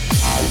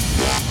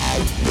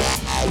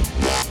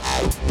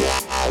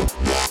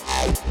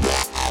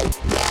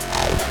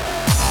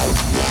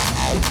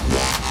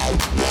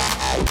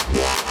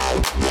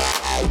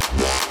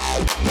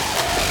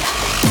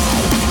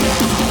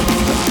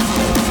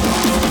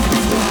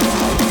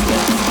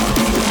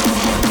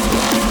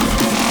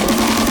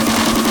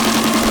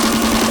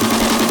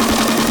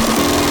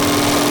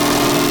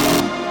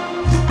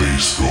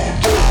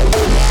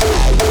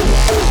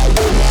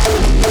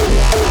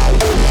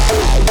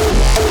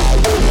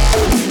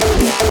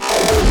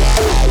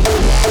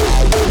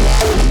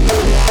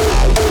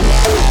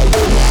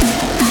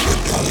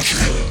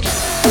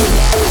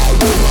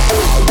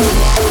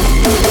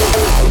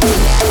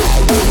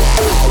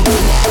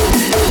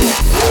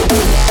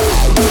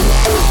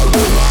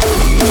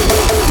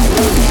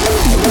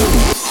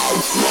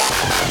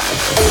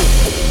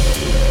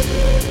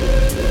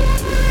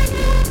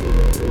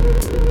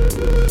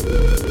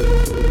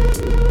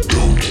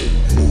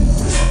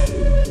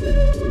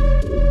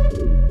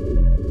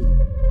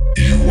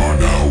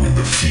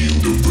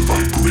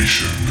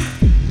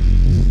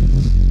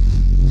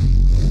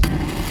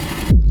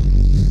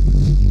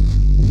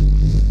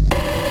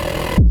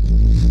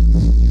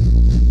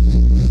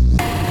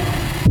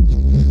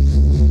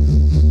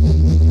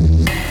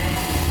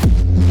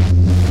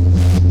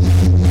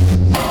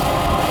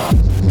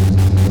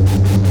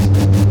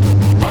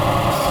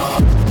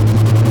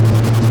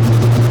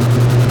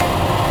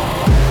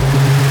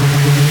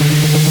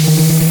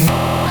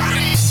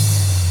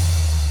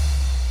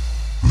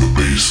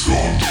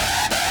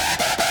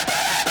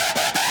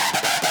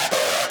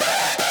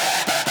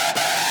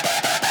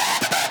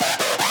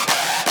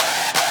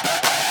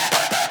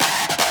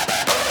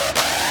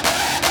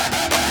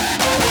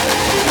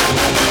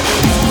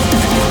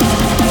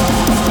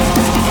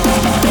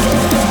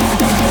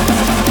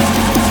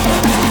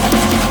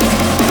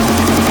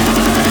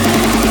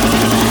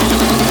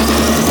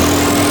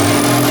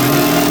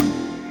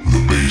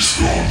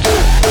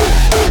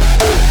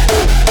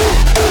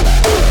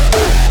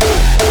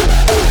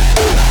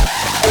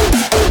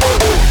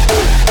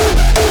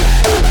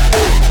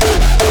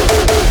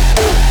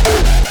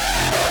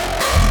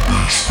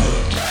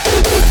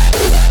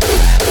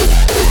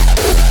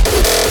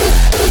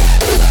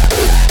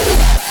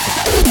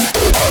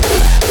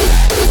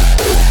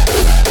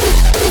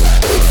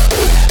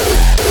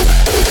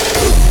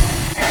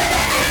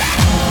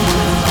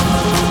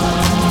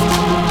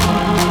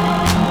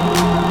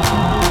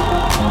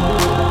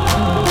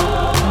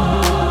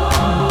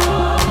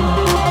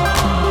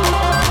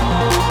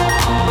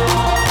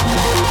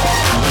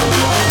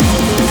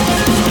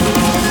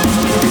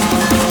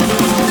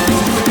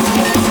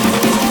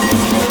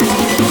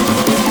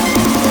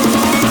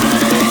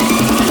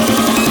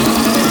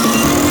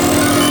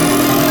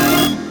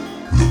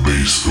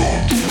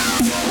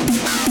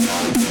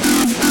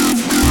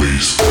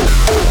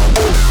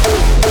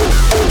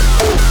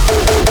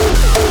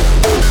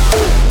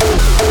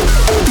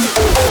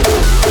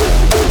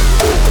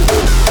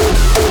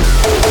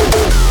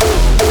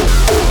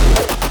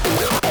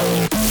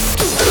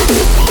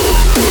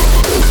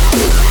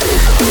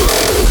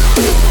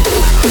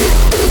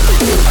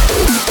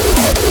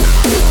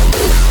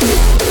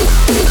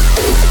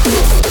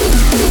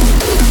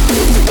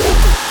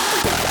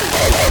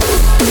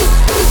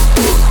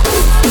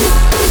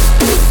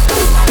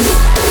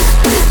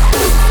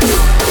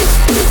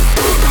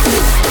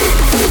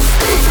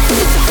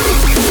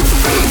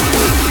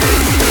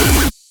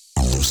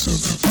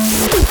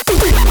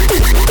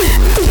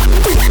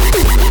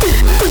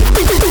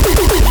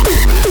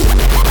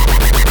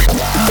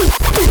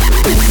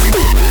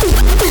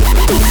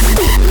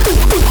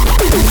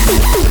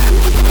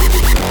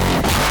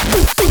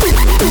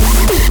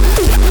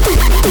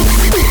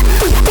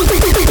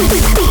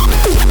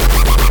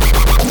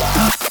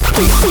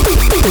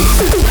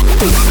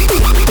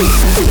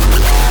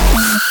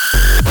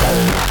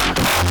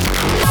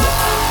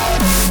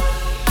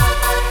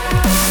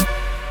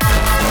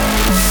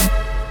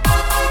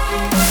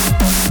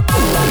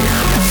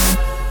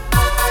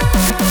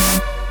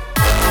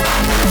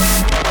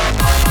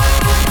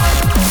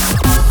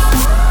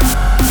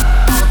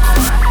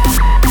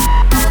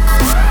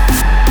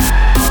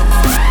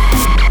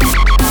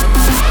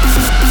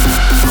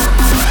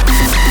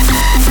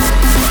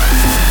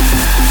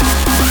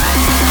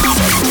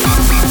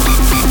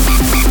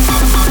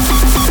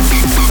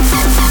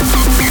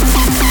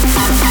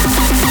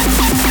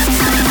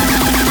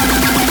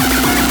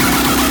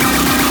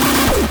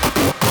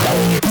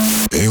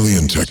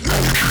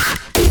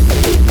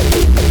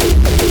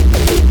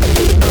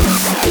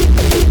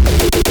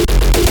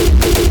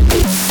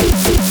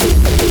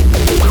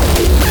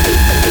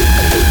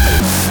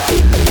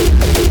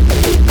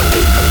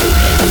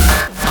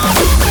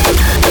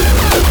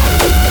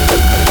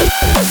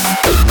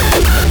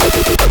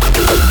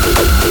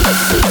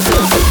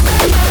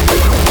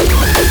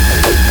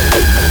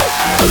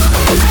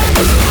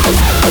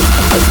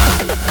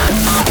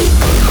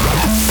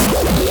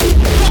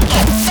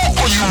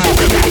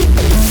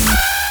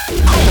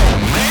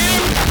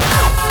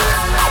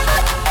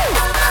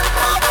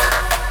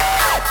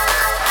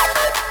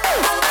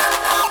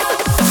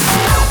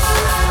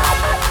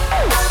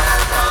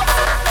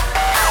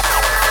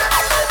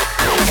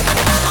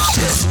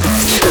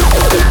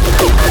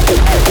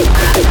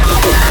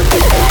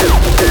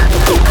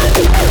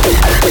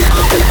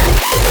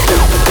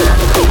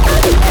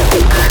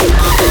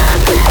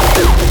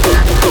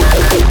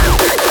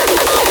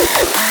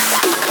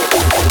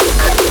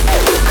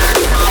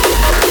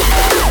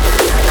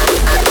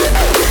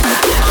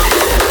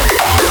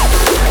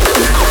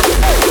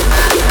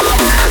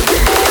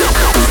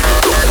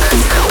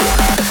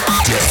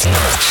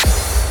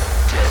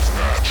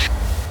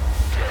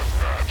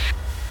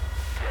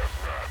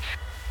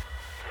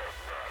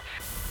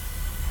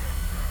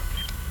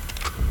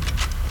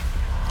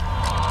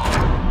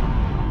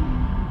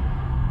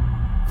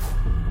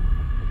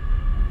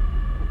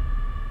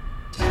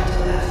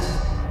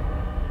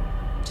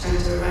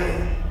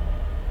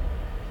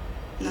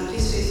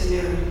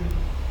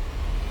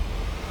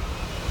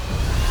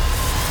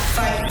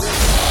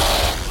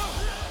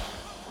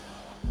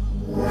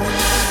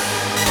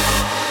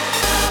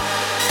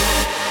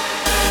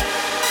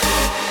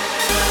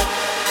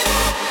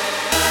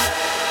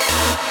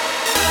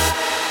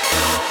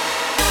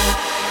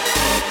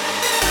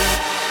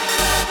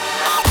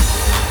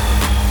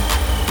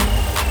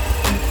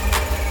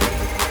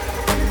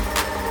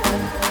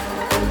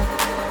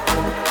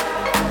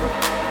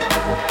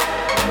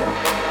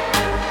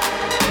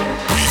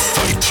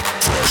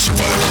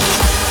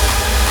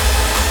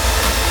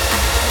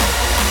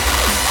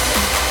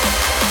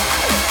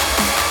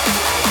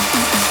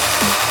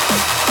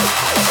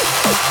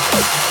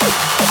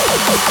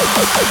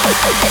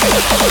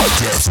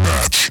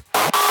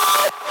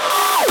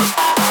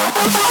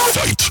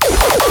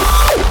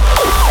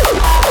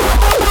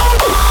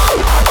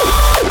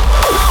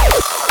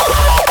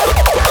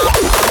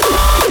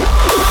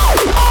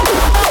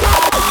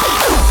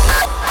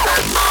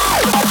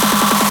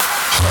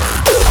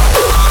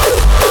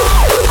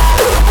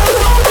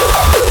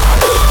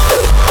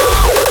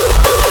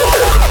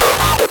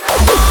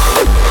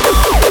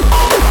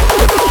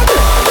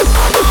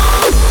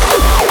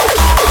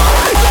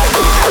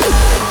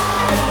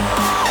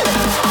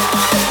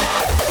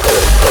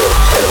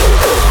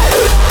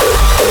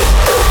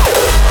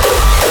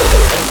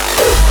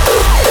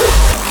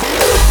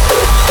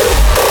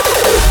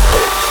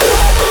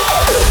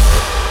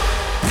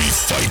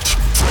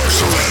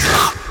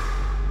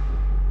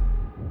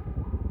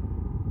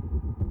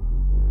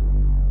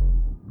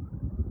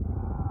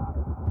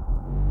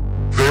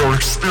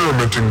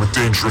 experimenting with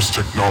dangerous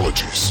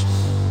technologies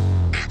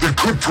that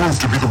could prove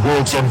to be the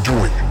world's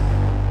undoing.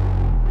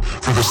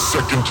 For the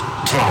second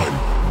time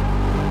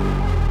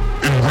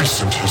in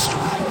recent history.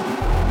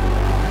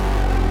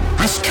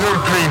 This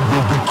campaign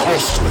will be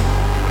costly,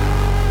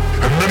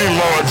 and many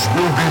lives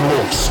will be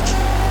lost.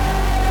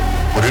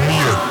 But in the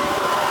end,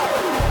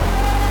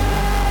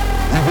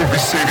 we will be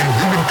saving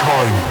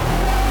humankind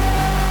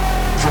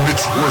from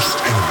its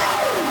worst enemy,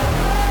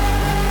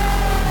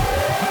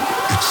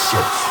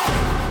 itself.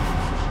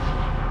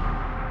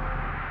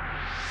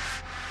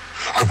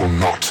 I will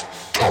not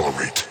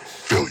tolerate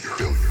failure.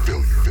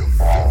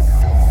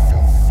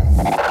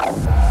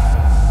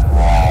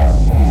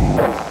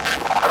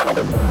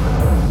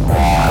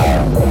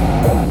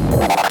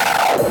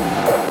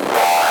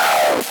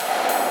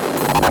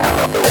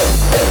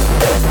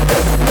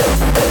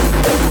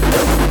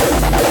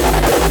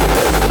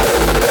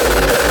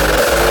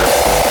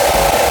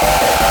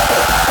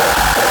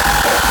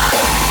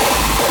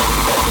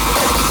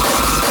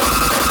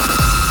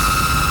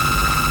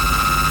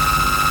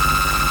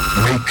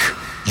 Make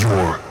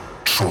your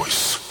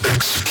choice.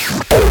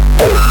 Execute.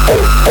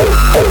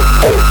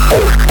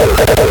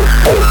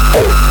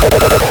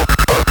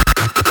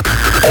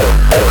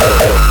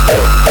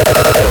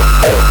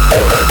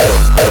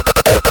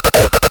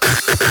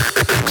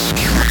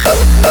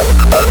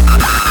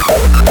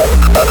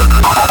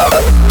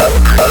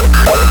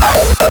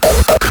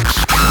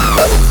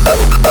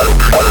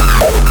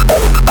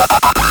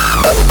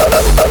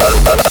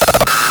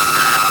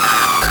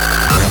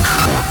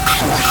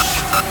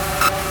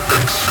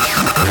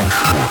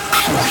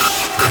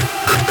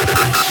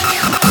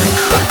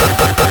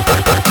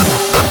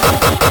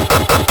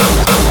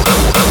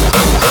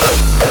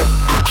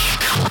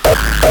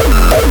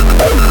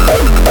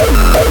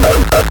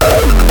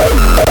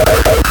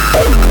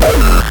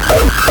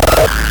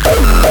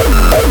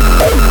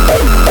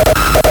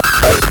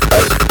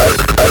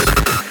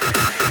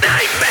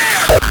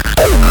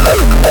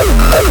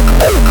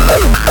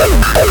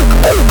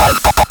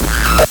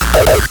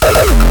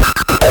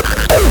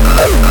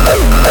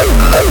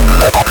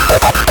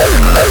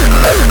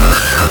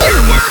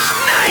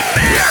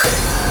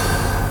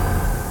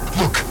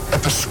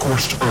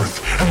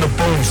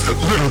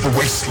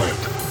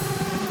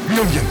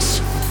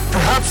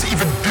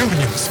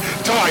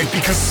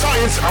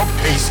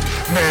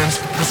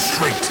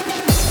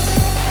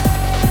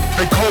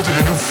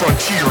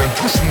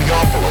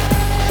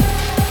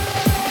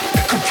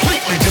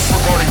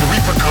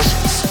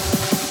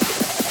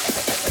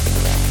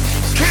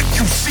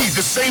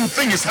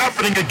 Is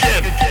happening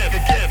again.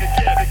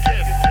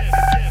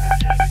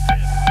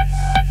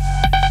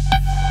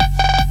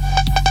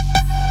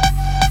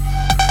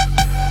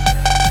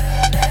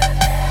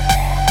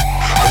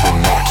 I will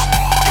not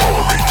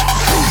tolerate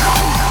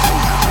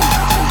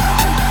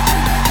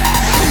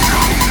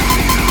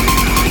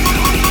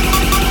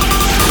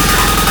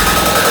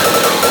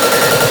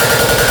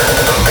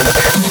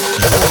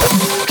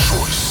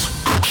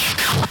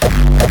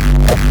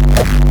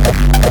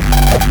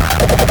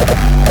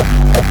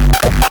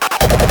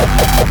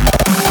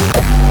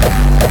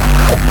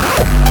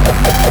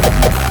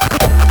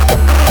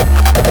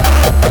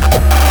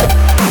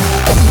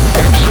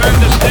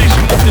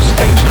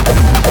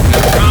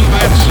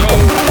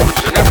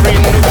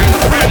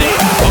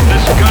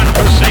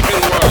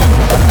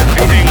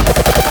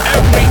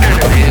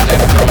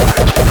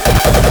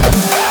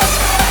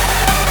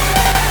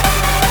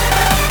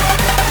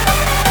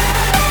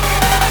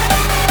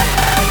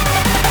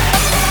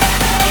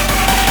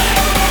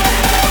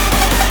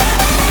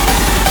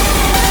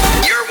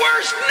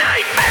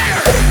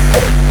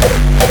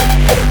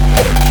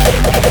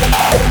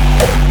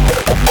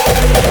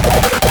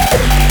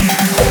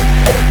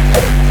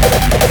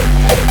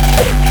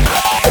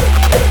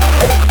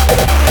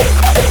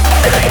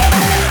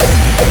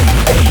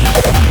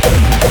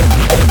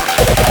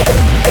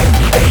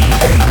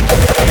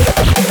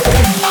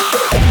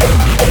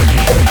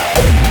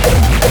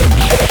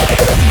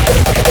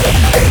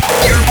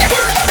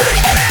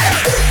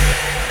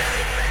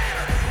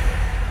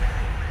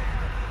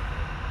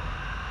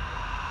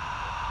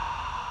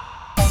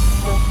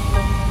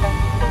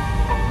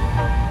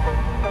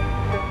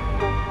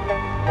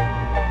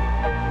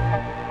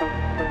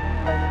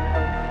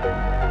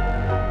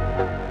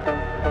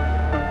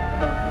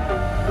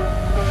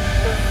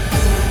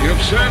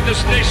serve the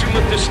station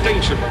with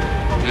distinction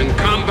and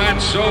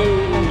combat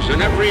souls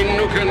in every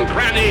nook and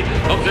cranny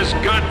of this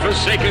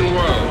godforsaken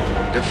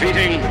world,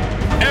 defeating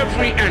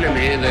every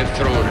enemy they've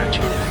thrown at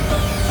you.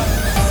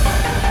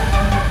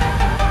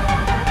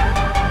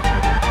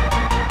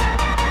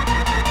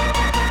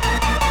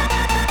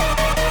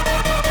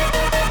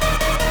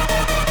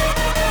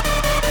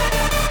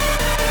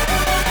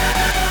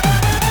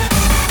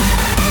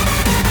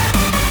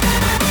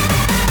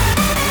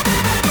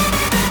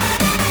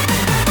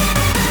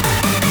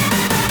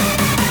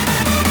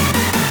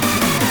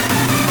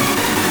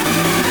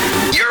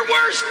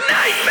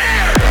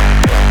 Nightmare!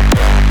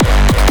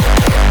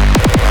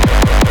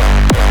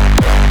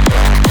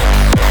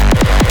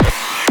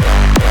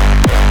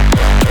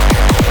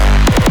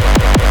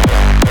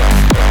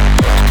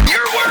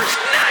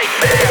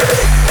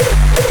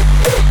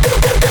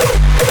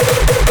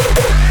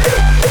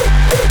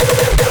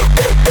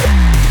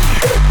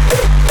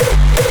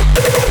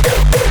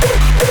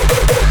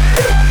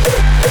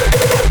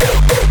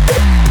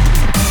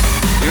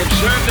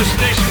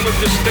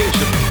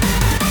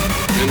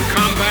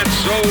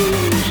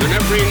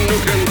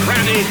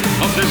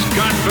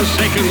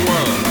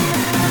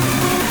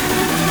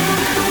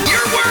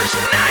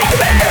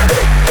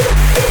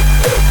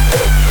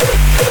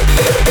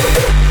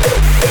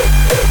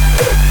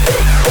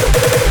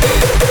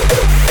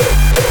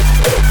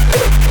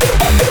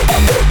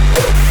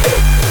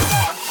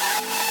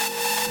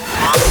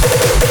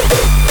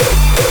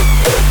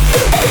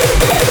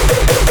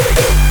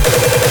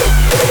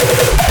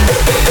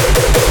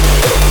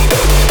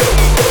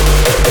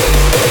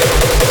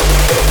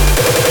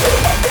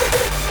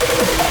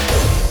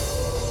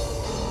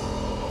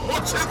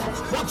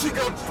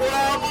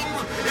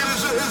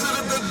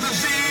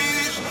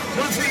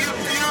 Was he a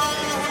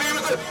mule when he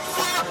was a...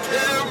 Fuck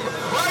him!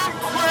 Let him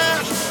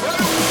crash! Let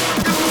him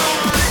fucking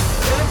die!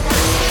 Let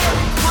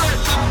him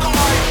crash and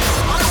die!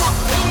 I will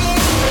pull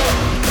over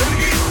and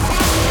eat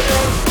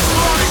popcorn!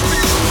 Like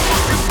these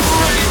fucking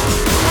brains!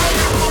 Get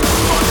the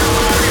motherfucker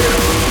out of here!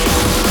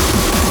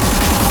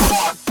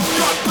 Fuck!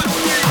 Got the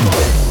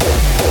demon!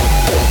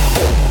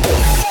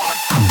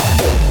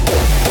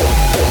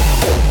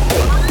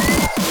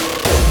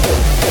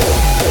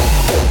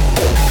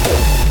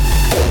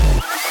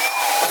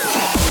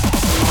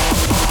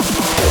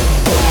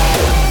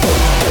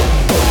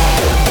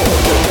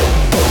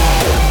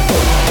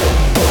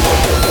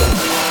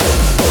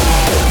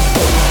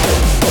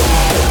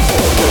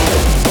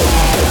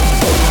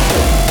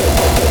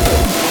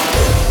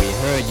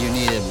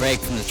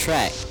 From the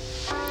track,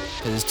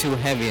 cause it's too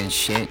heavy and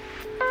shit.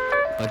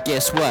 But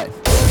guess what? We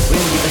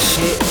don't give a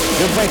shit.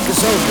 The break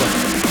is over.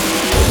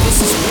 This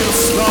is real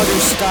slaughter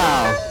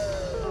style.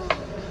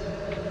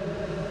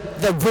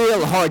 The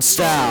real hard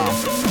style.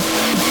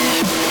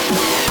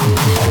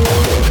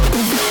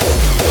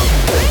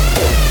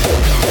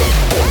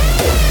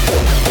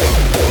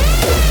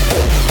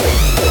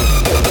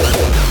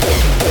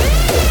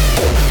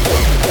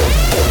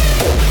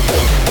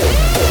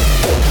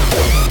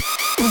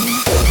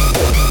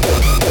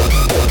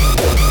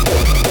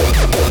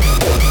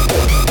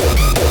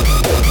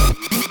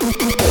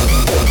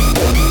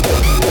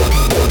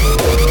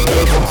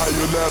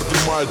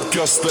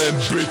 Cast and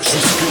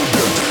bitches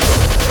good.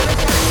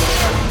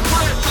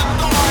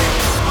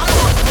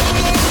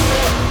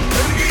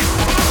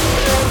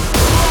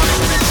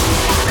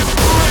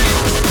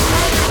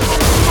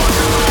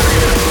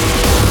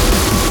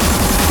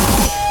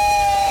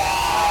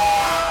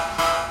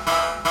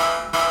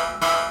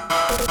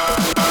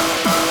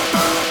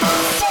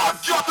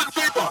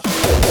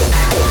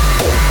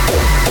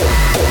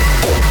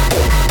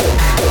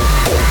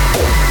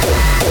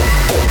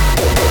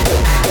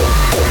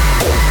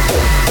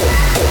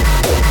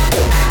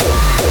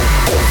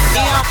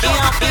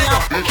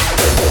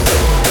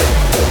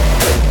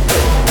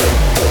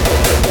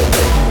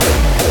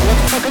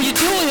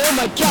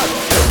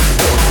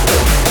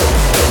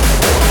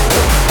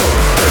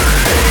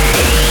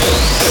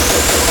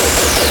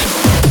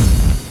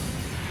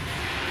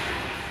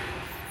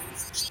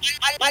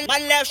 My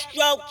left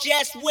stroke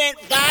just went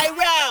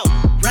viral.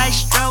 Right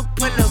stroke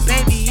put a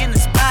baby in a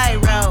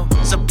spiral.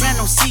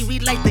 Soprano C, we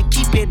like to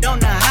keep it on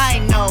the high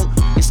note.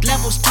 It's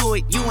levels to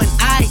it, you and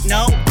I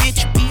know.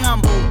 Bitch, be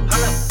humble.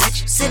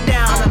 Bitch, sit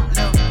down.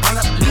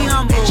 Be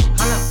humble.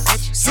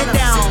 Sit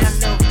down.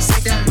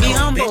 Be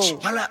humble.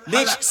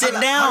 Bitch, sit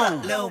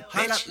down.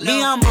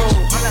 Be humble.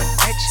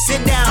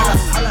 Sit down.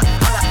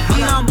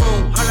 Be humble.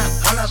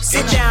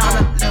 Sit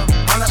down.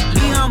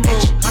 Be humble.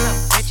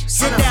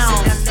 Sit down.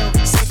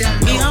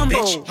 Be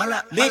humble.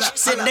 Bitch,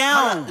 sit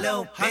down.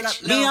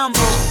 Be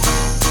humble.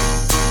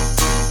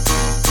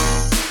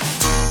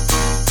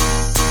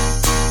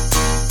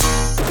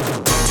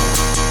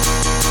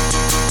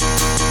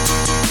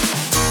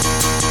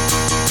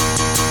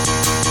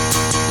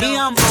 Be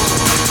humble.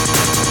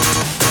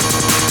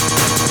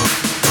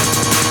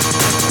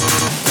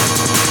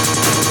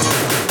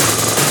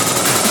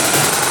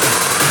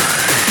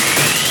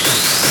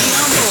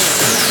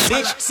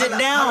 Bitch, sit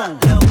down.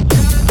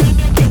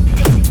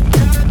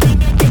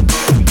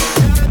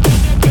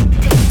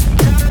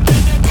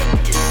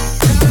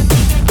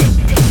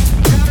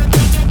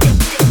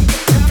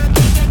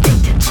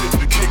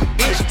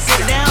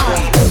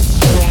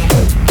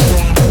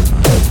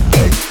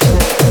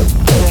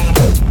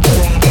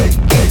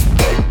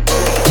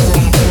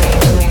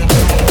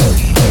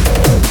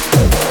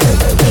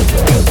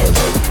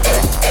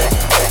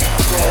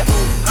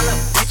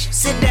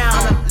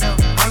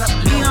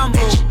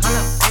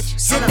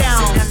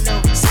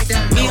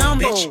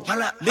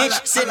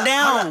 Bitch, sit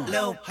down.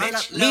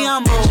 Be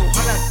humble.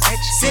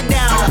 Sit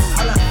down.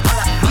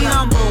 Be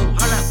humble.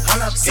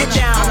 Sit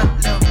down.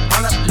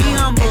 Be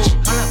humble.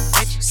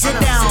 Sit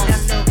down.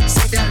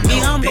 Be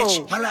humble.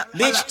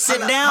 Bitch,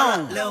 sit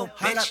down.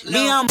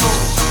 Be humble.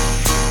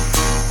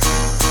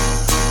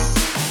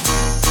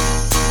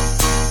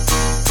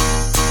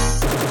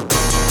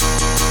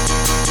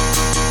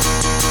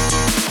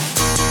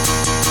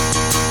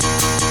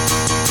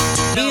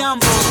 Be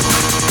humble.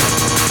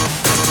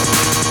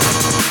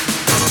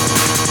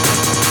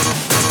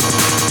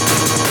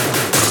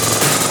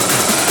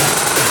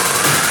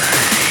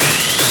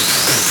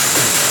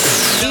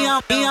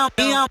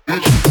 Be humble.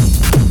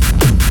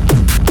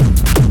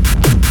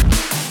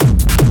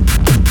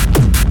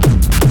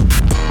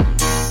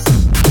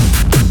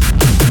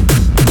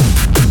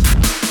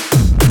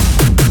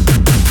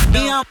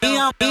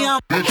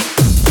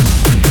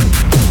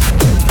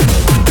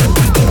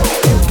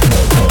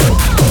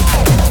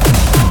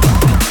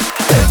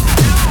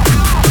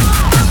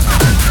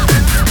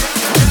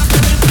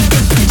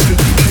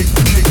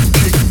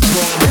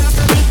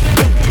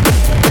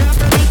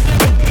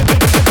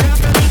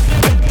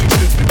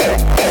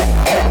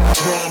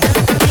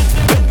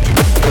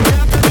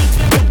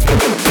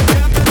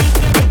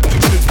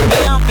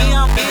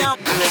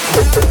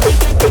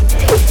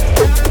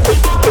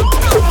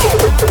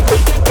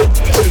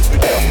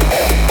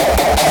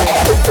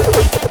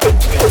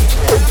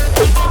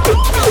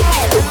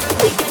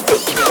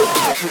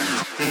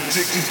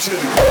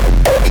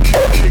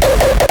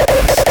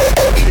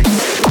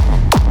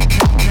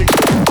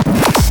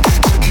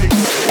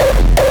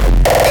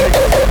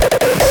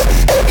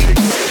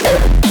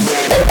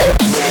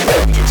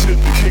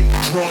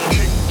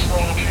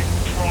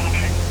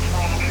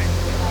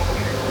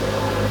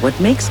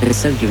 makes it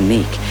so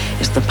unique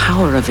is the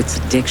power of its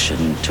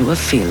addiction to a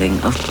feeling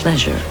of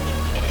pleasure.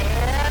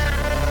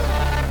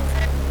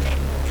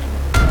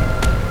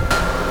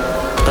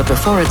 But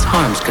before its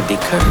harms could be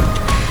curbed,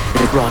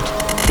 it wrought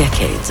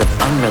decades of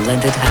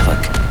unrelenting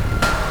havoc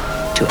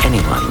to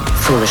anyone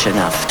foolish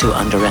enough to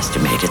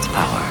underestimate its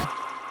power.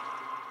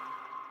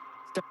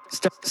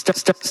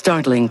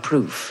 Startling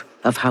proof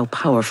of how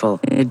powerful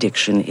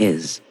addiction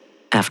is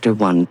after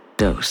one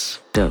dose.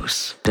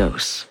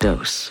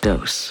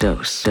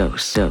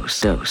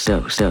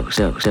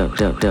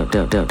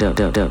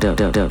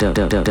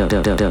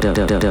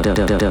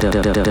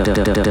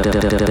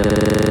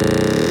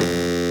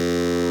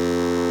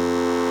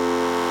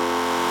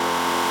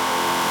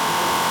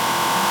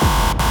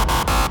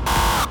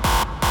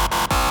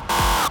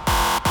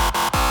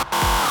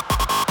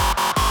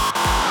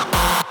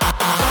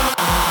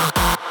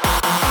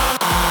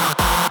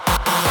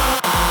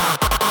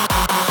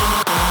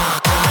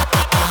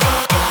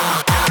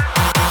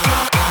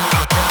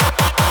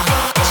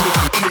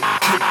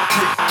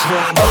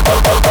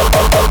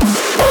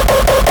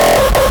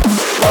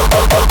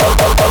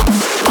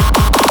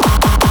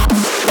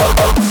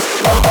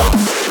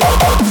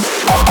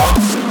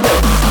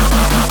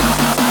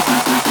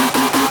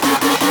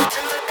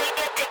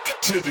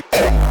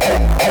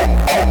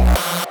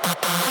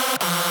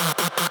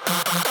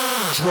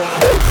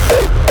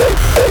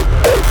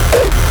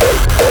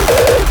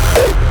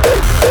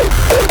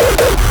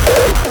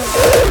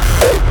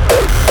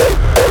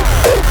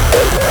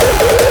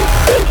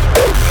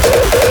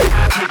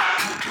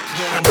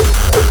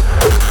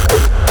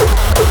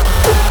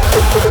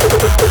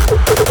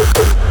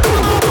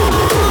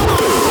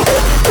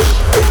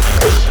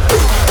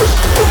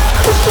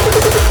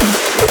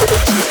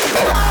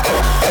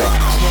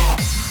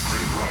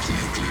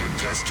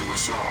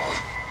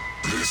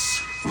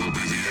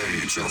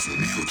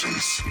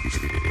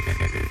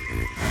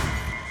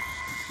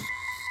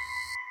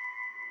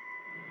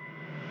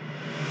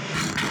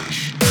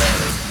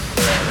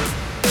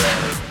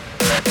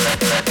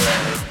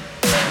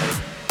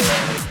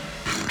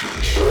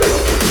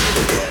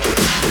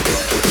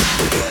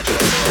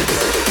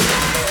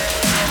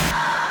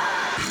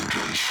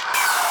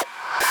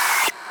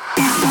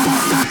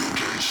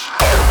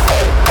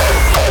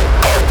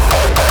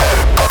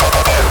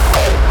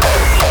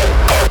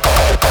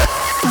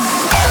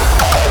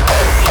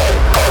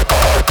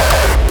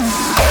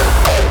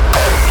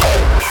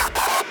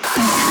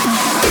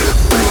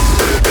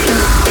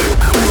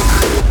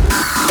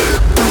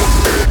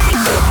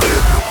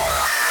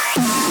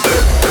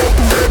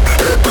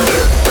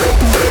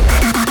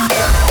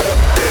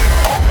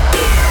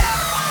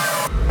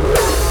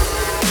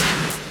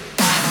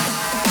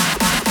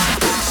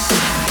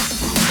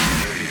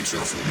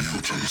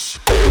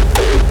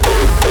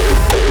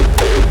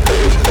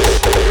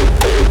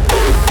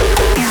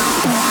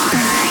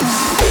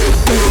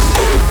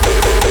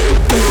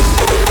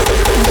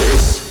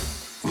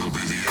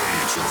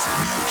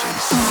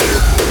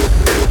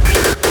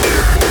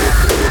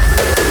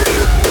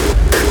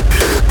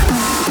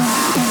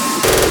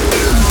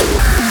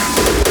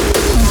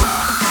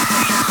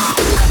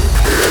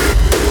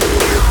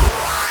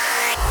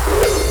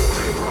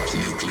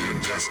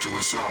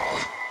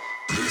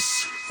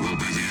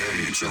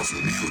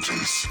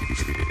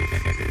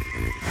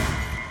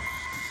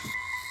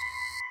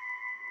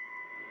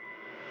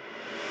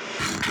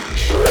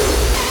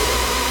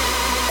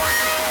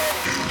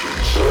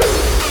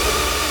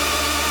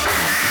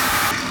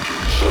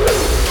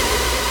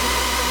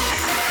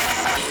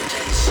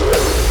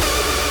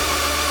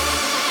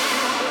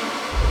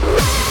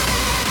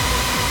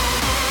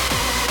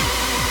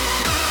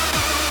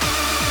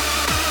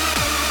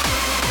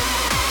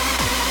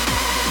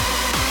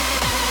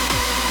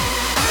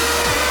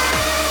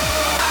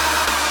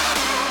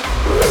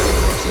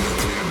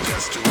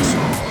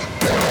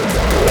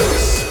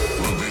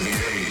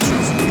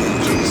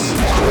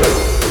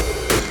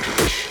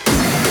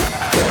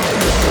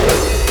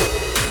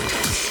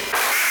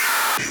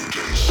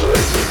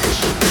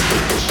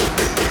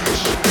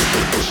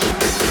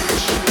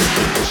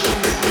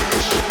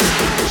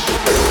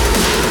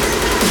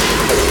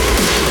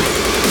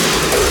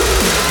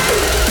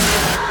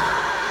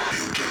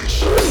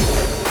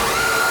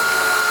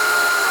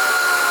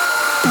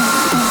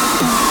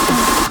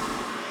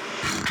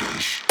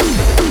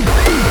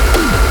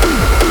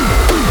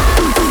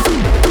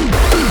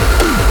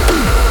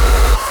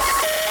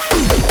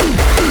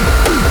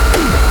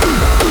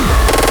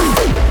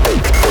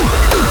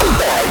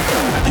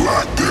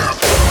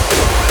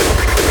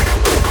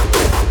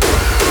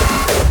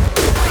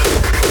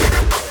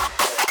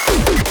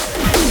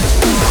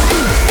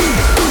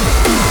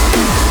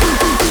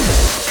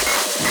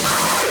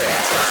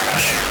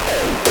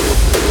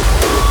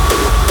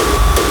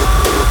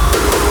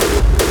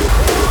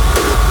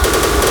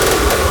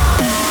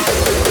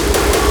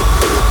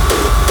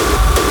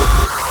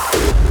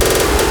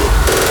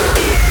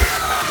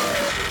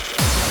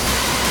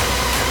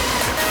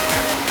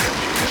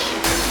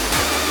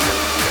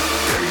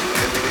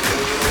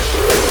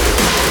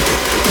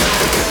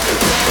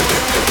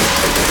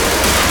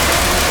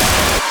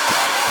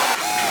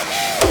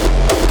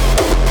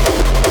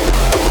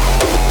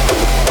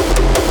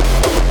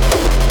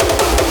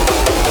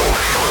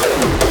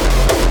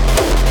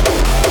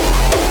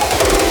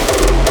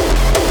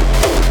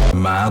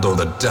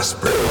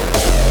 desperate.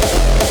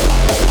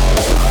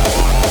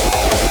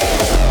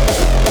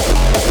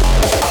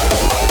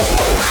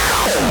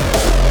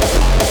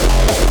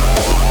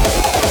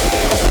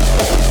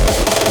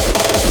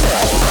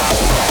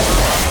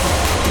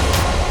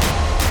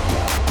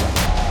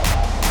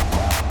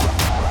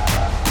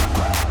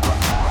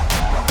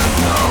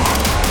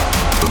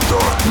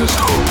 Darkness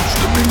holds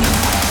dominion,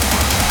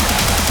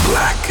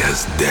 black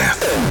as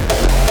death.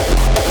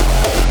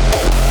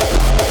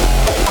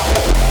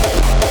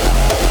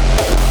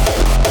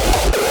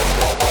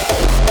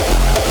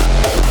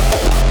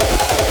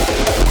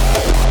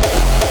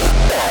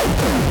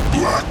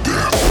 Black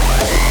death.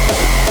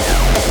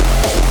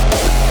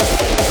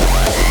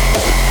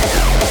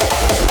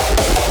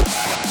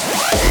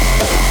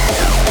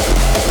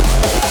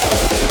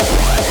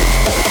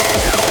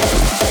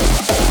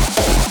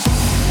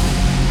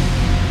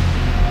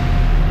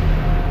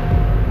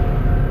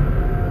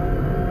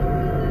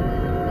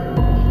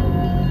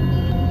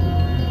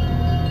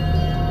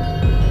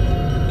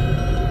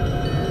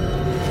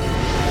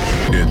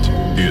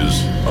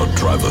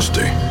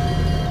 Travesty,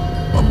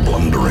 a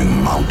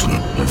blundering mountain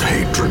of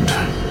hatred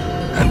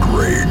and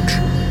rage.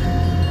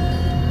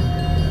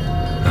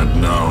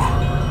 And now,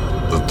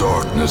 the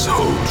darkness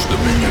holds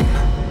dominion,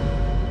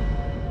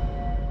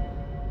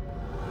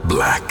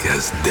 black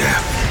as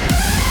death.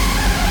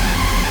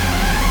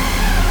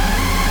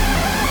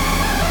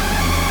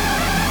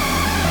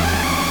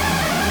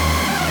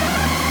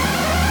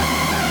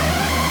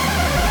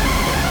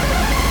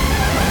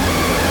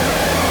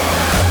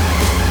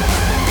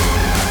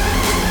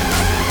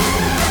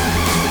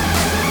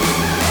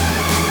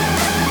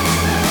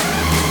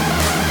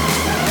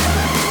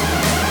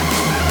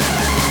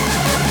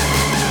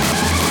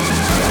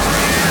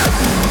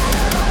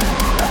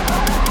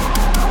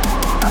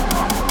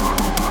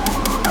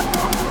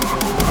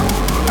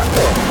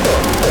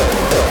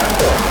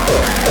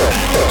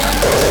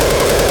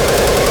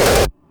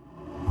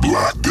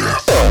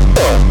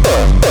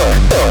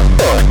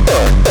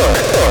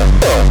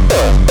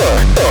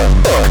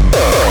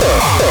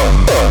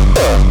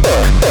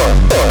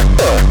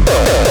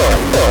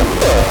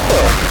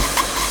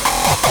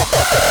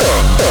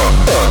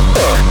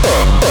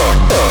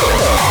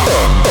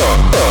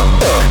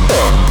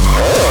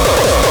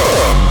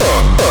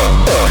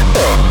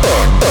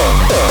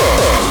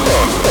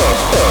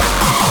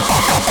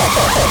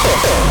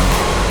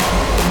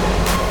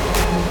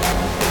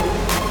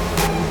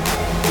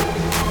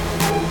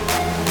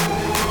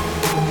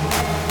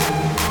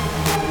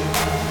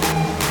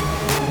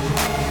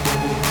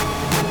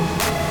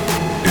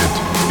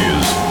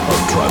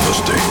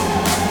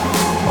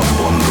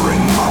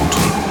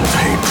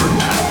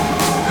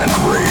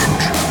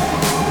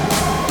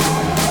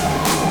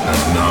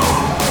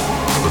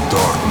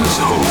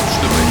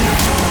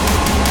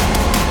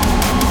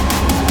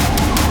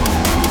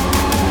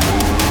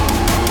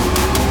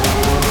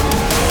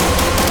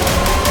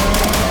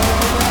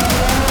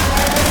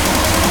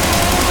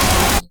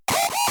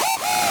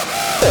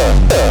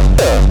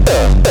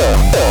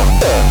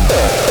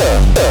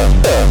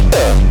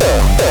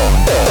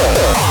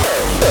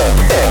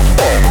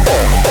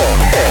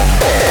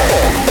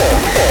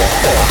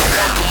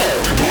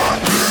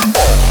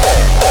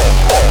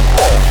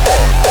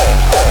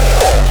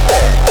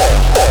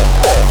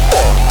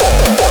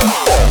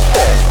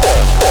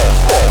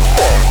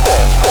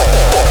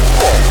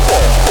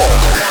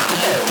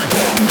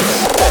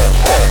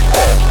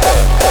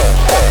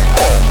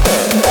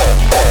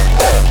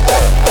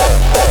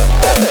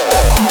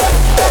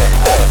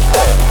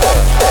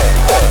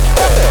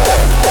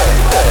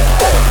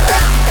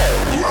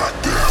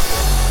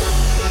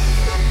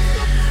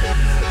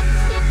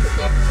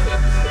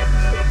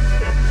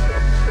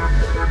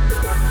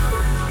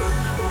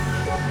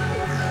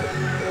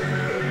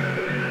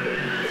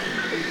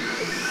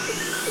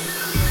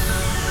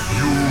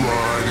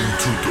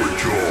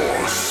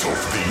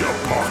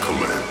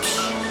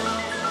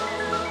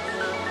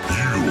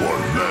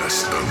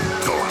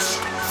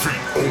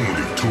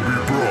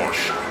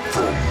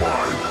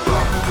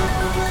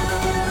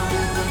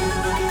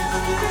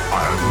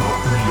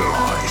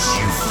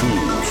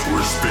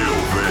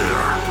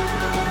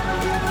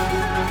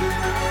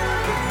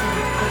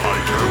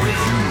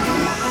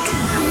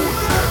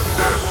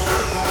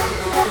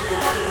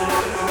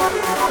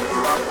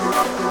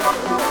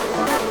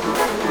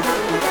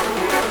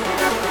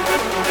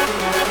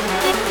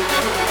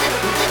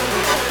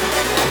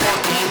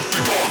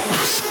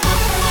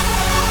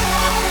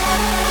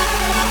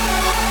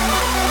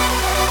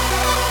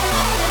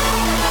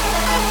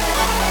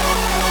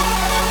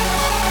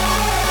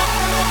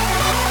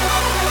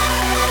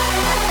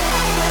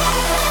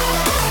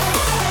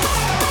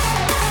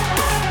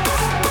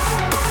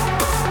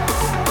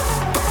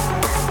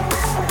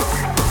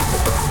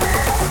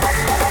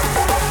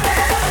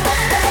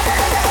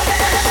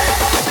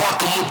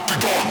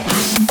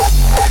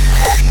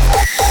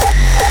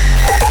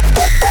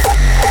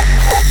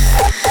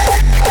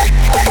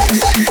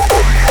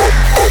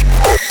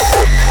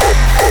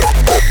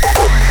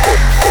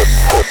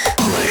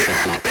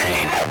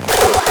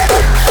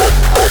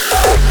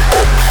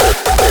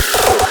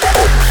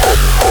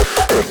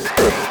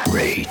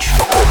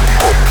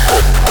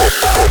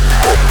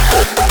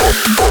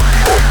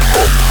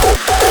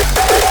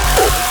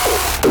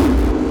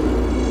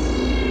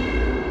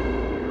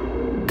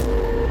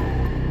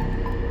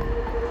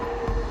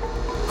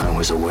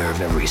 was aware of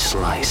every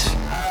slice,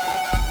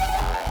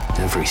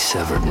 every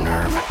severed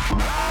nerve,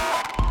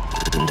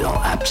 until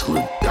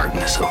absolute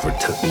darkness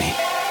overtook me,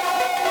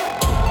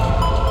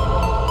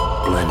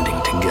 blending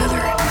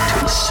together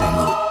into a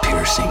single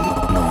piercing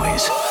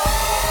noise.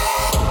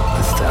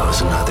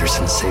 1,000 other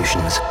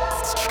sensations,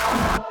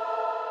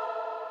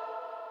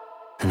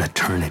 an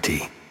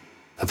eternity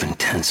of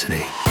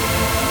intensity,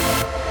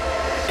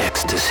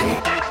 ecstasy,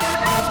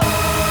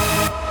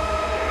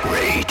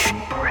 rage,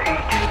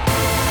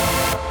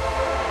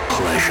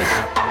 pleasure,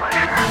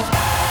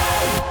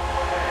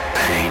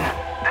 pain,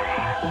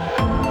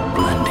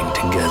 blending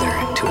together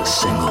into a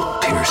single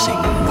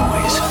piercing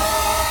noise.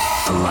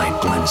 The light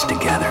blends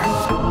together,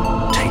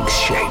 takes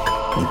shape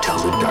until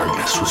the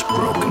darkness was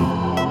broken.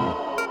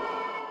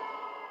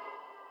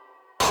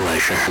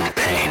 Pleasure and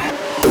pain,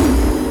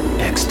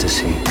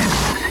 ecstasy,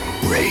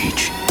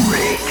 rage,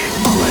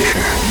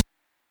 pleasure,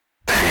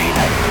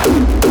 pain.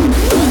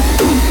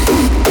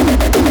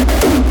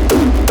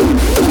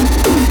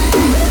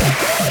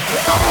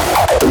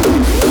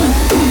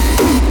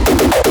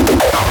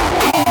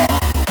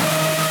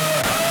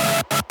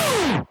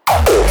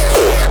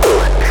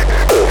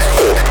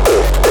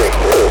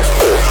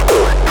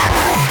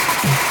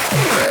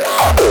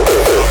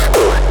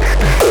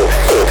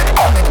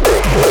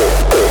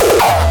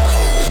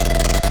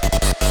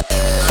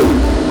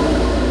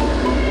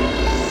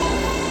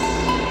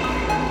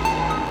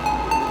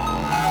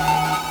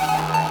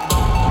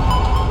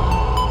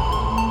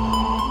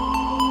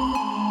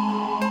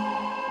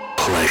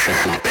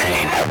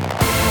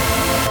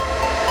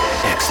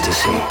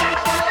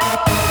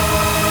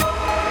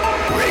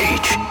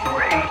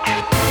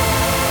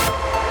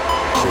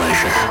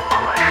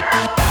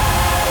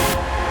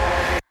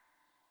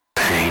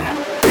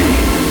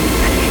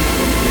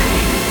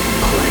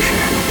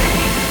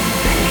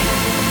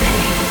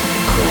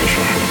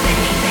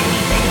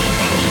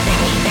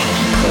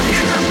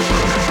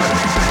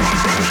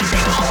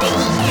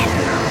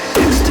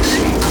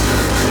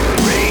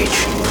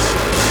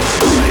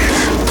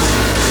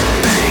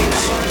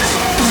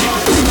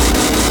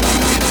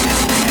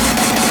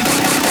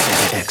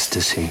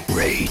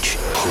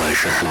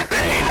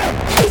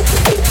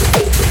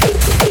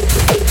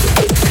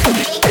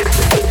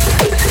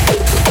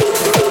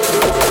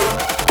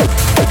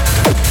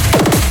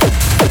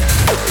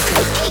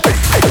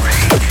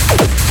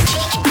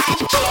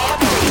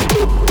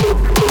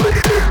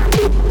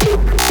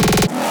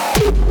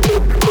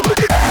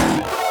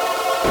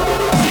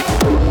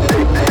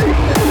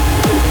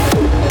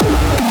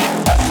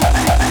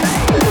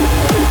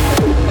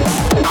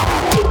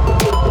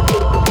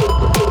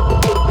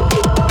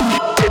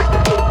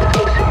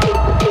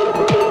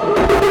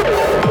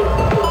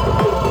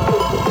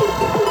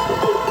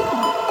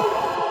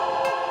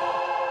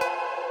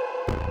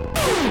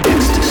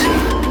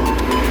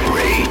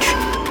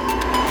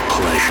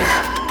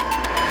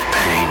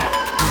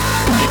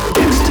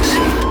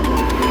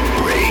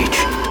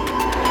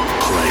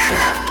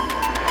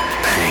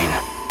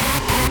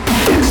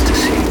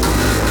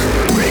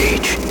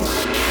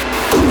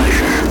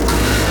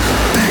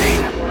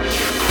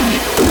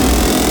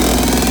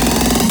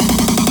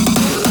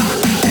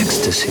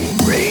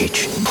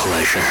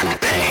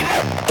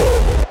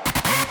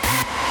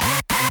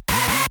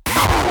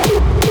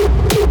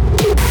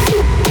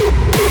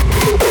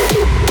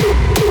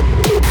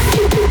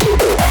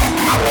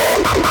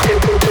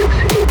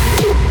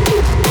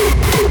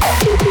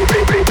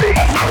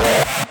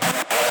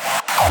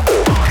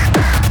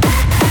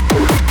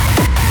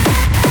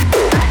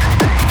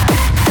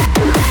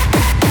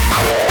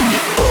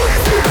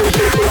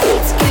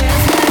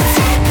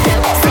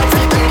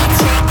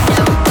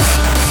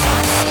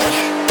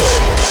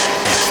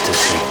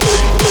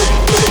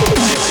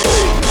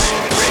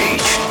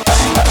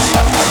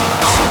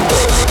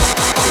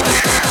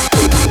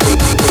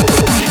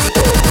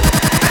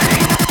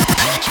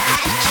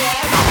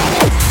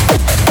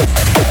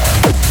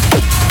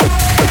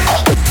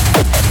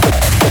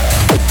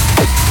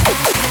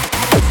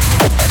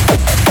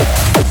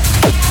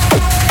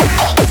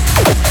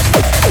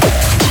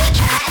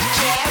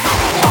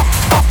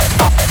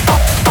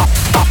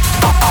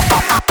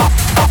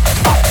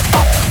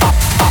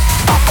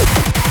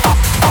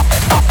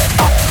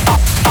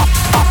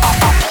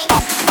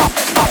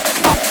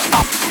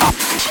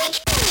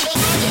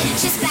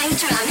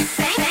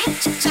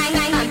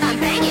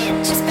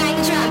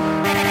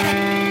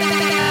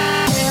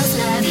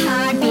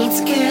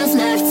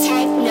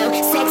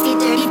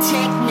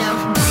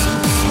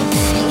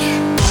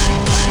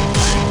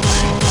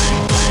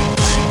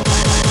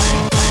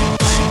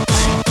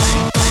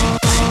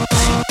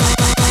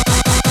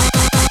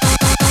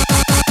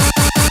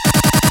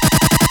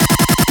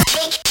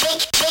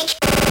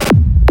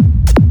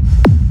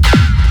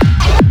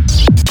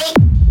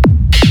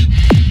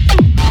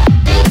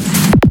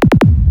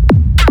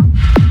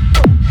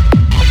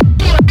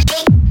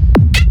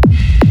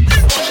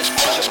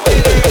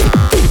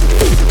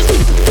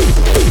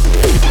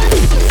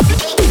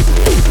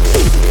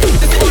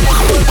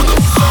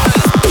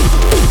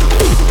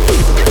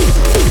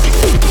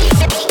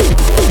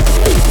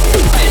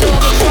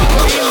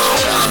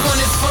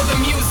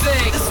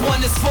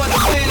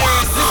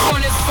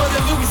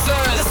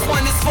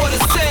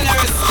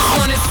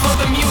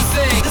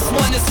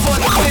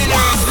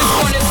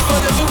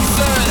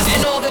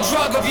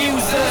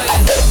 losers.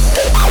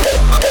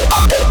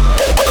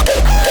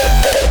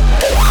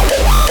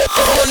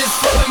 This one is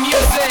for the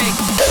music.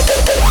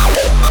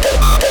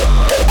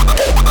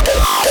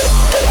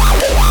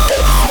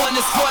 This one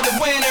is for the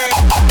winner.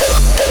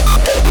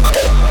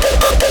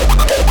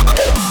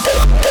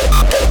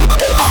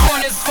 This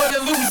one is for the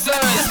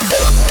losers.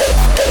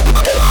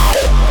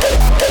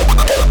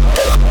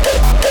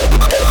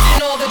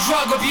 And all the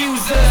drug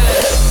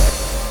abusers.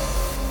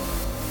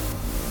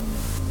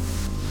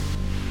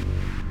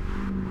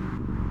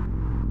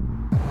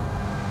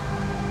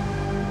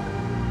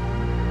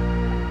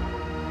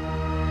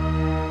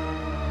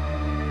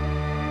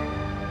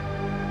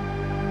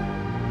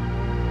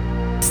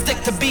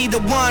 To be the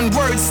one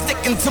word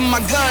sticking to my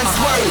guns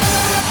word.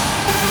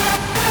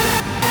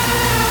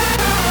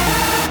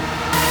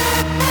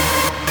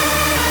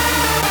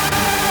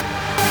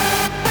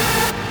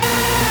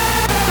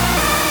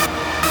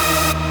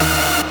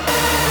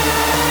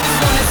 This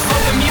one is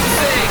for the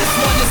music. This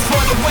one is for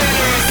the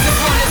winners. This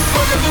one is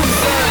for the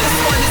losers.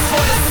 This one is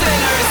for the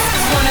sinners.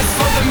 This one is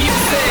for the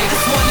music.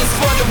 This one is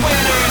for the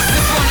winners.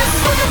 This one is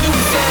for the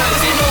losers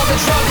and all the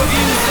drug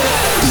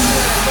abusers.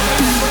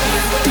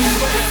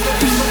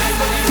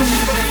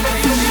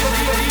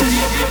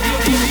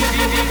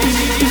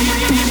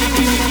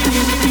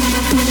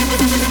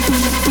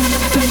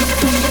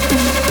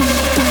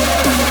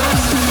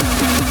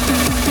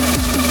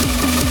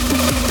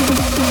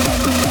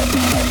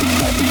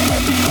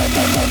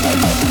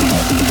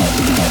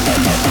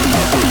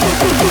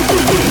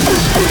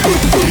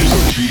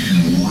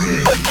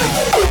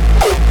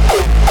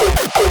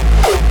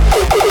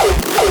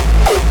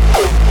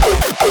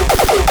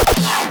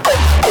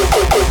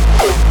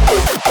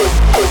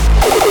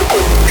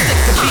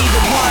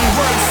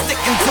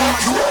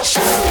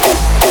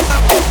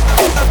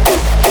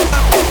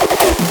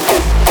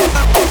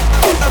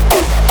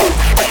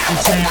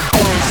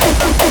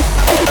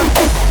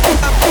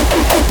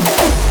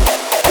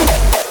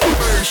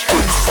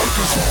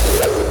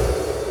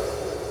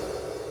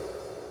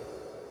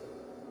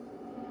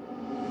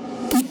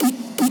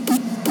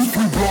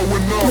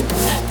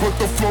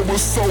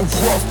 So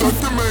rough that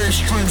the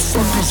mainstream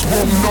suckers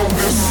won't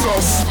notice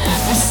us.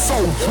 But so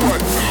what?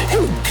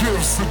 Who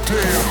gives a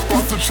damn?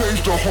 About to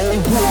change the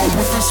whole world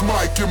with this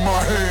mic in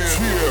my hand.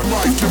 Yeah,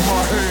 mic in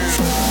my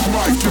hand.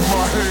 Mic in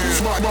my hand.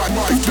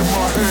 Mic in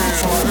my hand.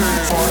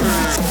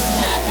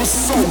 But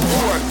so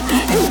what?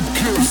 Who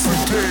gives a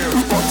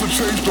damn? About to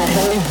change the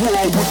whole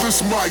world with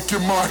this mic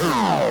in my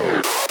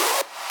hand.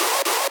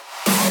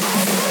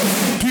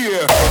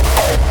 Yeah.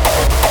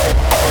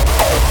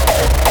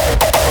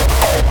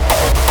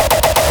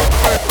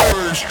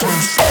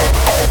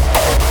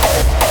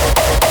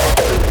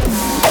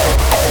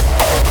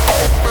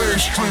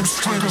 Mainstream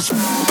stringers.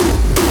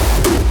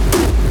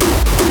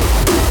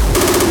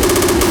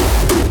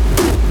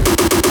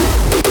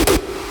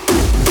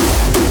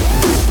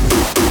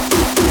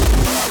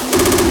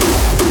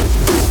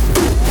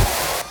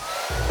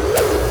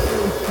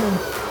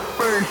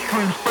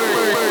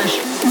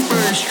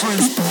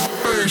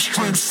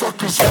 Mainstream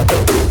suckers.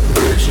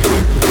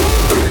 Mainstream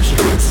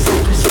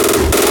suckers.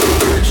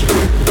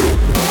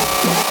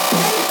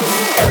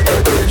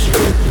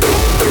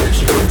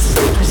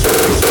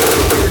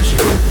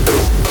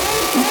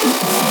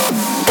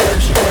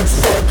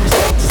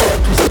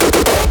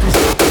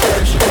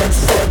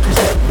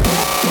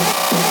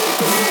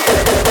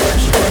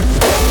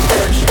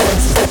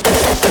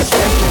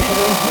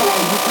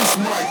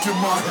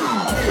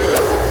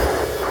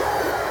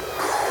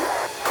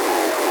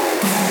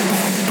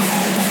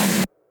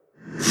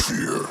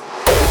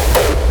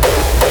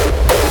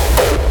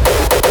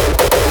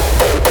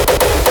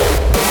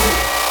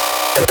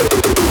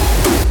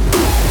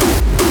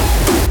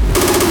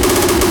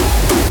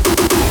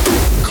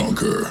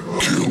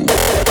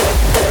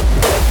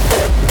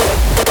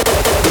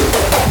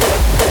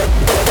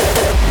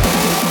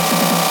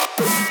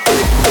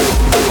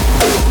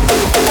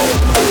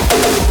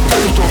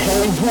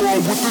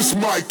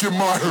 In my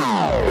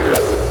hand.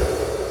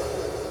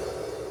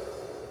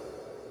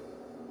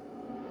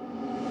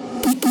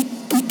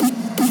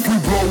 We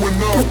blowing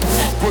up,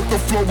 but the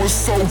flow is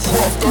so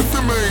rough that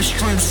the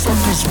mainstream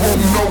suckers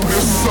won't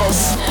notice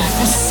us.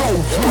 But so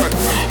what?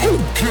 Who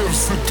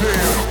gives a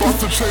damn? About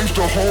to change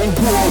the whole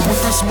world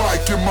with this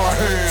mic in my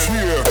hand.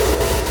 Yeah.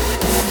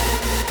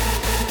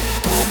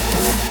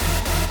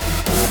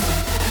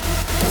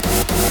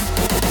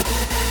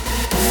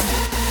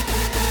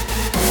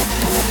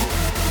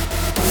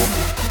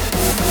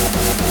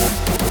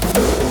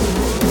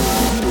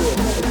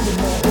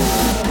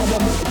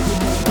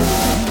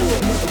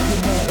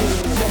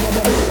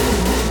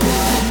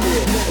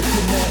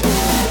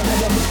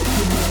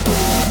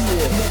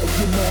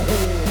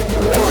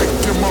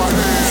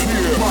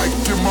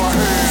 Mic in my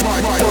hand,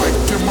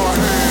 mic in my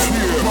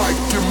hand,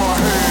 mic in my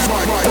hand.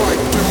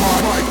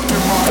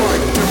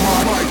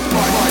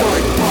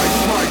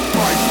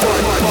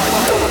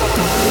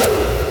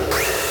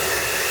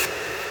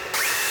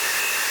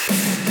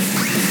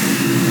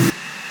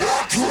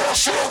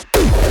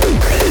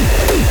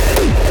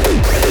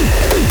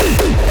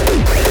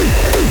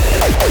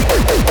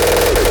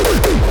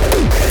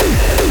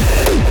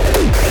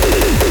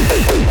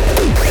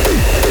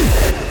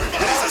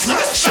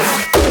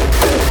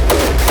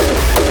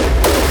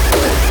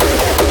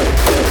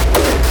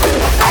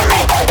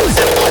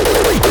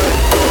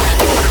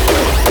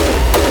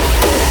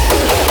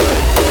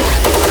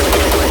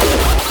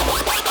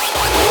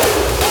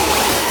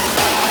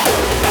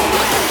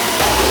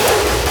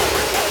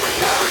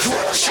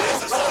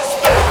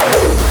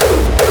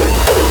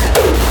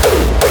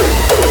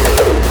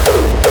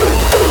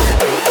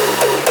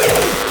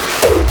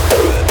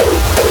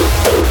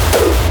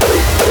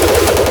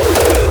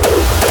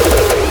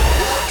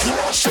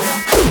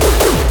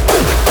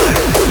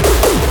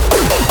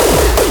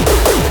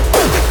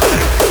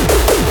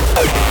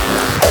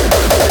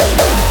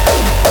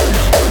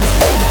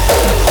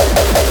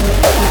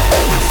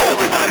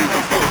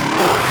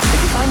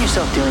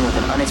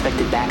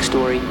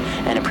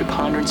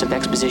 preponderance of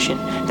exposition,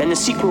 then the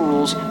sequel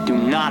rules do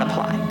not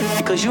apply.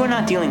 Because you are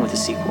not dealing with a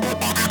sequel.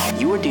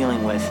 You are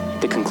dealing with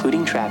the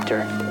concluding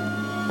chapter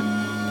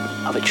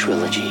of a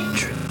trilogy.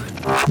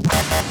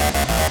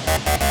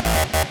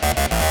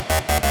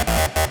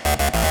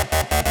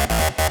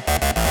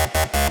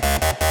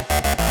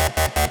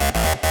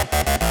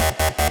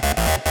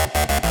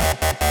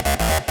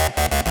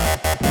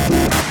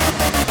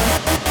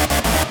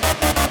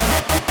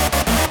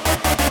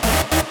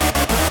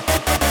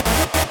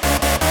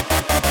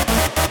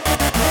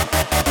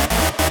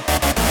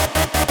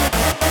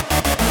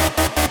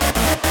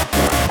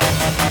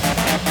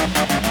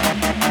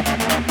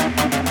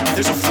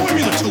 There's a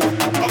formula to it.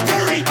 A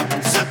very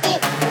simple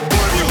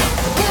formula.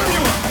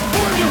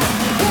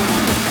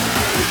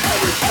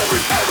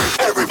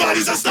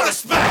 Everybody's a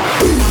suspect.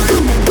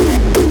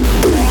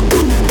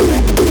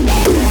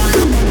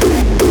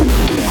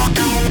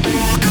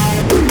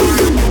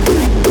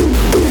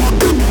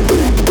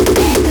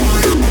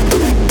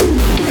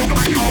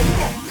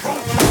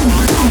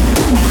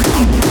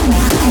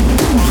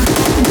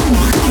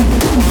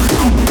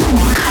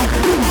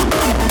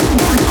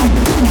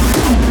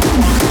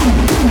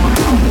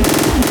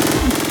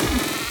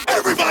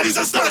 Everybody's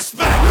a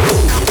suspect!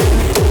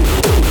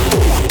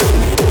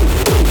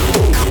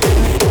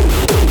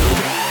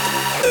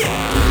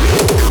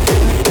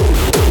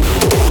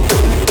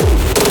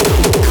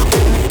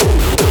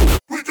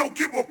 We don't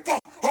give a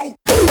fuck, ho!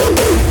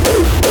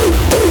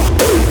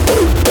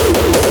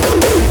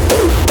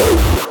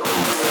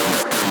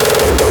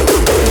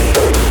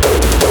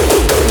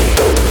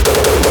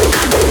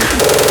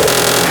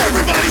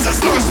 Everybody's a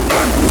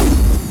suspect!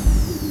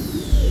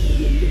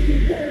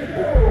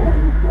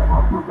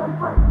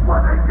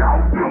 What they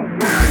gon' do?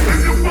 If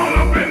you fall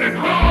up in the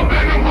club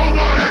and them hoes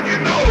all that you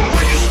know.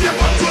 When you step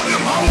up to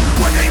them hoes,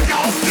 what they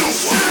gon' do?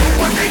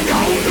 What they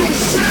gon' do?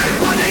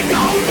 What they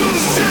gon' do?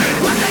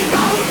 What they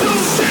gon' do?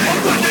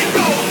 What they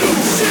gon' do?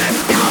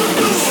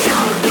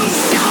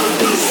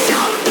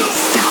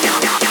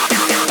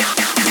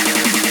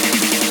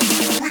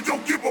 We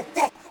don't give a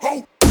fuck,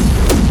 ho!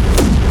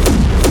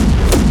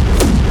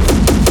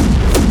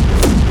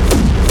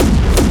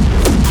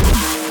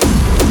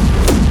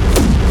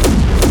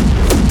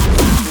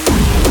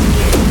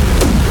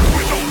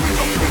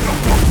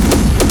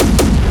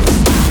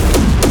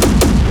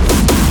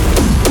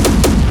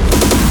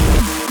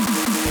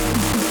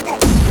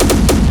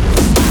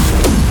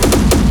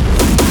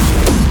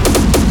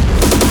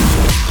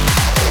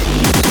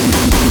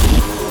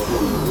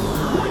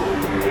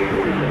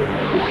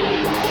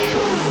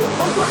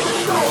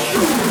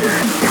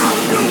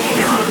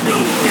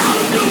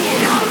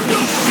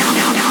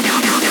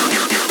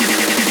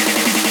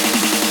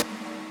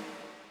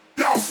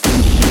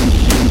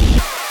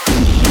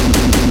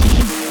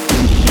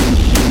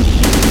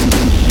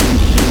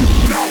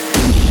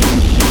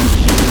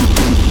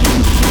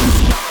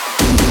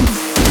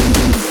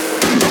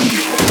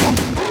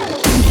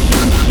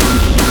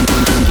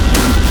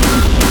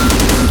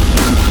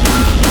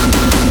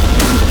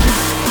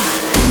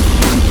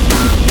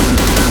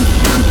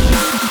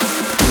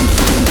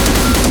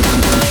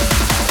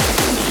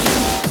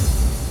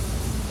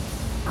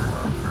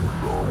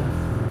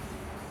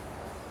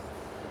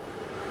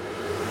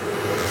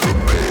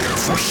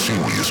 For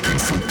serious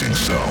conflicting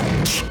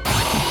sounds.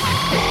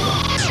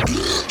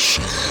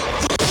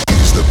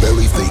 Is the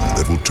very thing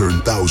that will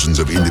turn thousands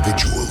of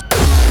individual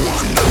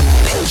one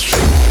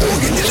pulsing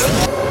organism.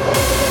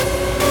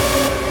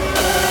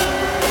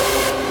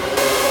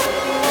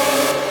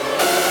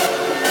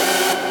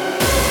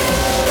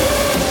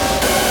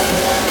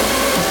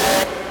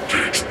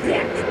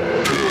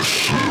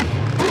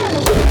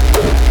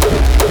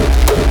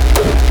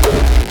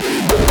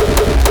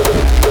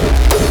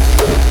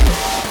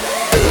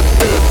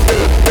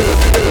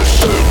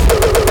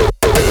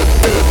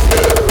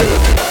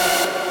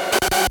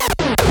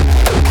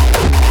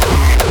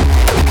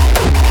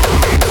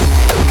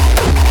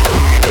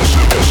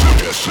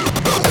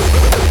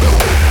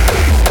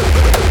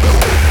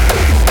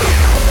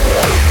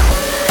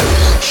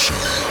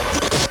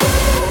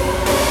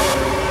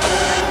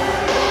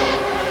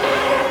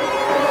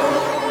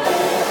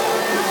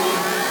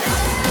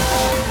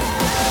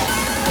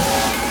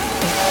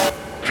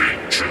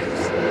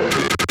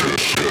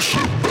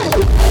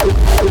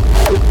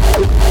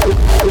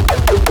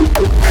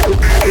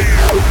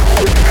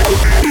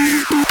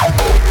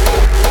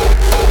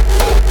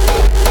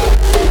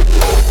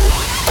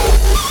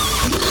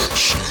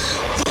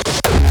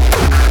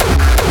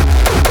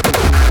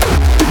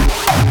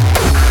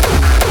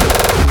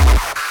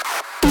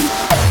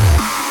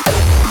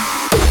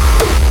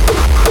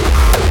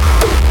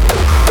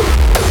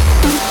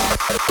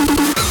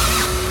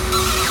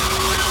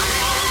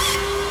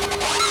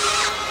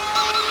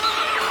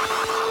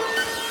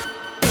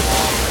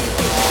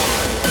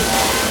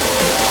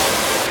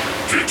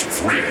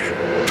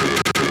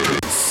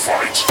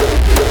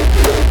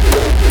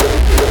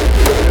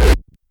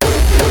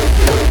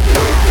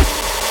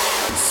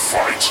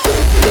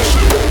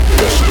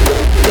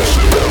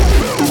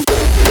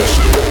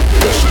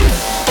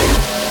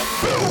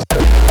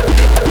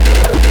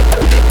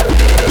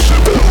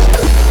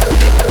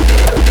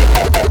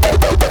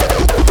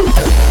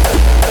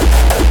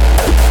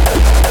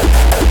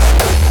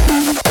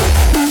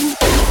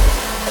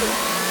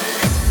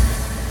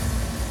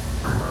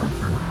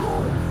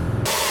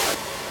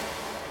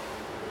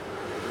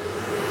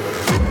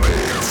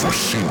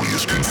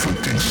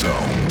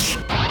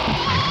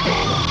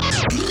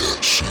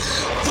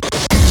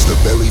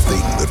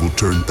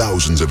 turn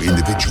thousands of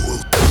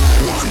individuals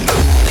one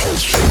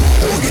pulsing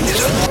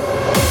organism.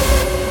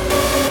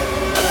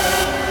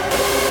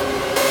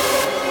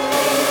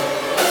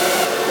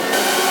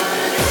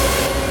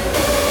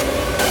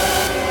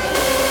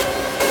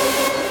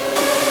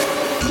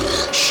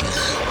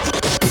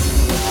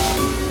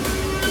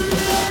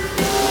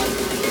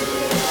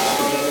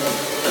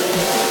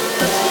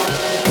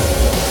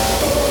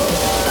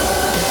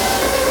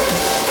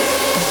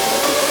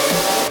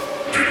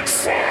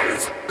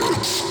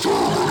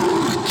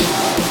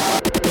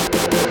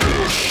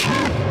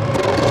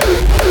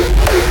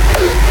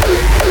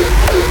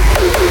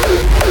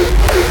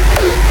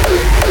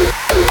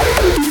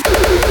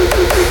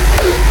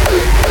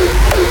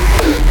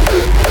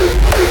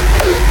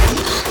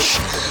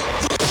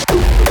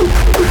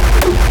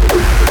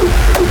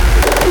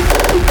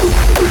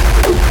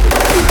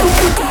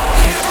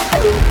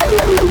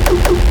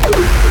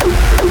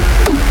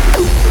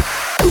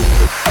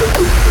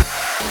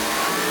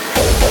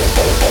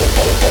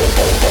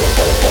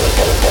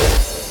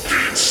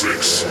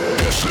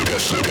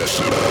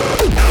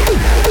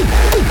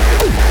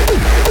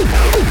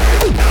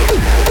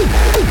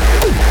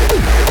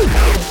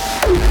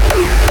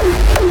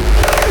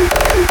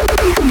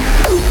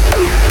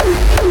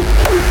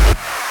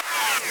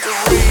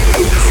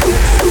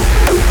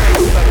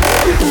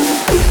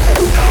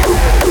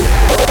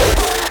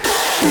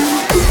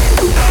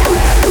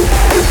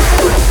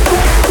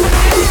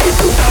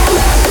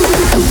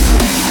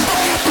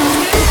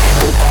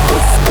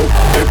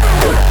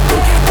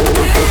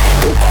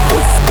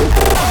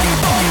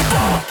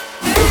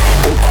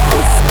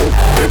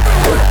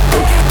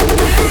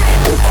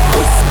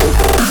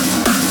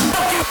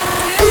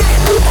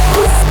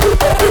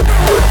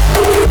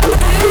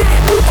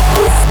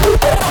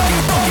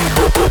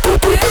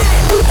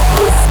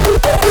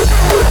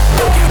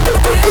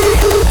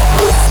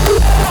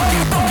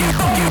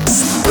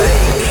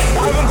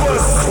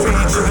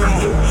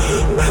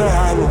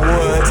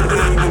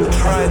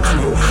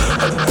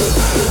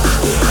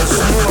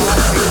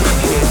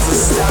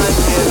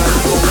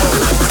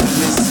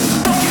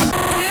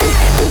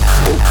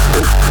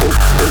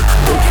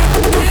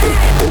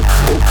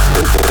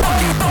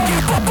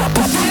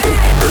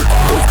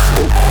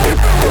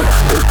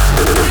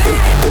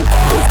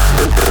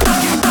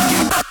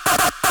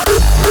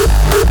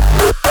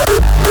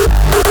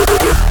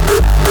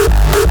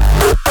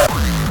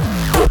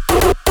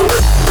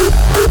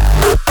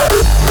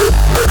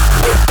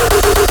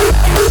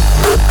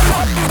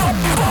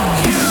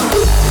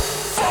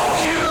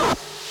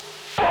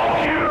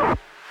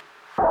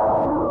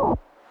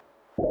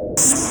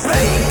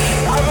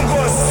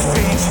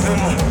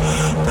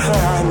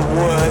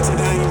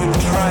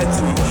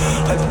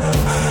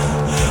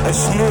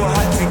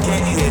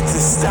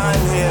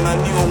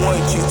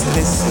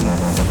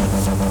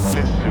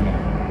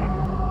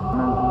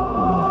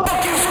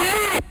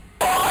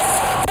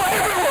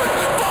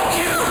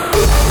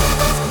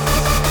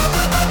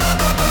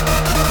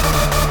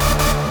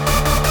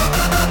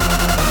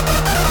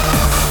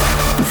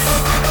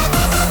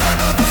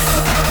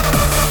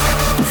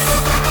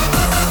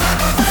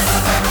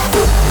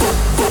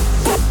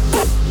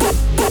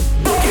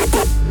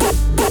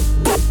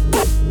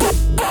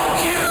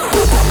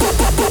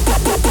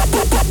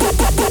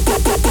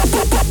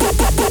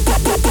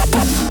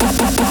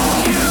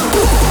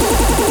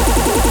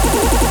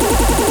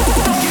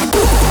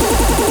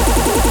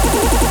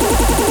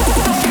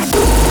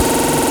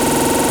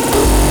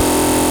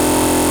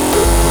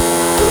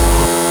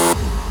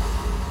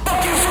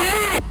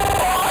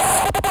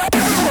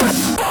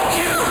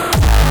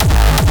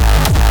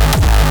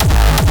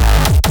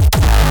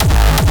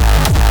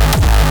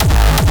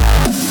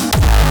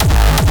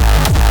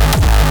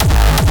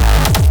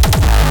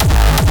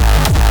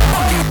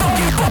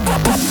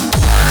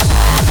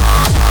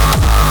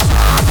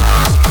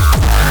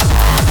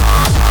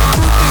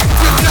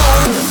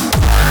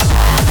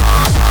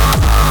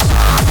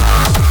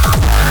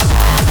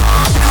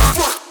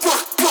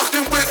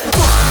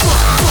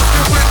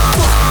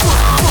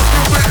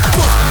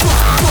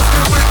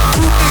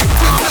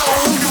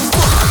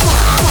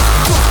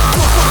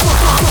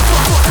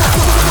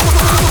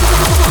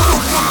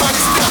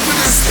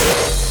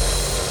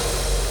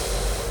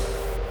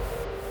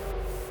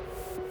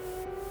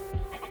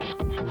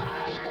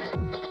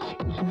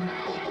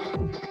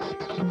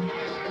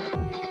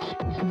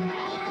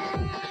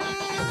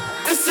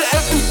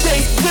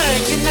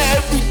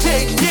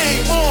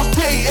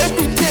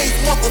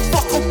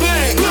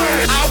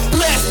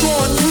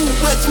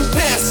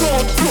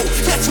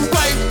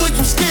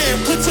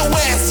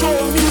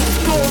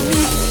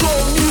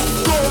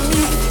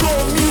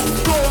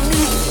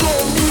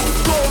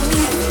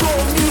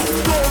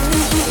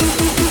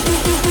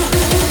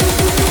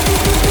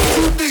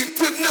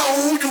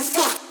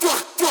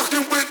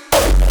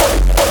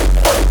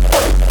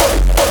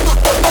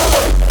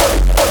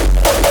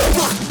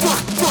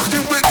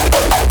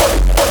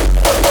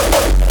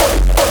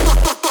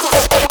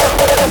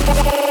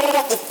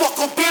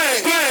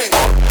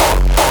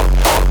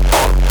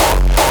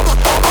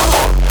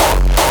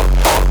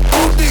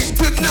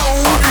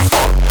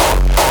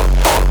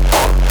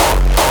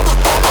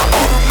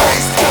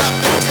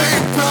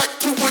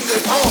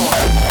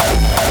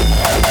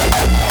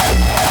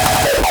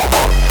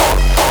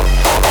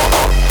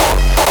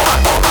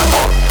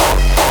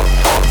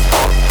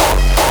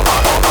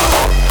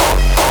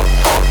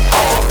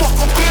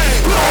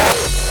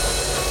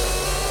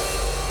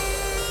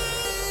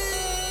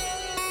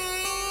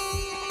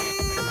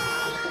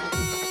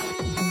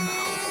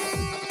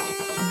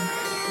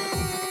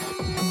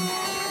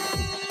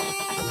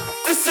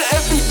 It's an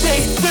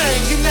everyday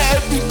thing in the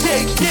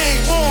everyday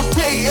game. All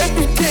day,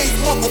 every day,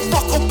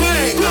 motherfucker,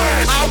 bang.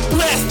 I'll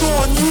blast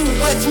on you,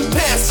 let you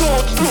pass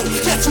on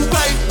through. Catch you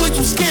right when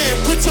you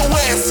scared, put your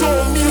ass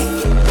on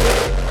mute.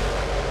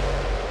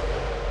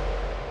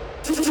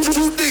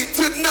 You need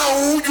to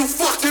know who you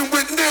fucking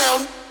with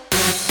now.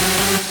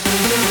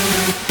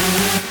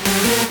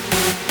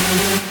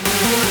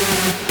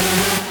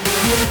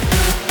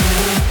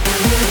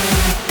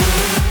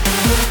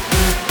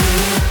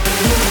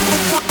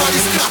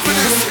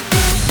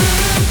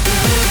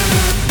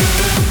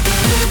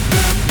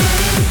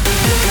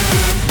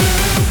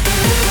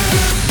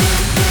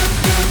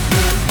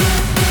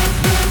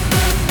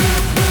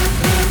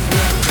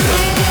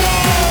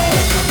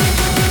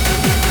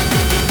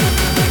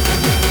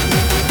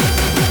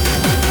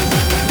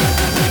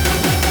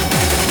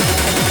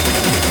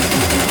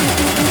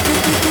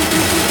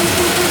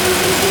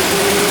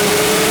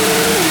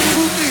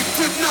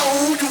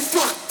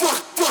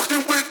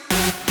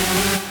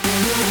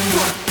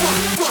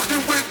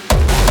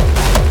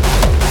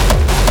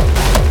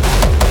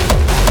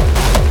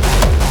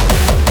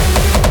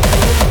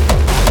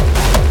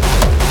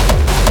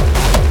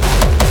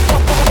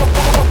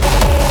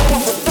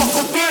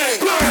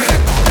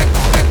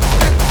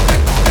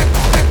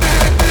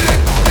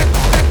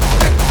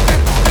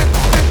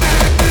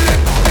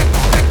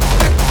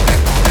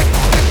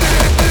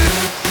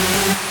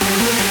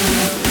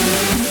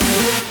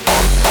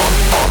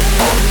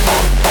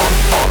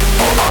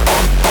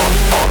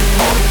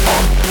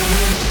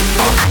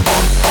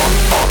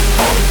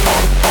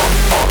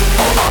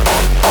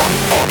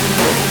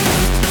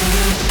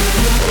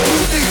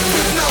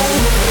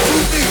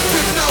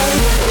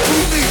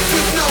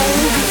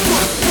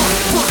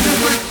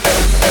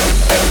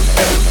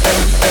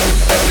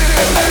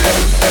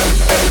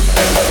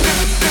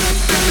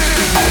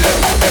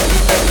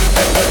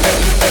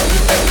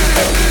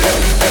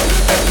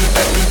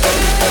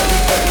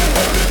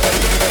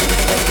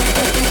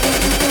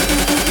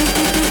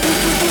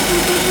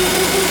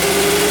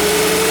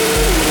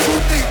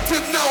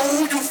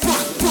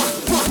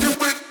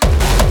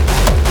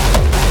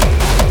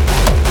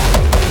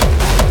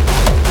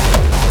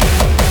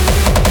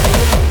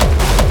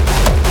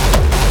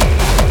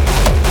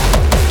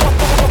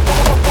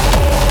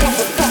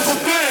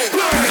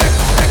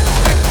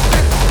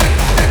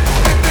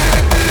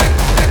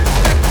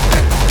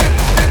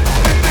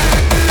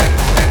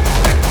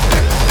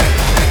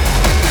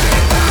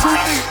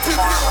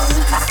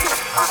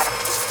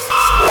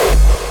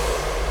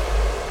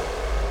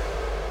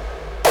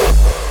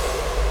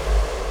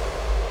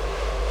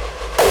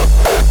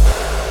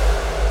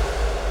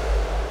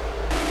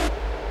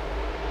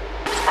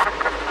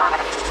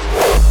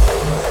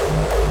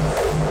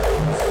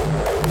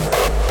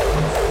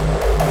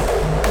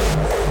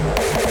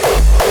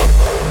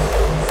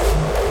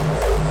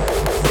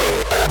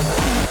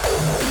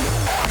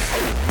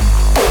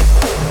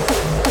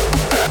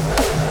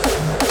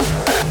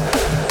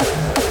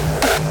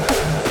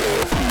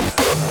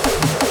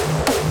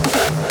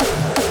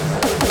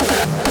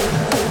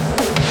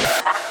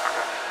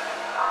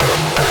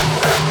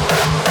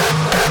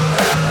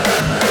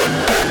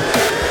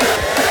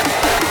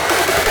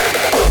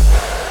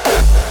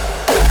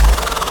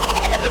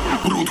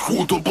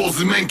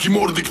 męki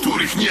mordy,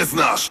 których nie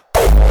znasz.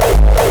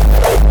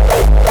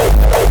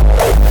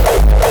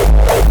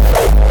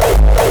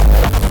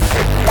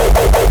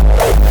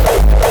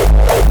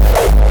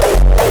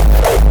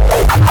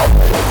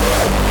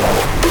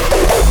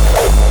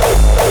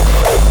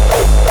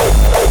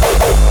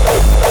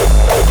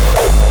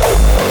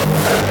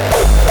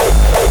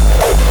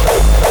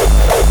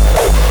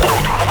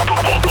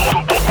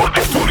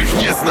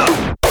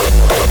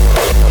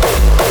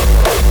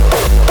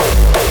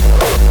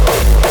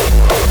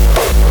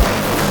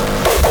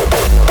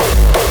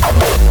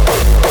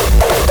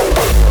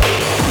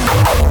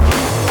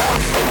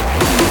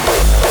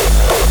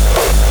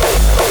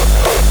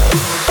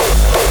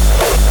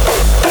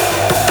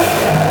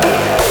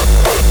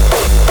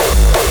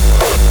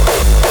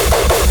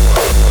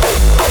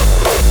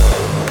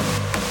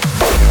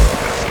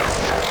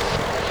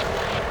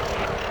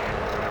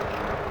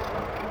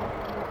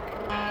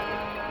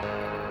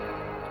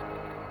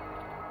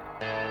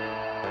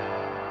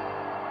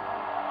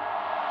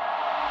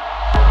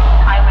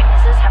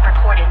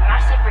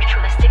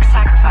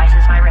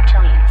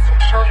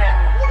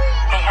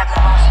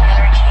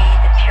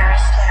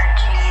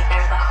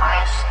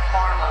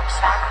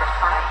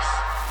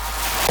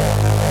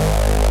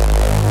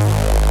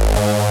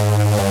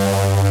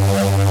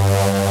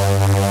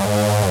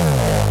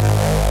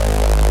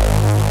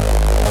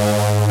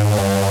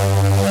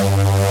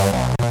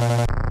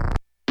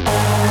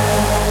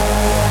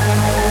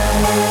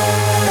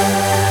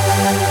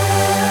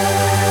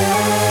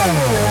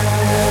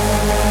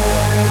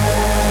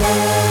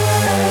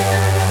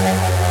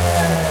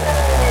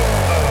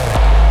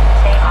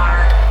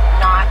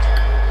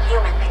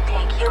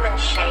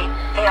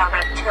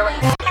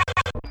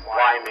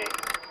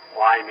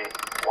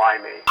 Why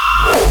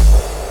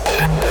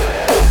me?